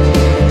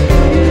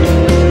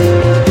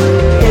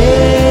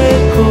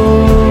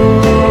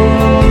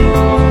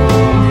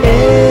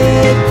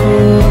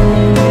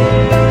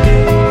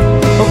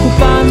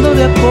 Ocupando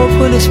de a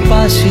poco el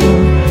espacio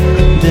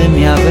de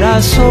mi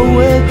abrazo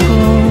hueco.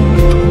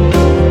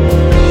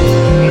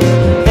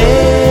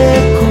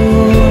 Eco,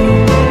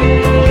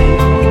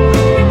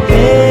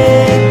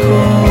 eco,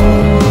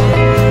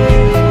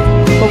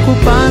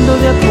 ocupando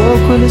de a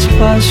poco el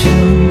espacio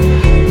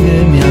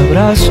de mi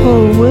abrazo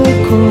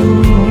hueco.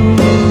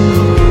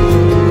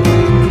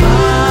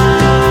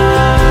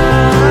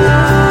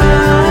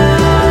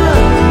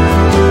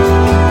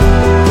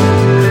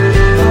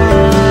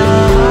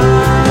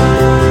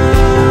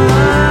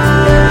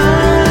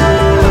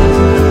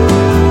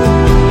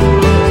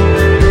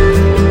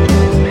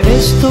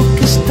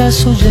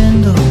 Estás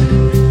oyendo,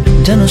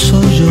 ya no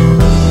soy yo,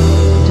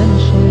 ya no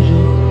soy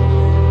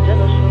yo, ya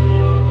no soy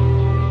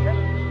yo, ya no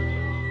soy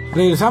yo.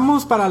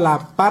 Regresamos para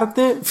la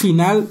parte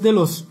final de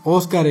los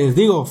Óscares.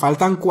 Digo,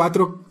 faltan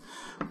cuatro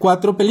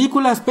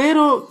películas,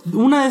 pero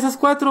una de esas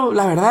 4,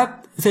 la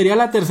verdad, sería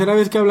la tercera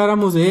vez que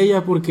habláramos de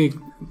ella, porque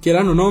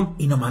quieran o no.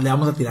 Y nomás le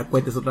vamos a tirar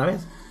cohetes otra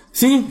vez.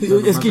 Sí,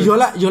 es que yo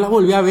la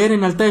volví a ver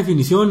en alta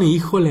definición y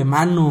híjole,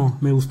 mano,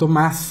 me gustó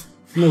más.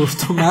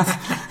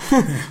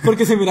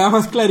 Porque se miraba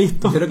más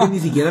clarito. Creo que ni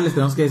siquiera les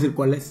tenemos que decir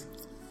cuál es.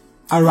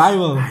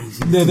 Arrival,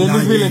 de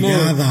Denis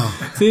Villeneuve.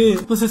 Sí,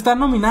 pues está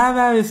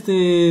nominada,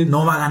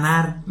 No va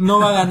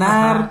a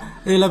ganar.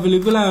 La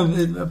película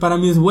para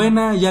mí es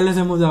buena, ya les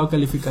hemos dado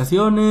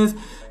calificaciones.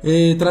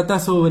 Trata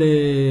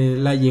sobre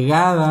la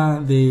llegada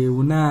de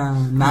una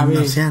nave.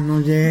 Los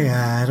océanos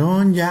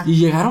llegaron ya. ¿Y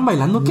llegaron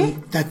bailando qué?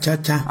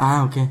 Cha.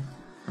 Ah, ok.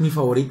 Mi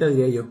favorita,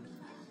 diría yo.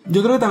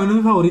 Yo creo que también es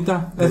mi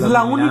favorita. Es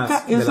la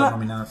única,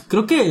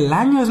 creo que el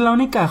año es la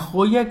única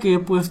joya que he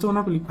puesto a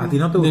una película. ¿A ti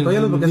no te gustó?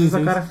 Ya lo bloqueaste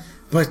esa cara.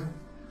 Pues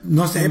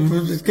No sé,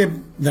 pues es que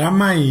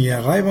drama y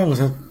Arrival, o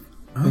sea,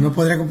 no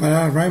podría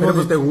comparar Arrival. Pero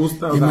pues te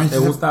gusta, o sea, te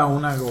gusta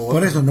una o otra.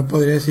 Por eso no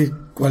podría decir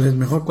cuál es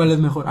mejor. ¿Cuál es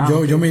mejor?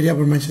 Yo me iría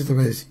por Manchester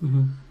by the Sea.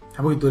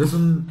 Porque tú eres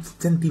un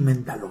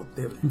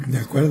sentimentalote, güey. De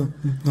acuerdo.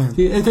 No.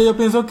 Sí, es que yo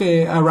pienso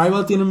que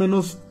Arrival tiene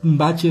menos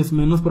baches,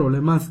 menos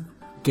problemas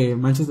que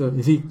Manchester by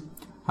the Sea,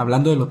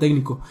 hablando de lo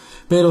técnico.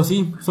 Pero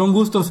sí, son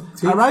gustos.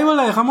 Sí. Arrival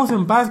la dejamos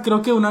en paz,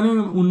 creo que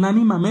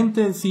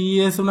unánimamente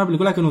sí es una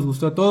película que nos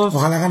gustó a todos.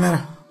 Ojalá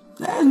ganara.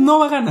 No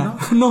va a ganar,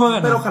 no va a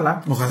ganar. Pero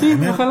ojalá. Sí,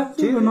 ganara. ojalá.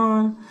 Sí, Sí,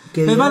 no.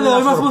 que Es más, le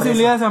doy más sorpresa.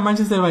 posibilidades a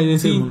Manchester by the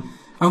Sea. Sí,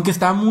 aunque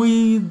está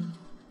muy...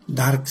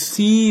 Darks.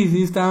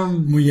 Sí, está...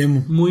 Muy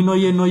emo. Muy no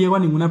llego a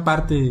ninguna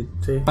parte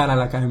para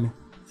la academia.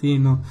 Sí,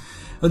 no.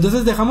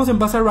 Entonces dejamos en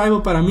paz a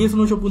Arrival. Para mí es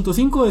un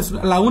 8.5. Es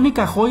la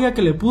única joya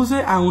que le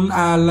puse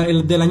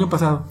el del año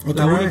pasado.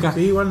 ¿Otra la 9? única.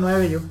 Sí, igual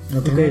 9 yo.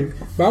 Okay.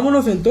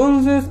 Vámonos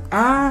entonces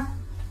a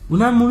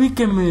una movie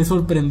que me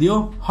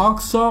sorprendió.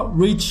 Hacksaw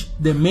Ridge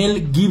de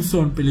Mel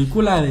Gibson.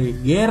 Película de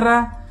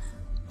guerra.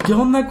 ¿Qué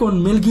onda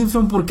con Mel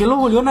Gibson? ¿Por qué lo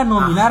volvieron a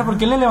nominar? ¿Por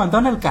qué le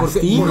levantaron el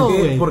castigo,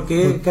 güey? ¿Por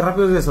qué? Qué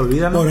rápido se les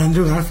olvida, ¿no? Por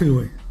Andrew Garfield,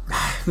 güey.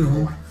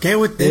 ¿Qué,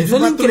 güey? Es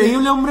el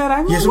increíble hombre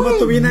araña, y es un güey.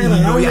 vato bien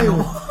agradable, ya no.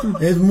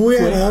 güey. Es muy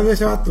agradable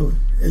ese vato, güey.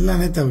 Es la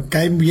neta, güey.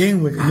 Caen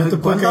bien, güey. No te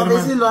puede ¿Cuántas caer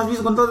veces mal. lo has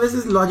visto? ¿Cuántas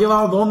veces lo has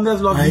llevado? ¿Dónde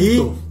lo has Ahí,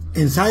 visto?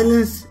 en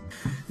Silence.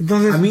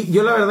 Entonces, A mí,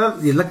 yo la verdad,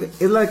 y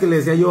es la que le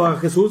decía yo a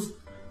Jesús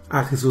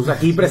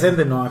aquí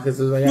presente, no a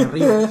Jesús allá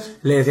arriba,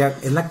 le decía,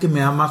 es la que me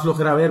da más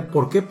flojera ver.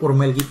 ¿Por qué? Por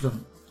Mel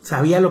Gibson.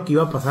 Sabía lo que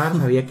iba a pasar,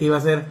 sabía que iba a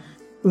ser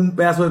un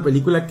pedazo de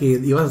película que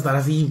ibas a estar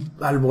así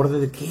al borde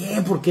de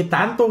 ¿qué? ¿Por qué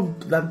tanto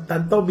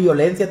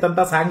violencia,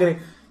 tanta sangre?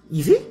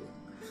 Y sí,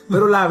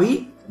 pero la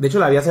vi, de hecho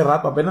la vi hace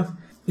rato apenas,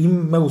 y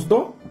me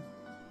gustó.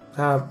 O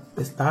sea,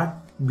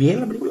 está bien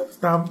la película,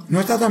 no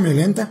está tan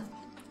violenta.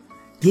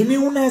 tiene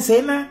una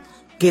escena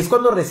que es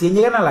cuando recién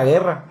llegan a la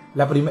guerra.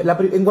 La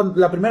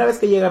primera vez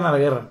que llegan a la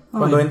guerra.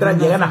 Cuando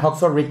llegan a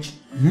Hacksaw Ridge.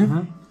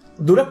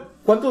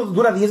 ¿Cuánto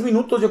dura? 10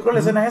 minutos, yo creo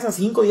la escena esa,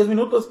 5, 10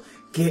 minutos.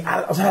 Que,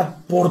 o sea,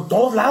 por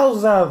todos lados,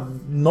 o sea,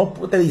 no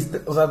te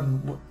diste, o sea...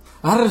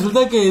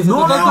 resulta que...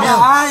 No, da miedo.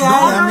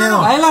 Da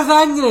miedo. ¡Ay, la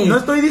sangre! No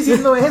estoy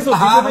diciendo eso,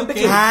 simplemente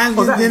que...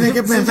 Alguien tiene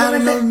que pensar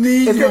en los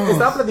niños. Es que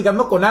estaba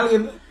platicando con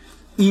alguien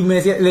y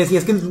le decía,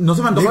 es que no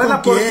se me antoja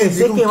verla porque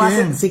sé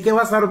que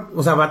va a estar,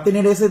 o sea, va a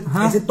tener ese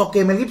toque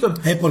de Mel Gibson.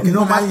 ¿por qué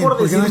no más alguien? por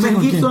 ¿Por qué decir no sé Mel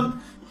con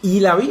Gibson. Y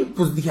la vi,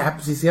 pues dije,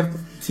 pues sí es cierto,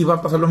 sí va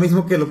a pasar lo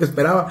mismo que lo que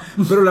esperaba.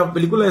 Pero la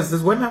película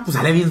es buena, pues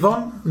sale Vince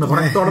Vaughn, mejor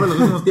actor de los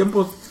últimos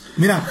tiempos.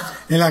 Mira,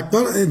 el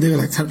actor,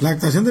 la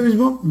actuación de Vince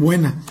Vaughn,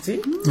 buena.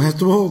 Sí. O sea,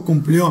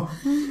 cumplió.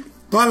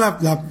 Toda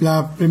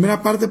la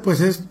primera parte,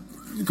 pues es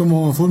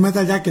como Full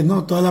Metal Jacket,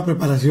 ¿no? Toda la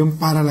preparación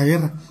para la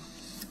guerra.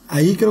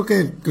 Ahí creo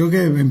que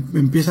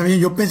empieza bien.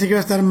 Yo pensé que iba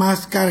a estar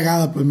más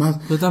cargada, pues más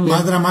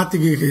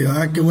dramática, y dije,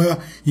 qué hueva.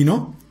 Y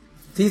no.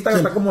 Sí,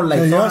 está como la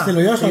se lo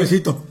lleva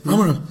suavecito.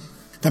 Vámonos.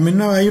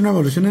 También hay una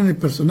evolución en el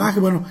personaje.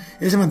 Bueno,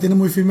 él se mantiene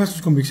muy firme a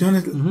sus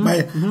convicciones.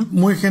 Vaya,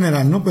 muy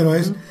general, ¿no? Pero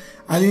es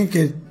alguien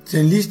que se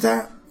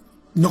enlista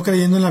no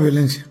creyendo en la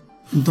violencia.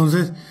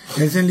 Entonces,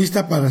 él se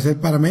enlista para ser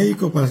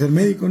paramédico, para ser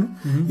médico, ¿no?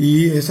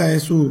 Y esa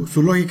es su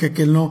lógica,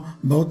 que él no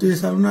va a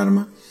utilizar un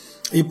arma.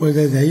 Y pues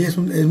desde ahí es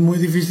muy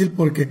difícil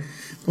porque,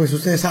 pues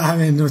ustedes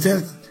saben, o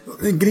sea,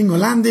 en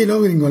Gringolandia y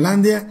luego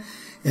Gringolandia,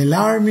 el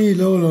Army y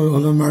luego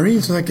los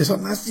Marines, o sea, que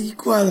son así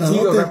cuadrados.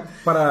 Sí, o sea,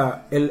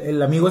 para el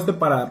amigo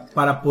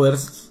para poder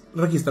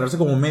registrarse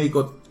como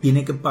médico,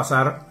 tiene que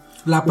pasar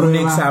un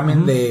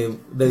examen de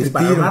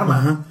disparar un arma.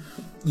 Ajá.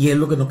 Y es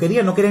lo que no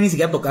quería ni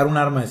siquiera tocar un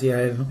arma,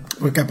 decía él, ¿no?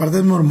 Porque aparte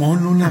es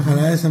mormón, ¿no? Una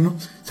jalada esa, ¿no?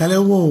 Sale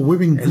Hugo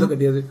Weaving. Es lo que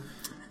quería decir.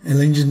 El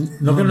engine.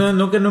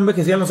 No que no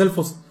envejecían los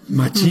elfos.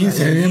 Machín,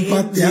 se ve bien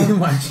pateado.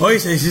 Sí, oye,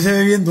 sí se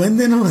ve bien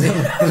duende, ¿no? O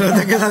sea,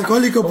 resulta que es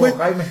alcohólico, pues.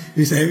 Jaime.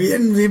 Y se ve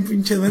bien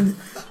pinche duende.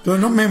 Pero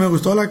no, me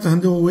gustó la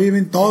actuación de Hugo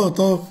Weaving,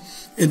 todo.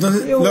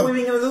 Entonces, Sí, Hugo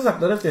Weaving es de esos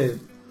actores que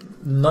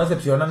no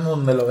decepcionan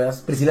donde lo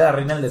veas. Priscila la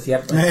Reina del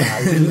Desierto.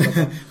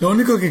 Lo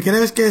único que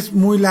creo es que es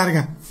muy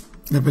larga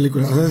la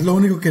película. O sea, es lo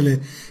único que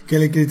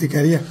le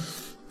criticaría.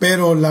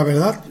 Pero la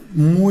verdad,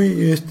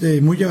 muy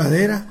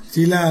llevadera.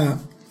 Sí la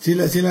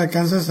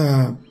alcanzas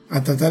a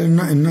tratar en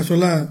una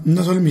sola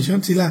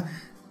emisión. Sí la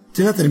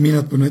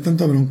terminas, pues no hay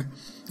tanta bronca.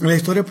 La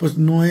historia, pues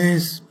no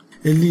es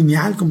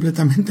lineal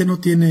completamente. No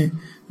tiene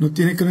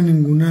creo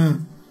ninguna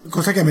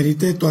cosa que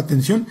amerite tu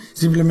atención.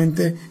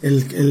 Simplemente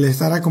el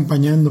estar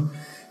acompañando.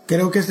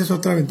 Creo que esa es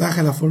otra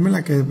ventaja, la forma en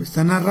la que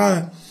está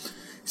narrada.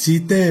 Si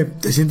te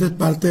sientes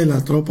parte de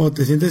la tropa o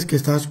te sientes que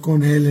estás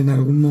con él en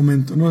algún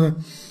momento, ¿no? O sea,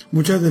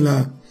 muchas de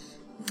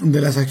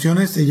las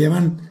acciones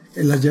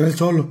las lleva él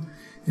solo.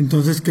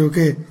 Entonces creo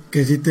que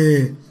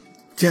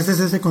si haces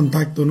ese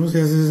contacto, ¿no? Si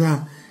haces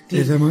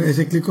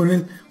ese clic con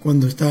él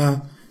cuando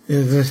está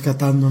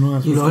rescatando, ¿no? A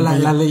sus y luego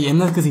compañeros. las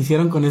leyendas que se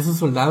hicieron con esos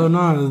soldados,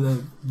 ¿no?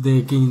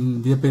 De que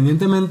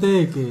independientemente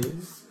de que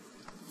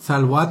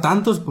salvó a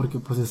tantos, porque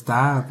pues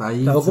está ahí.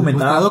 Está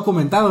documentado. Está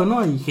documentado,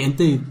 ¿no? Y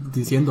gente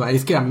diciendo,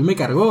 es que a mí me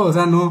cargó, o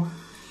sea, no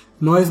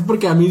No es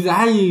porque a mí,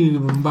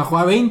 bajó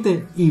a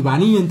 20 y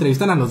van y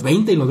entrevistan a los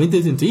 20 y los 20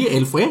 dicen, sí,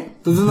 él fue.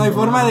 Entonces no hay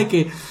forma de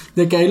que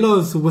ahí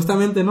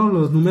supuestamente, ¿no?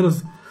 Los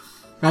números,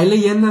 hay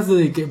leyendas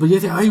de que, pues yo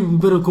decía,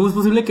 pero ¿cómo es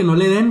posible que no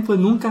le den? Pues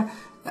nunca.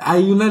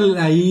 Hay una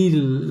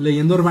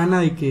leyenda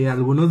urbana de que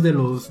algunos de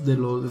los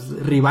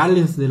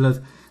rivales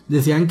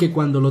decían que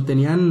cuando lo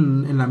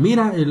tenían en la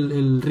mira,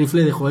 el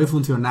rifle dejó de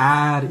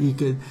funcionar y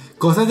que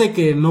cosas de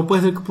que no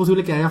puede ser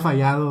posible que haya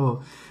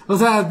fallado. O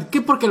sea,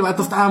 que porque el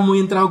vato estaba muy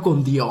entrado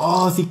con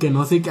Dios y que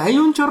no sé, que hay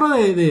un chorro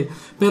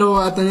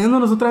pero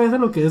atañándonos otra vez a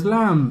lo que es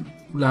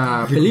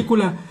la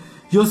película.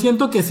 Yo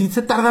siento que sí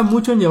se tarda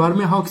mucho en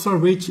llevarme a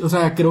Hacksaw Ridge. O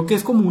sea, creo que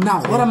es como una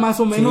hora más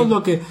o menos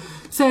lo que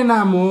se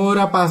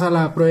enamora, pasa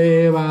la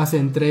prueba, se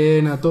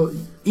entrena, todo.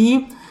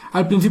 Y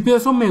al principio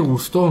eso me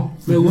gustó.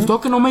 Me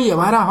gustó que no me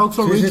llevara a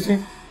Hacksaw Ridge. Sí.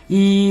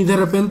 Y de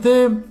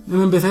repente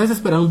me empecé a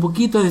desesperar un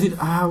poquito, a decir,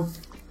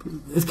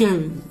 es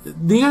que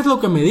digas lo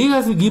que me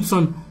digas,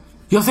 Gibson,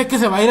 yo sé que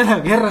se va a ir a la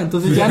guerra,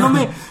 entonces ya no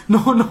me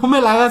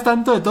la hagas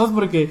tanto de todos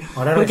porque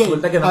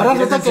resulta que no me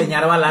quieres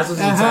enseñar balazos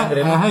sin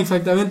sangre, ¿no? Ajá,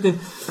 exactamente.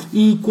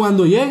 Y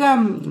cuando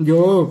llegan,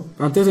 yo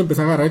antes de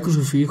empezar a agarrar el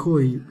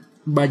crucifijo y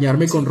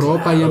bañarme con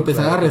ropa y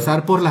empezar a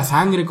rezar por la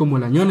sangre como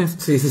el Añones.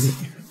 Sí.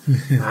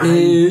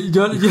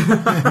 Yo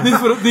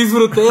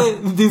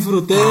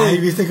disfruté. Ay,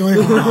 viste cómo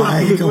dijo,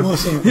 cómo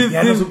se...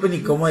 Ya no supe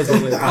ni cómo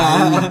decirlo.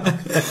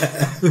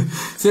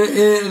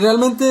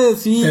 Realmente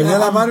sí. Perdió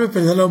la barba y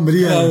perdió la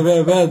hombría.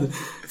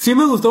 Sí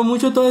me gustó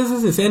mucho todas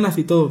esas escenas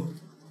y todo.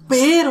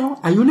 Pero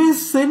hay una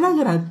escena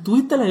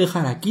gratuita, la de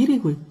Harakiri,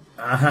 güey.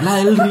 Ajá. La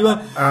del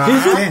rival.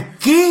 ¿Eso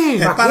qué?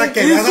 Es para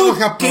que vean a los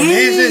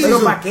japoneses. ¿Pero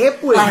para qué,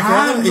 pues?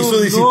 Y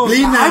su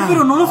disciplina. Ay,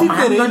 pero no nos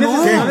interesa.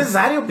 No es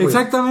necesario, pues.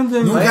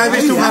 Exactamente. Nunca has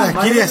visto un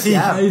harakiri así.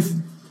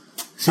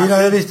 Sí, lo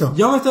había visto.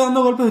 Yo me estoy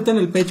dando golpes en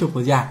el pecho,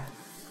 pues ya.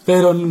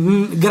 Pero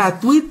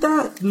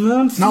gratuita,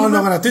 no. No,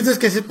 lo gratuito es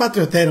que es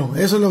patriotero.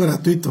 Eso es lo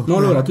gratuito. No,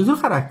 lo gratuito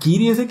es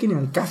harakiri, ese que ni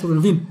al caso, pero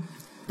en fin.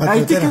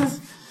 Patriotera.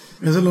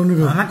 Eso es lo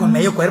único. Anda con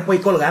medio cuerpo ahí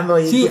colgando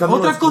ahí. Sí,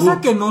 otra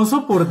cosa que no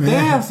soporté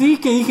así,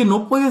 que dije,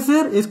 no puede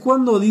ser, es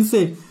cuando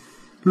dice,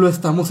 lo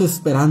estamos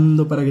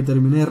esperando para que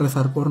termine de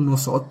rezar por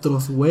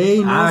nosotros,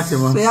 güey. No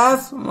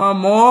seas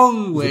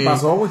mamón, güey. ¿Qué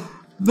pasó, güey?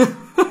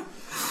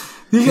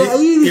 Dije,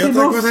 y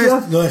otra cosa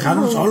es, lo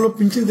dejaron solo,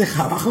 pinches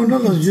deja abajo, ¿no?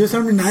 Los US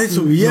Army nadie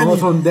subían. No,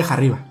 son deja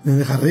arriba.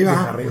 Deja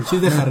arriba. Sí,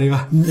 deja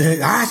arriba.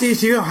 Sí,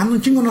 sigue bajando un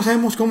chingo, no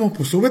sabemos cómo.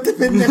 Pues súbete,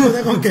 pendejo,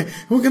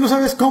 como que no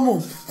sabes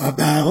cómo.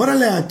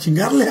 Órale, a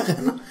chingarle,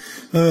 ¿no?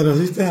 Pero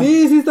sí está.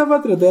 Sí está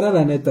patriotera,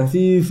 la neta.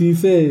 Sí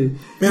se.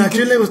 Pero a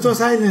Chuy le gustó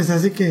Silence,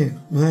 así que,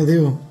 o sea,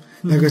 digo,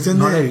 la cuestión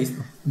no la he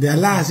visto. De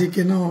Alá, así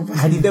que no.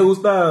 ¿A ti te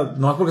gusta?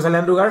 ¿No es porque sale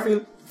Andrew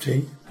Garfield?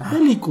 Sí.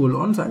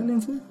 Peliculón,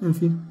 Silence, en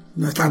fin.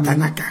 No está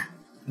tan acá.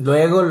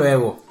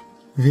 Luego.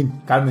 En fin.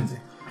 Cálmense.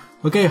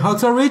 Ok,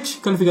 Hacksaw Ridge,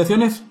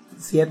 calificaciones.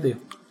 7.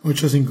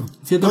 8.5.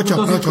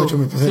 8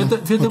 me pasé.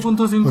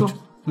 7.5.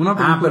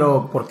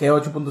 Pero ¿por qué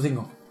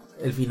 8.5?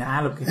 ¿El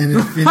final o qué? En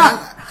el final,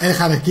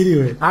 el harakiri,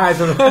 güey.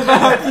 Eso no.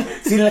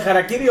 Sin el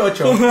harakiri,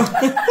 8.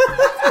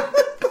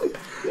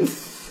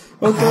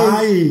 Ok.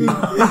 Ay.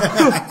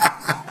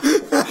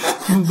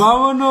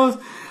 Vámonos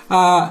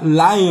a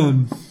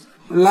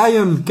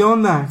Lion, ¿qué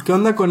onda? ¿Qué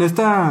onda con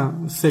esta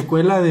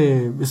secuela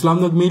de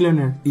Slumdog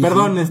Millionaire?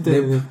 Perdón,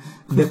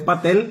 de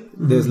Patel,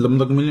 de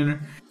Slumdog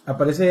Millionaire.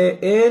 Aparece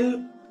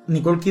él,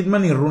 Nicole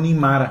Kidman y Rooney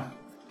Mara.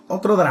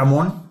 Otro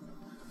dramón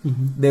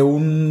de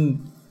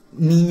un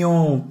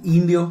niño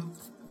indio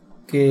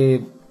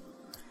que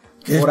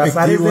por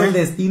azares del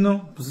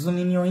destino, pues es un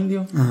niño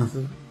indio.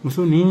 Es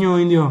un niño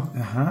indio.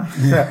 Ajá.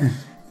 O sea,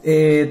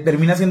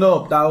 termina siendo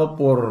adoptado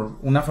por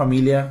una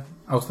familia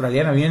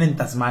australiana. Viven en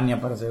Tasmania,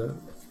 para ser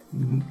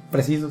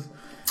precisos.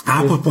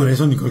 Pues por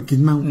eso Nicole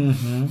Kidman.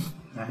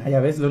 Ya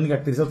ves, la única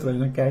actriz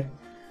australiana que hay.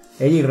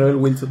 Ella y Rebel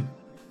Wilson.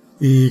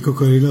 ¿Y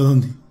Cocodrilo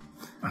dónde?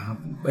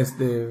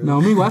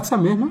 Naomi Watts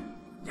también, ¿no?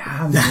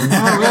 Ya.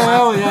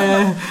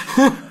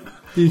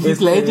 Y Heath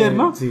Ledger,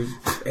 ¿no? Sí.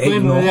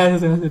 Bueno, no. ya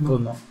se hace, ¿no? Pues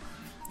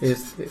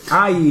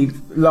no. Y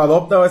lo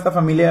adopta esta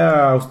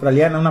familia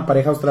australiana, una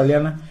pareja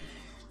australiana.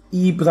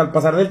 Y pues al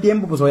pasar del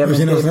tiempo, pues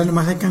obviamente. Pues en Australia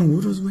nomás hay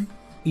canguros, güey.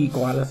 Y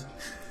koalas.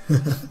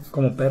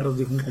 Como perros,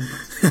 dijo un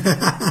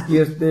compa. Y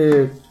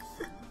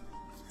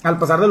al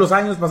pasar de los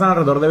años, pasan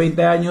alrededor de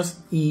 20 años.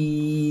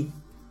 Y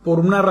por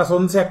una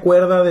razón se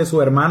acuerda de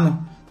su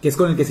hermano, que es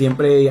con el que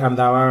siempre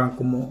andaba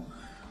como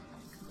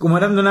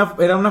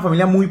era una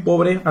familia muy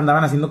pobre,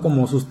 andaban haciendo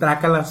como sus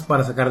trácalas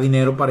para sacar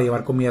dinero para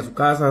llevar comida a su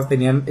casa.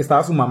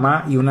 Estaba su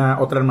mamá y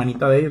otra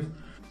hermanita de ellos.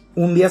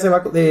 Un día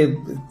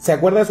se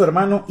acuerda de su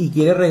hermano y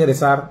quiere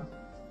regresar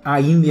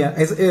a India.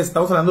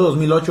 Estamos hablando de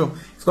 2008,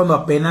 es cuando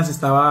apenas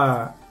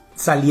estaba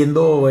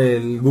saliendo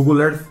el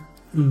Google Earth.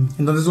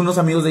 Entonces unos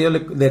amigos de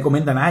ellos le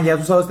comentan, ya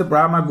has usado este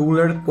programa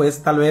Google Earth,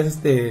 pues tal vez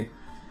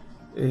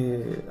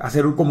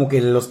hacer como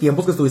que los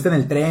tiempos que estuviste en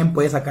el tren,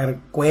 puedes sacar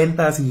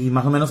cuentas y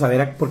más o menos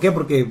saber ¿por qué?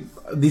 Porque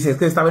dice, es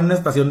que estaba en una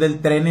estación del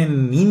tren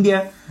en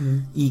India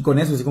y con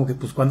eso, así como que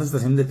pues cuántas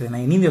estaciones de tren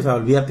hay en India, o sea,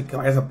 olvídate que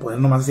vayas a poder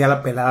nomás hacia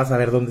la pelada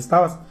saber dónde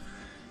estabas.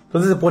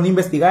 Entonces se pone a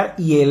investigar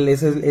y él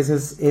es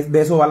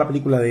de eso va la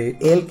película, de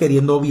él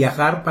queriendo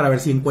viajar para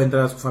ver si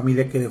encuentra a su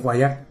familia que dejó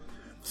allá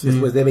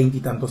después de 20 y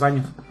tantos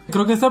años.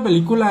 Creo que esta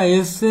película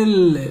es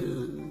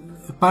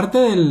parte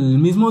del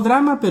mismo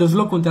drama, pero es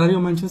lo contrario a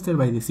Manchester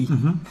by the Sea.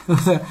 O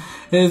sea,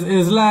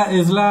 es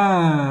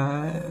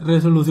la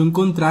resolución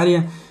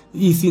contraria,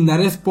 y sin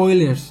dar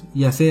spoilers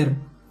y hacer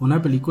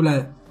una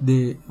película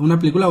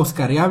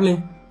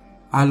oscariable,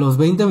 a los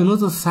 20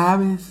 minutos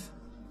sabes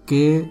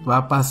qué va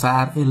a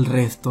pasar el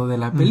resto de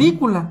la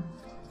película.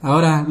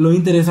 Ahora, lo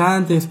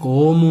interesante es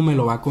cómo me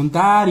lo va a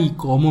contar y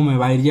cómo me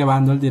va a ir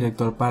llevando el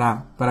director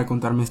para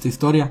contarme esta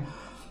historia.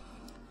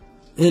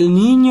 El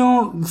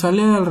niño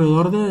sale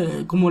alrededor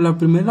de como la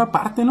primera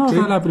parte, ¿no? Sí. O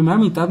sea, la primera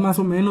mitad más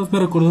o menos. Me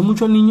recordó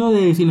mucho al niño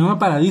de Cinema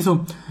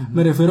Paradiso.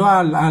 Me refiero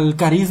al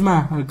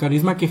carisma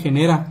que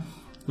genera,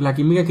 la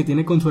química que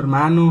tiene con su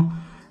hermano,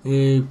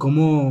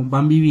 cómo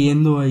van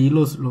viviendo ahí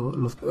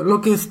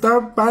Lo que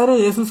está padre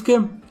de eso es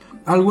que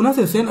algunas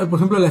escenas, por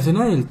ejemplo la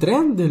escena del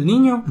tren del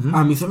niño,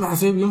 a mí se me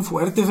hace bien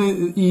fuerte,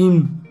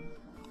 y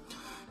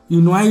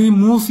no hay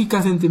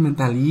música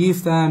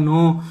sentimentalista,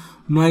 no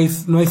hay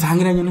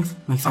sangre, no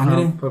hay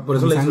sangre. Ajá, por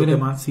eso le disfruté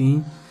más. Sí.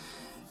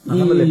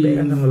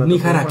 Ni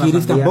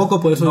harakiris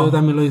tampoco, por eso yo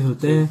también lo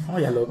disfruté. No,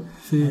 ya loco.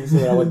 Sí.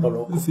 Se ha vuelto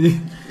loco.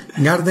 Sí.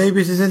 Garth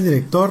Davis es el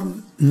director,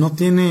 no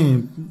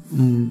tiene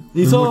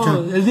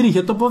él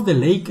dirigió Top of the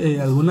Lake,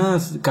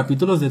 algunos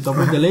capítulos de Top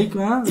of the Lake,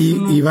 ¿verdad?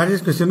 Y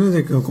varias cuestiones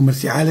de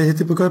comerciales, ese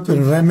tipo de cosas,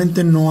 pero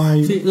realmente no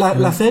hay. Sí,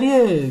 la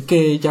serie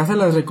que ya se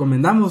las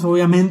recomendamos,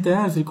 obviamente,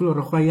 el Círculo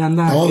Rojo ahí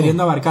anda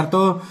queriendo abarcar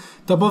todo.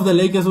 Top of the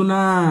Lake es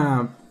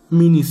una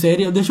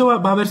miniserie, de hecho va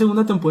a haber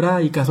segunda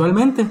temporada, y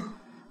casualmente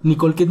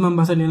Nicole Kidman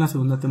va a salir en la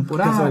segunda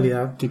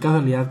temporada. Qué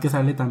casualidad que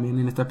sale también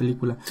en esta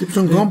película. Sí,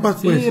 son compas,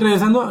 pues. Sí,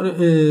 regresando,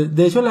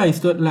 de hecho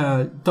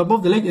la Top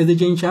of the Lake es de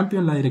Jane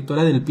Champion, la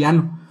directora del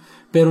piano,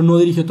 pero no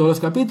dirigió todos los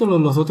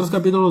capítulos, los otros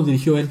capítulos los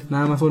dirigió él,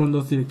 nada más fueron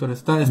 2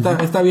 directores.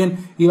 Está bien,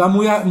 y va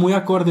muy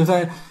acorde, o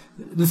sea,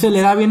 se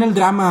le da bien el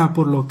drama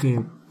por lo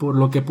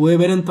que pude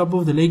ver en Top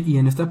of the Lake y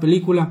en esta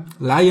película,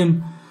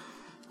 Lion,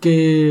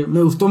 que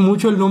me gustó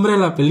mucho el nombre de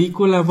la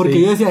película,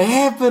 porque yo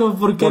decía, pero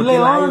 ¿por qué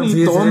León?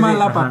 Y toma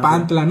la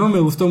papantla, ¿no? Me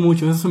gustó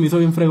mucho, eso se me hizo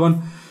bien fregón.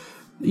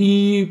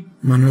 Y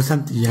Manuel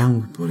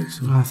Santillán, por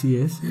eso. Así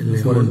es. El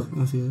León.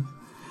 Así es.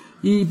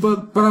 Y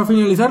para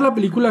finalizar la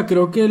película,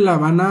 creo que la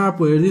van a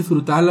poder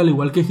disfrutar al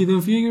igual que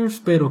Hidden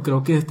Figures, pero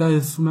creo que esta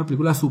es una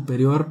película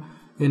superior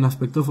en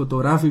aspecto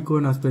fotográfico,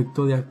 en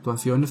aspecto de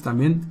actuaciones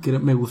también, que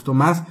me gustó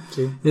más.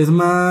 Sí. Es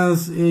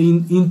más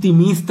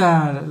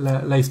intimista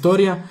la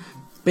historia.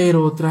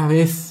 Pero otra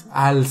vez,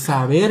 al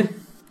saber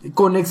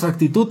con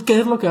exactitud qué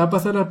es lo que va a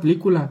pasar en la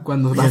película,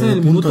 cuando vas en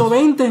el minuto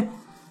 20,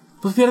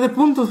 pues pierde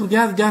puntos, porque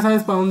ya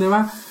sabes para dónde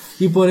va.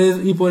 Y por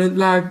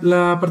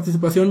la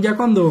participación, ya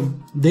cuando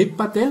Dev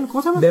Patel,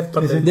 ¿cómo se llama?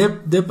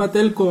 Dev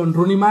Patel con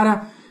Rooney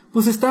Mara,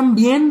 pues están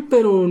bien,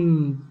 pero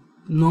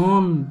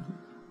no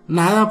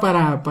nada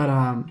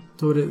para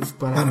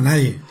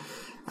nadie.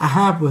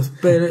 Ajá, pues,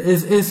 pero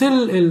es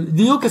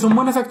digo que son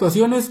buenas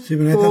actuaciones. Sí,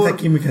 pero no hay tanta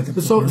química.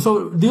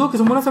 Digo que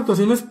son buenas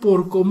actuaciones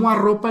por cómo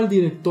arropa el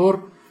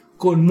director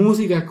con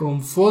música,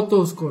 con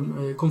fotos,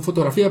 con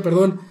fotografía,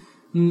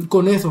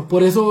 con eso.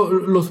 Por eso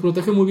los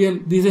protege muy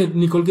bien. Dice,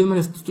 Nicole Kidman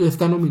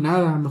está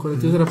nominada a mejor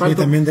actriz de reparto.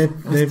 Sí, también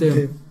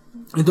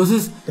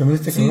entonces,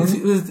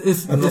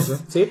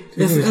 sí,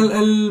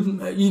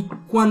 y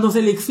cuando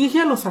se le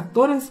exige a los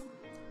actores,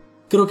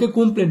 creo que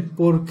cumplen,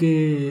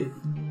 porque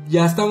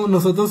ya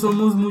nosotros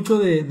somos mucho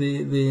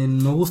de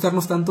no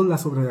gustarnos tanto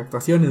las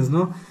sobreactuaciones,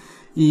 ¿no?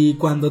 Y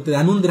cuando te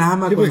dan un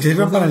drama, sí, porque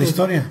sirvan para la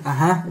historia.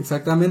 Ajá,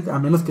 exactamente, a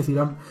menos que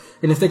sirvan.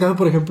 En este caso,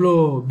 por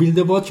ejemplo, Bill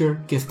the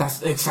Butcher, que está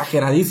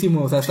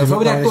exageradísimo, o sea, está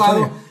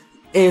sobreactuado,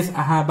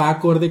 va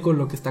acorde con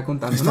lo que está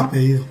contando, está, ¿no?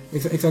 Pedido.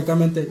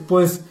 Exactamente.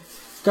 Pues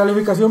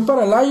calificación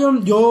para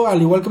Lion, yo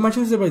al igual que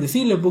Manchester by the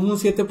Sea le pongo un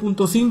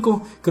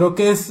 7.5. Creo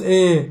que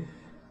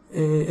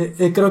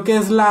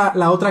es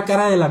la otra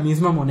cara de la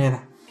misma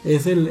moneda.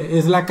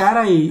 Es la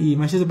cara y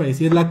Manchester by the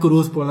Sea es la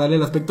cruz, por darle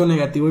el aspecto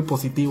negativo y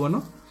positivo,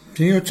 ¿no?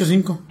 Sí,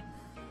 8.5.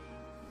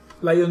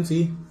 Lion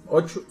sí,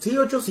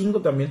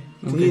 8.5 también.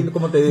 Okay. Sí,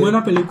 como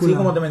buena película. Sí,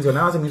 como te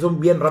mencionaba, se me hizo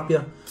bien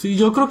rápida. Sí,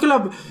 yo creo que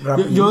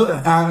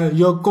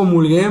yo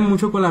comulgué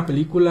mucho con la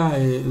película.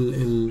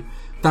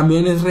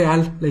 También es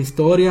real la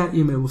historia,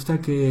 y me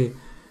gusta que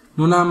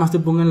no nada más te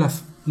pongan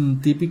las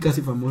típicas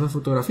y famosas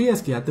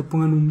fotografías, que ya te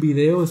pongan un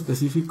video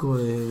específico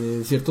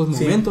de ciertos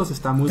momentos. Sí.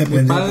 Está muy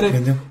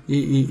padre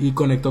y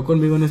conectó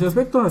conmigo en ese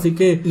aspecto, así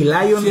que y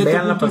Lion,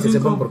 véanla para que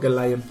sepan por qué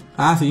Lion.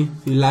 Sí,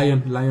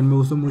 Lion me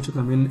gustó mucho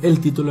también el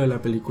título de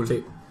la película.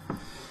 Sí.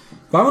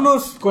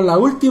 Vámonos con la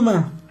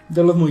última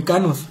de los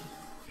mohicanos,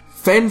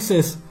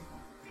 Fences.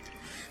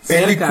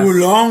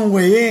 Peliculón,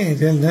 güey,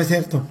 no es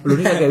cierto. La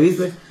única que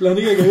viste.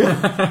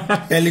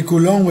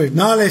 Peliculón, güey.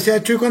 No, le decía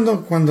a Chuy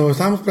cuando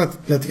estábamos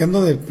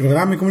platicando del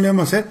programa y cómo le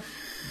íbamos a hacer,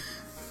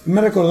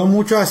 me recordó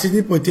mucho a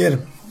Sidney Poitier.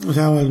 O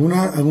sea,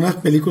 algunas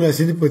películas de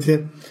Sidney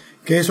Poitier,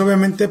 que es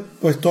obviamente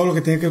pues todo lo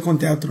que tiene que ver con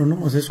teatro,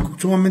 ¿no? O sea, es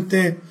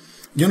sumamente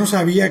yo no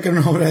sabía que era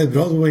una obra de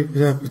Broadway. O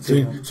sea,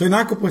 soy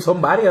naco, pues.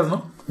 Son varias,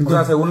 ¿no? O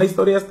sea, según la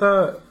historia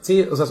está...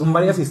 Sí, o sea, son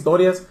varias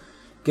historias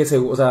que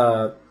o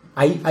sea,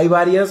 hay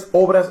varias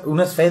obras,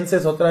 unas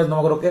Fences, otras, no me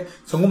acuerdo qué,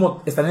 son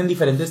como, están en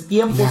diferentes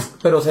tiempos,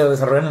 pero se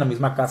desarrollan en la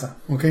misma casa.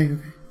 Ok.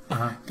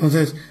 Ajá.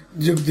 Entonces,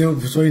 yo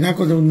soy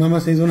naco, nada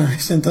más he ido una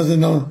vez, entonces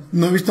no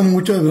he visto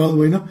mucho de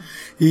Broadway, ¿no?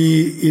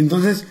 Y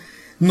entonces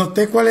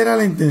noté cuál era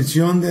la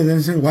intención de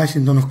Denzel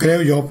Washington, no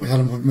creo yo, pues a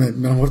lo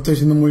mejor estoy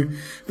siendo muy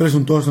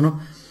presuntuoso, ¿no?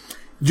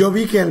 Yo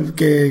vi que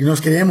nos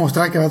quería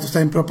demostrar que el vato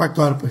está en pro para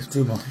actuar, pues.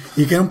 Sí, no.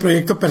 Y que era un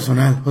proyecto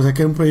personal. O sea,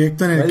 que era un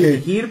proyecto en el que...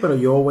 dirigir, pero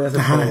yo voy a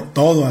hacer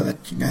todo a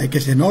la chingada. Y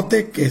que se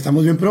note que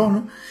estamos bien pro,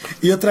 ¿no?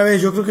 Y otra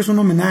vez, yo creo que es un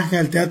homenaje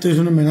al teatro y es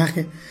un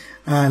homenaje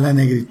a la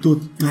negritud.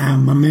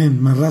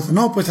 Más raza.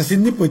 No, pues a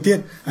Sidney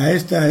Poitier, a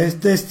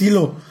este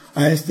estilo,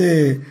 a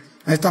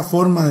esta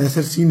forma de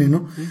hacer cine,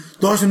 ¿no? Sí.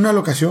 Todos en una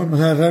locación. O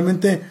sea,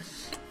 realmente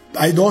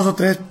hay 2 o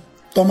 3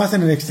 tomas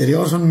en el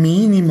exterior, son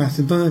mínimas.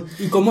 Entonces...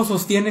 ¿Y cómo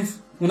sostienes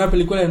una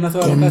película en una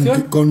sola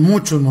locación? Con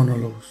muchos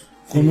monólogos.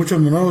 Sí. Con muchos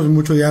monólogos y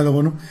mucho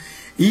diálogo, ¿no?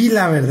 Y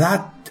la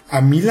verdad,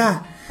 a mí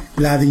la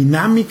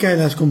dinámica de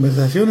las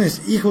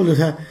conversaciones, híjole, o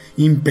sea,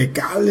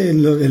 impecable.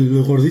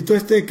 El gordito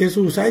que es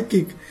su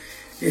sidekick,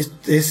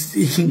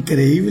 es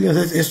increíble, o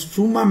sea, es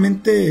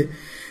sumamente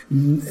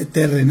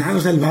terrenal,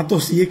 o sea, el vato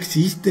sí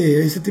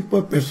existe, ese tipo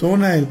de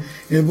persona,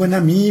 el buen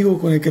amigo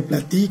con el que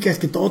platicas,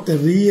 que todo te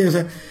ríe, o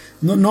sea,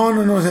 no,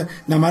 o sea,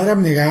 la madre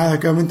abnegada,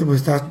 que obviamente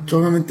pues está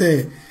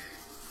obviamente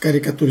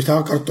caricaturizado,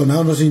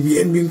 acartonado, no sé,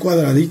 bien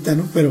cuadradita,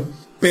 ¿no?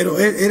 Pero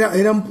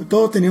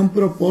todo tenía un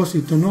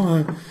propósito,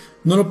 ¿no?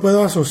 No lo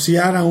puedo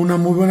asociar a una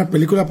muy buena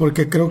película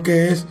porque creo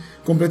que es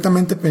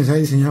completamente pensada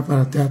y diseñada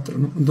para teatro,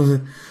 ¿no?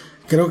 Entonces,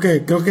 creo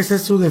que esa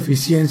es su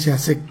deficiencia,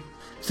 se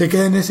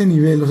queda en ese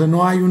nivel, o sea,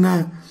 no hay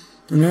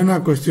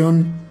una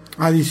cuestión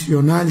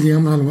adicional,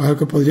 digamos, a lo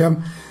que podría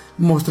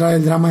mostrar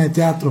el drama de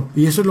teatro,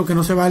 y eso es lo que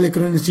no se vale,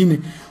 creo, en el cine.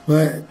 O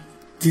sea,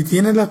 si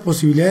tienes las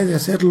posibilidades de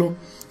hacerlo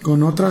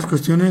con otras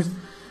cuestiones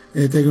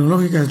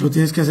tecnológicas, lo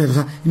tienes que hacer, o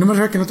sea, y no me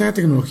refiero a que no tenga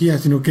tecnología,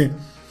 sino que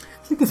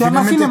que sea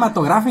más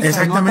cinematográfica,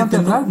 exactamente,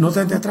 no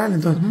tan teatral.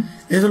 Entonces,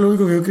 eso es lo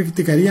único que yo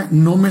criticaría.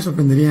 No me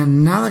sorprendería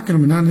nada que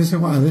nominaran a ese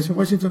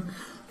Washington,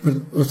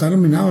 o está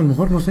nominado, a lo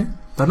mejor, no sé.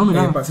 Está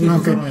nominado.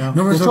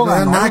 No me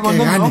sorprendería nada que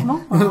gane.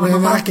 No me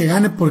sorprendería nada que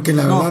gane porque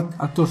la verdad...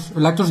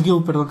 El Actors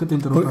Guild, perdón que te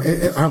interrumpa.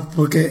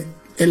 Porque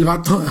el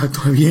vato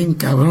actúa bien,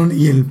 cabrón,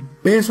 y el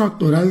peso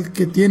actoral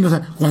que tiene, o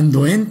sea,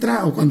 cuando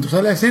entra o cuando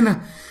sale a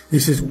escena,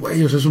 dices,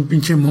 güey, o sea, es un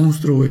pinche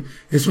monstruo, güey.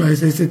 Eso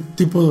es ese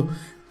tipo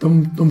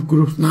Tom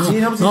Cruise.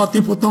 No,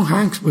 tipo Tom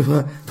Hanks, pues, o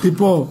sea,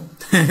 tipo,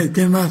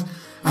 ¿quién más?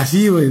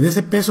 Así, güey, de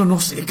ese peso, no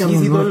sé,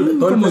 cabrón. Sí,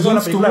 todo el peso de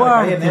la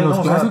película en los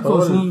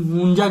clásicos,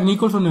 un Jack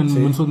Nicholson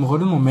en sus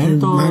mejores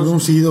momentos. Max von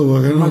Sydow,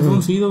 güey. Max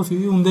von Sydow,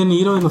 sí, un De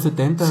Niro de los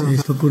 70. Sí,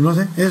 pues no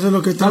sé, eso es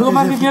lo que... ¿Algo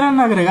más que quieran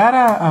agregar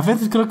a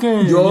Fences? Creo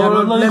que yo ya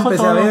lo le dijo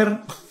empecé todo. A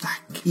ver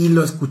y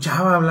lo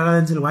escuchaba hablar a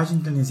Denzel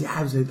Washington y decía,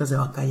 pues ahorita se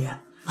va a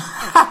callar.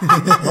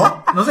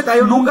 No se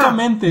cayó nunca.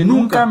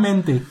 Nunca.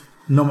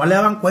 Nomás le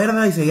daban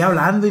cuerda y seguía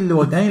hablando y le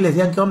volteaban y le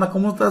decían, ¿qué onda?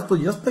 ¿Cómo estás?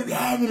 Pues yo estoy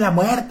bien y la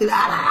muerte,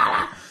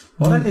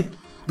 Órale.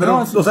 Pero,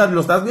 o sea,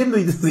 lo estás viendo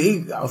y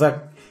sí, o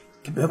sea,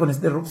 ¿qué pedo con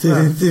este rock?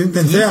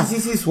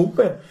 Sí,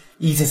 súper.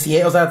 Y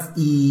o sea,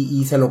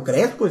 y se lo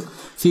crees, pues.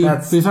 Sí, o sea,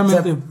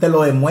 precisamente. Te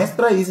lo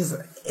demuestra y dices,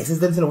 ese es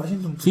Denzel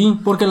Washington. Sí,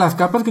 porque las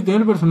capas que tiene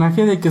el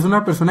personaje de que es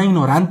una persona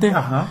ignorante,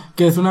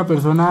 que es una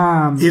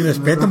persona... Y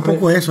respeta un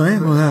poco eso,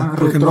 o sea,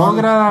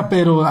 retrógrada,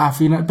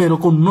 pero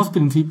con unos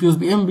principios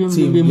bien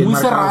muy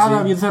marcado,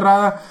 cerrada, bien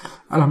cerrada,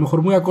 a lo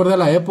mejor muy acorde a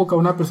la época,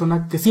 una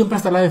persona que siempre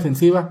está a la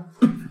defensiva.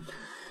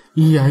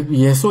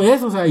 Y eso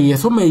es, o sea, y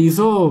eso me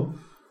hizo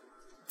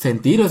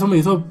sentir, eso me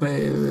hizo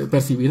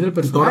percibir el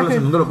personaje. Todo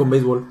relacionándolo con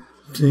béisbol.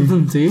 Sí.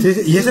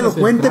 Y es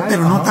elocuente,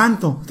 pero no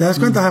tanto. ¿Te das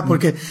cuenta? O sea,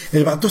 porque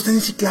el vato está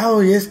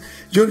enciclado y es...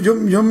 Yo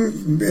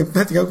he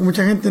platicado con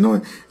mucha gente,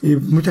 ¿no? Y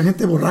mucha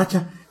gente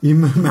borracha. Y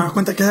me da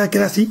cuenta que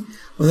era así.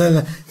 O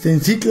sea, se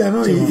encicla,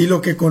 ¿no? Sí, y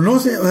lo que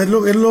conoce, o sea,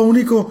 es lo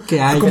único que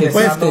hay.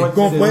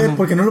 Como puede,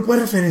 porque no lo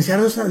puede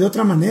referenciar de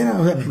otra manera.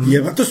 O sea, y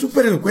el vato es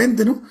súper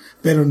elocuente, ¿no?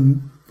 Pero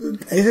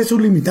ese es su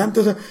limitante,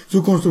 o sea,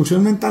 su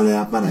construcción mental le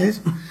da para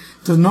eso.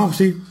 Entonces, no,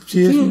 sí.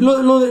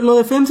 Lo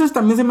de Fences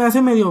también se me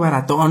hace medio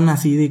baratón,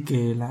 así de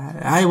que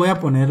voy a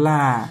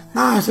ponerla.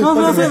 No sé.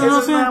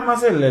 Es nada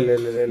más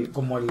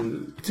como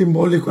el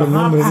simbólico, el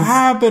nombre.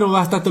 Pero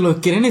hasta te lo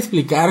quieren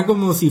explicar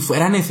como si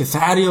fuera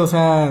necesario, o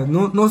sea,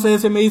 no sé,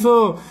 se me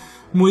hizo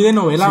muy de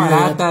novela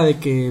barata, de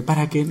que,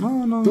 ¿para qué?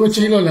 No. Estuvo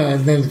chilo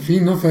del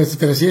fin, ¿no?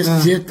 Pero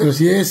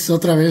sí es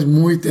otra vez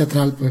muy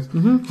teatral, pues,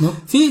 ¿no?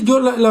 Sí, yo,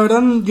 la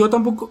verdad,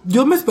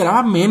 yo me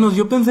esperaba menos,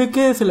 yo pensé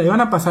que se la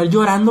iban a pasar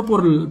llorando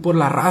por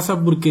la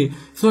raza, porque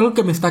eso es lo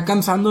que me está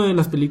cansando de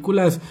las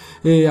películas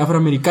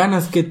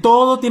afroamericanas, que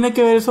todo tiene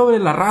que ver sobre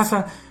la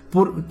raza.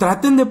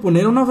 Traten de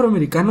poner a un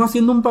afroamericano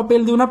haciendo un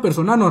papel de una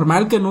persona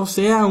normal, que no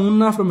sea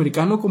un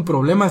afroamericano con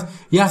problemas.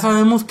 Ya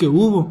sabemos que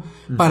hubo,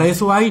 para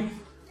eso hay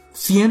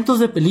cientos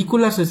de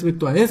películas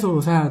respecto a eso,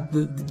 o sea,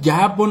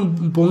 ya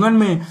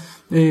pónganme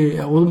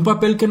o un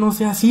papel que no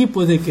sea así,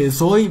 pues de que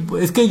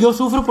es que yo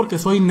sufro porque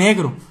soy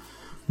negro,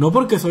 no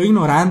porque soy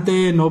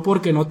ignorante, no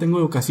porque no tengo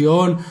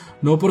educación,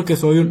 no porque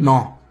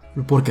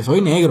porque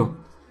soy negro.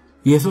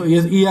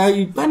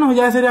 Bueno,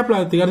 ya sería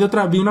platicar de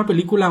otra. Vi una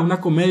película,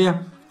 una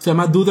comedia, se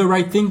llama Do the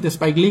Right Thing, de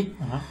Spike Lee,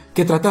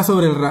 que trata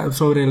sobre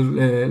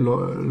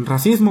el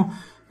racismo,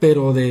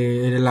 pero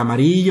del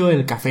amarillo,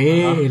 el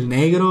café, el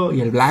negro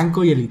y el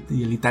blanco y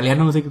el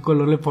italiano, no sé qué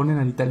color le ponen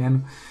al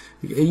italiano.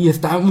 Y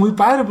está muy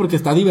padre porque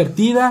está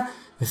divertida,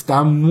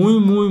 está muy,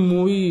 muy,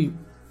 muy,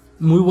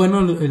 muy bueno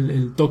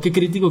el toque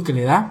crítico que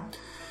le da.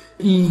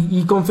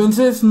 Y con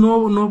Fences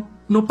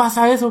no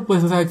pasa eso,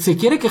 pues, o sea, se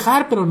quiere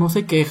quejar, pero no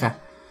se queja.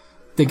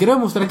 Te quiero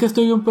demostrar que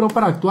estoy un pro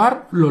para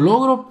actuar, lo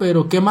logro,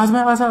 pero ¿qué más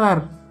me vas a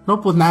dar?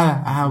 No, pues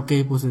nada. Ok,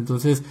 pues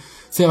entonces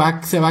se va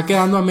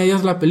quedando a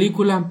medias la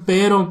película,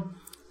 pero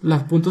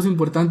los puntos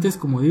importantes,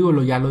 como digo,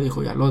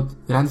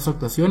 grandes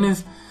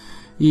actuaciones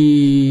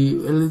y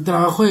el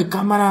trabajo de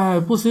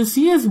cámara, pues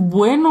sí es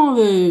bueno.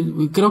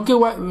 Creo que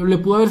le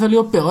pudo haber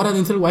salido peor a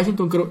Denzel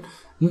Washington,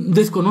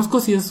 desconozco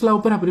si es la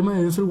ópera prima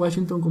de Denzel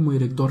Washington como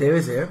director.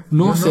 Debe ser.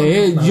 No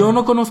sé, yo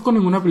no conozco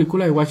ninguna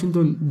película de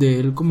Washington de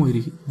él como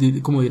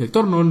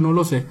director, no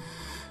lo sé.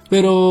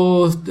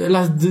 Pero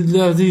las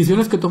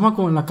decisiones que toma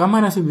con la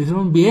cámara se me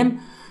hicieron bien.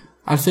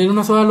 Al ser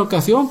una sola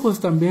locación, pues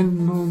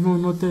también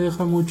no te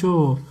deja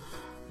mucho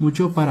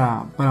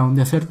para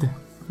donde hacerte.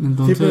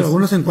 Entonces, sí, pero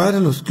algunos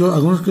encuadres,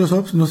 algunos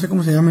close-ups, no sé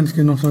cómo se llaman, es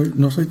que no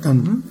soy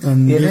tan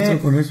diestro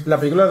con eso. La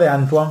película de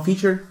Antoine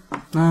Fisher,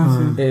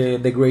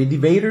 The Great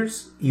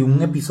Debaters, y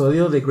un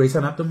episodio de Grey's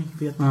Anatomy,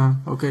 fíjate.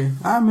 Ok.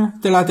 Mira,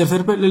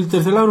 el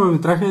tercer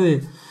largometraje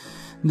de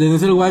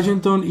Denzel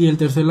Washington y el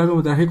tercer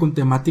largometraje con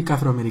temática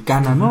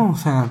afroamericana, ¿no? O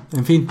sea,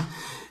 en fin.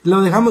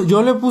 Lo dejamos.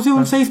 Yo le puse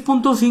un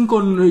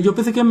 6.5. Yo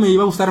pensé que me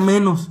iba a gustar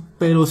menos,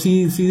 pero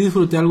sí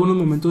disfruté algunos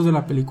momentos de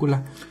la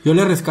película. Yo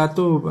le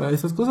rescato a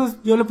esas cosas.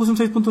 Yo le puse un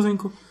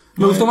 6.5.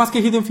 Me gustó más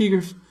que Hidden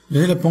Figures. Yo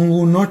le pongo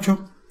un 8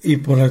 y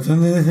por la acción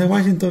de DC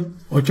Washington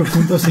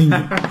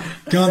 8.5.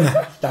 ¿Qué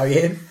onda? Está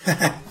bien.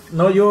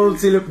 No, yo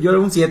le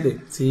un 7.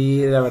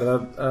 Sí, la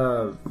verdad,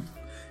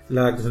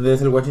 la actuación de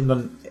DC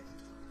Washington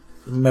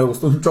me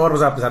gustó un chorro, o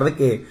sea, a pesar de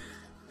que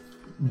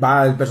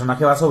el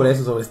personaje va sobre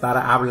eso, sobre estar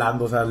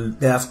hablando, o sea,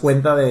 te das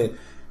cuenta de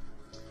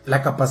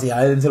la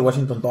capacidad de Denzel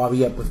Washington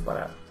todavía, pues,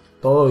 para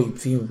todo, y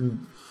sí,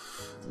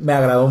 me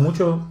agradó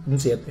mucho, un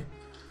 7.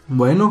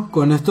 Bueno,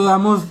 con esto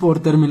damos por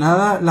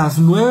terminada las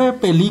 9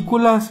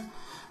 películas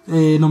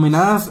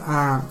nominadas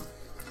a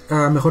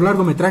mejor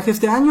largometraje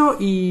este año,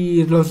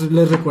 y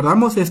les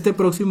recordamos, este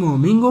próximo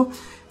domingo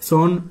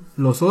son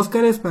los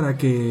Óscares, para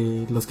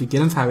que los que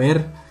quieran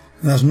saber.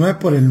 Las 9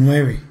 por el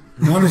 9.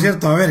 No es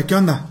cierto, a ver, ¿qué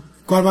onda?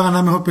 ¿Cuál va a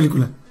ganar mejor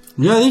película?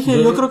 Yo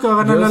creo que va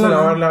a ganar La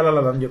La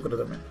Land, yo creo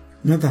también.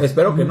 ¿Neta?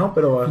 Espero que no,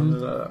 pero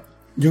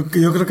yo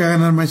creo que va a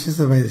ganar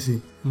Manchester by the Sea.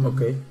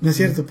 Ok. No es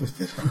cierto, pues,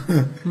 pero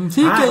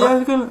sí,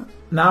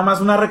 nada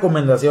más una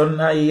recomendación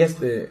ahí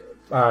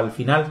al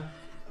final.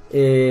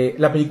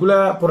 La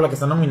película por la que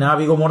está nominada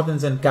Viggo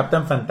Mortensen,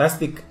 Captain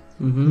Fantastic,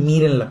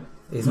 mírenla.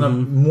 Es una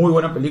muy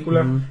buena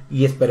película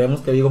y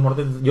esperemos que Viggo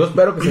Mortensen, yo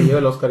espero que se lleve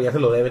el Oscar, ya se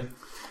lo deben.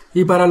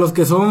 Y para los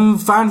que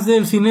son fans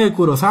del cine de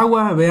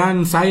Kurosawa,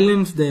 vean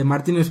Silence de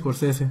Martin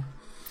Scorsese.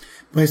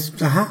 Pues,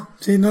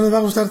 sí, no les va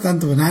a gustar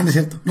tanto, pero nada, no es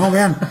cierto. No,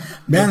 vean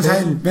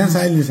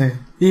Silence.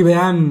 Y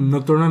vean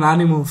Nocturnal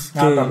Animals,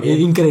 que es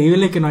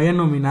increíble que no hayan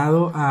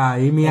nominado a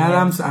Amy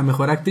Adams a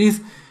Mejor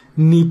Actriz,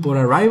 ni por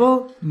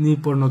Arrival, ni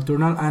por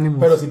Nocturnal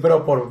Animals.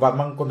 Pero por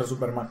Batman contra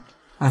Superman.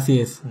 Así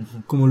es,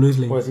 como Lois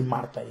Lane. Puede decir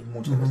Marta y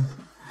muchas veces.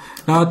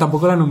 No,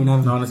 tampoco la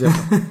nominaron. No es cierto.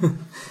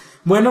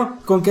 Bueno,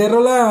 ¿con qué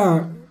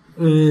rola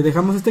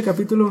dejamos este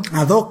capítulo?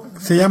 Ad hoc,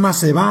 se llama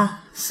Se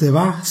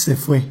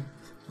fue.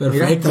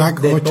 Perfecto.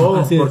 Track de 8.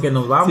 todo, porque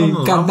nos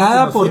vamos.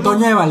 Cantada por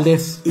Toña de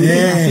Valdés.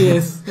 Así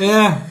es.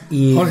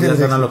 Y Jorge las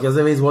Drexler. analogías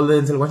de béisbol de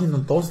Denzel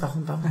Washington, todo está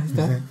juntado. Ahí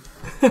está.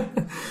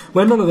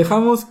 Bueno, lo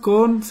dejamos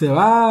con Se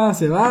va.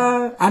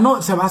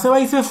 No, Se va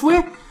y se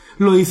fue.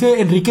 Lo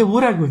dice Enrique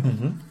Burak, güey.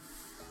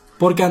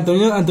 Porque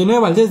Antonio de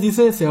Valdés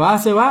dice Se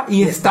va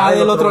y está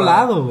del otro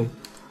lado, güey.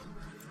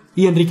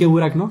 Y Enrique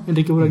Burak, ¿no?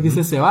 Enrique Burak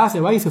dice se va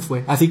y se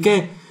fue. Así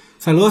que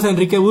saludos a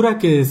Enrique Burak,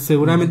 que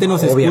seguramente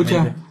nos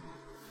escucha.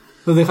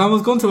 Los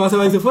dejamos con Se va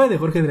y se fue, de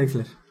Jorge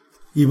Drexler.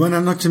 Y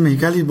buenas noches,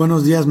 Mexicali,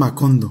 buenos días,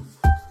 Macondo.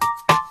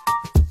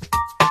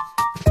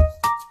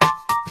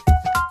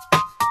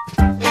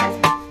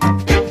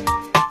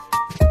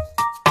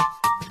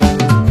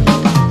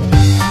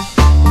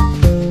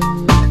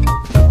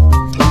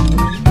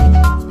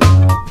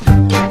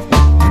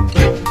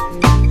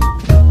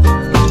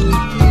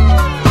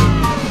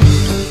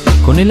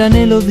 Con el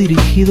anhelo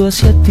dirigido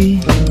hacia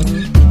ti,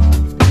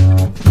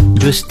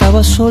 yo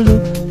estaba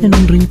solo en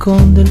un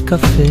rincón del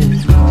café,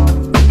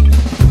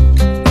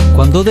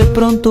 cuando de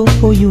pronto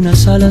oí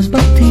unas alas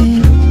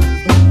batir,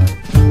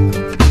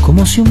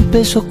 como si un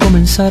peso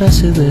comenzara a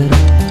ceder.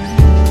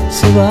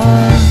 Se va,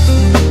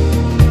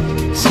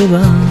 se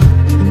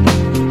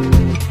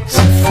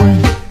fue.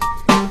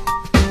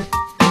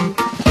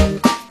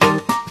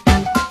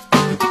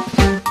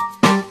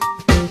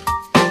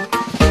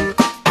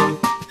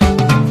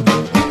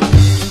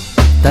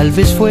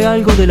 Tal vez fue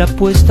algo de la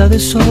puesta de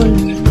sol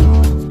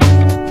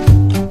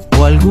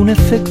o algún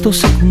efecto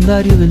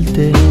secundario del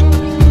té.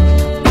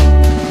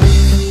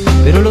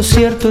 Pero lo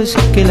cierto es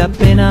que la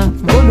pena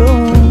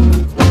voló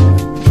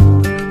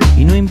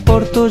y no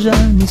importó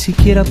ya ni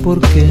siquiera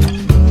por qué.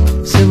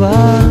 Se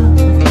va,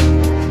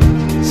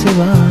 se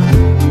va,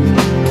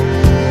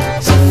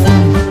 se fue.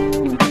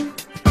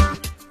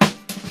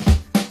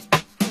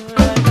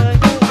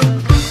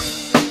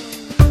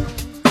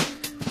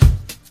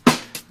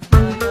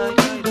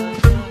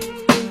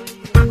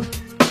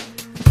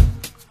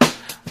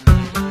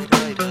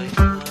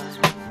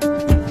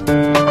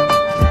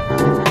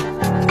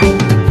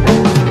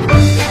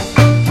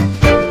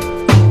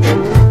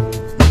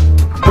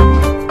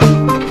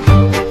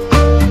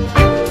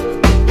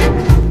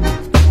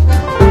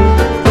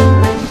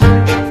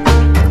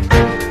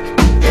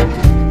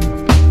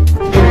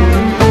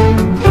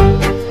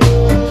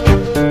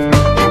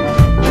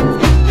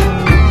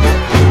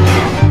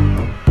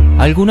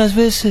 Algunas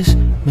veces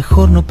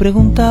mejor no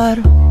preguntar,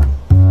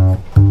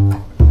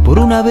 por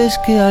una vez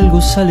que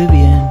algo sale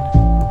bien.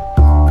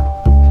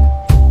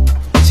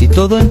 Si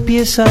todo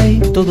empieza y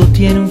todo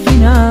tiene un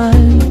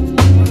final,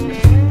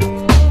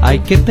 hay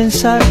que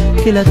pensar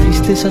que la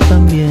tristeza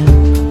también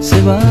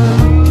se va,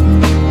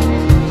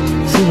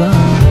 se va,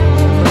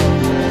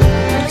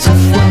 se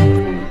fue.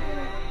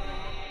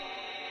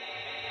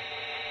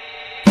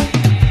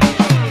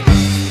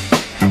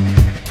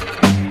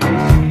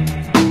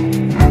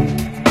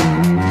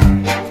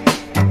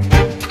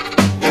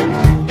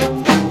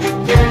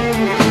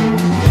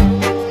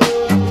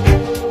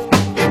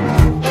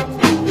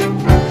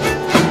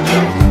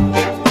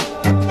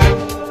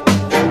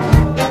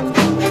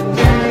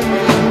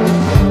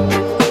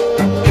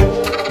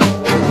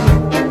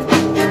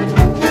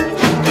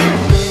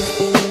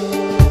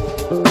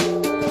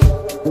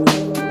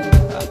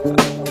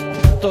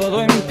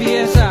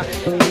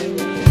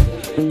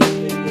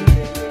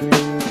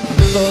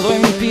 Todo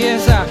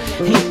empieza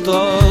y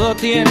todo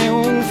tiene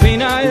un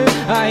final.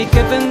 Hay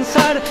que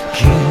pensar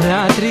que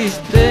la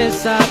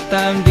tristeza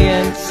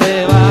también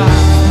se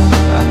va.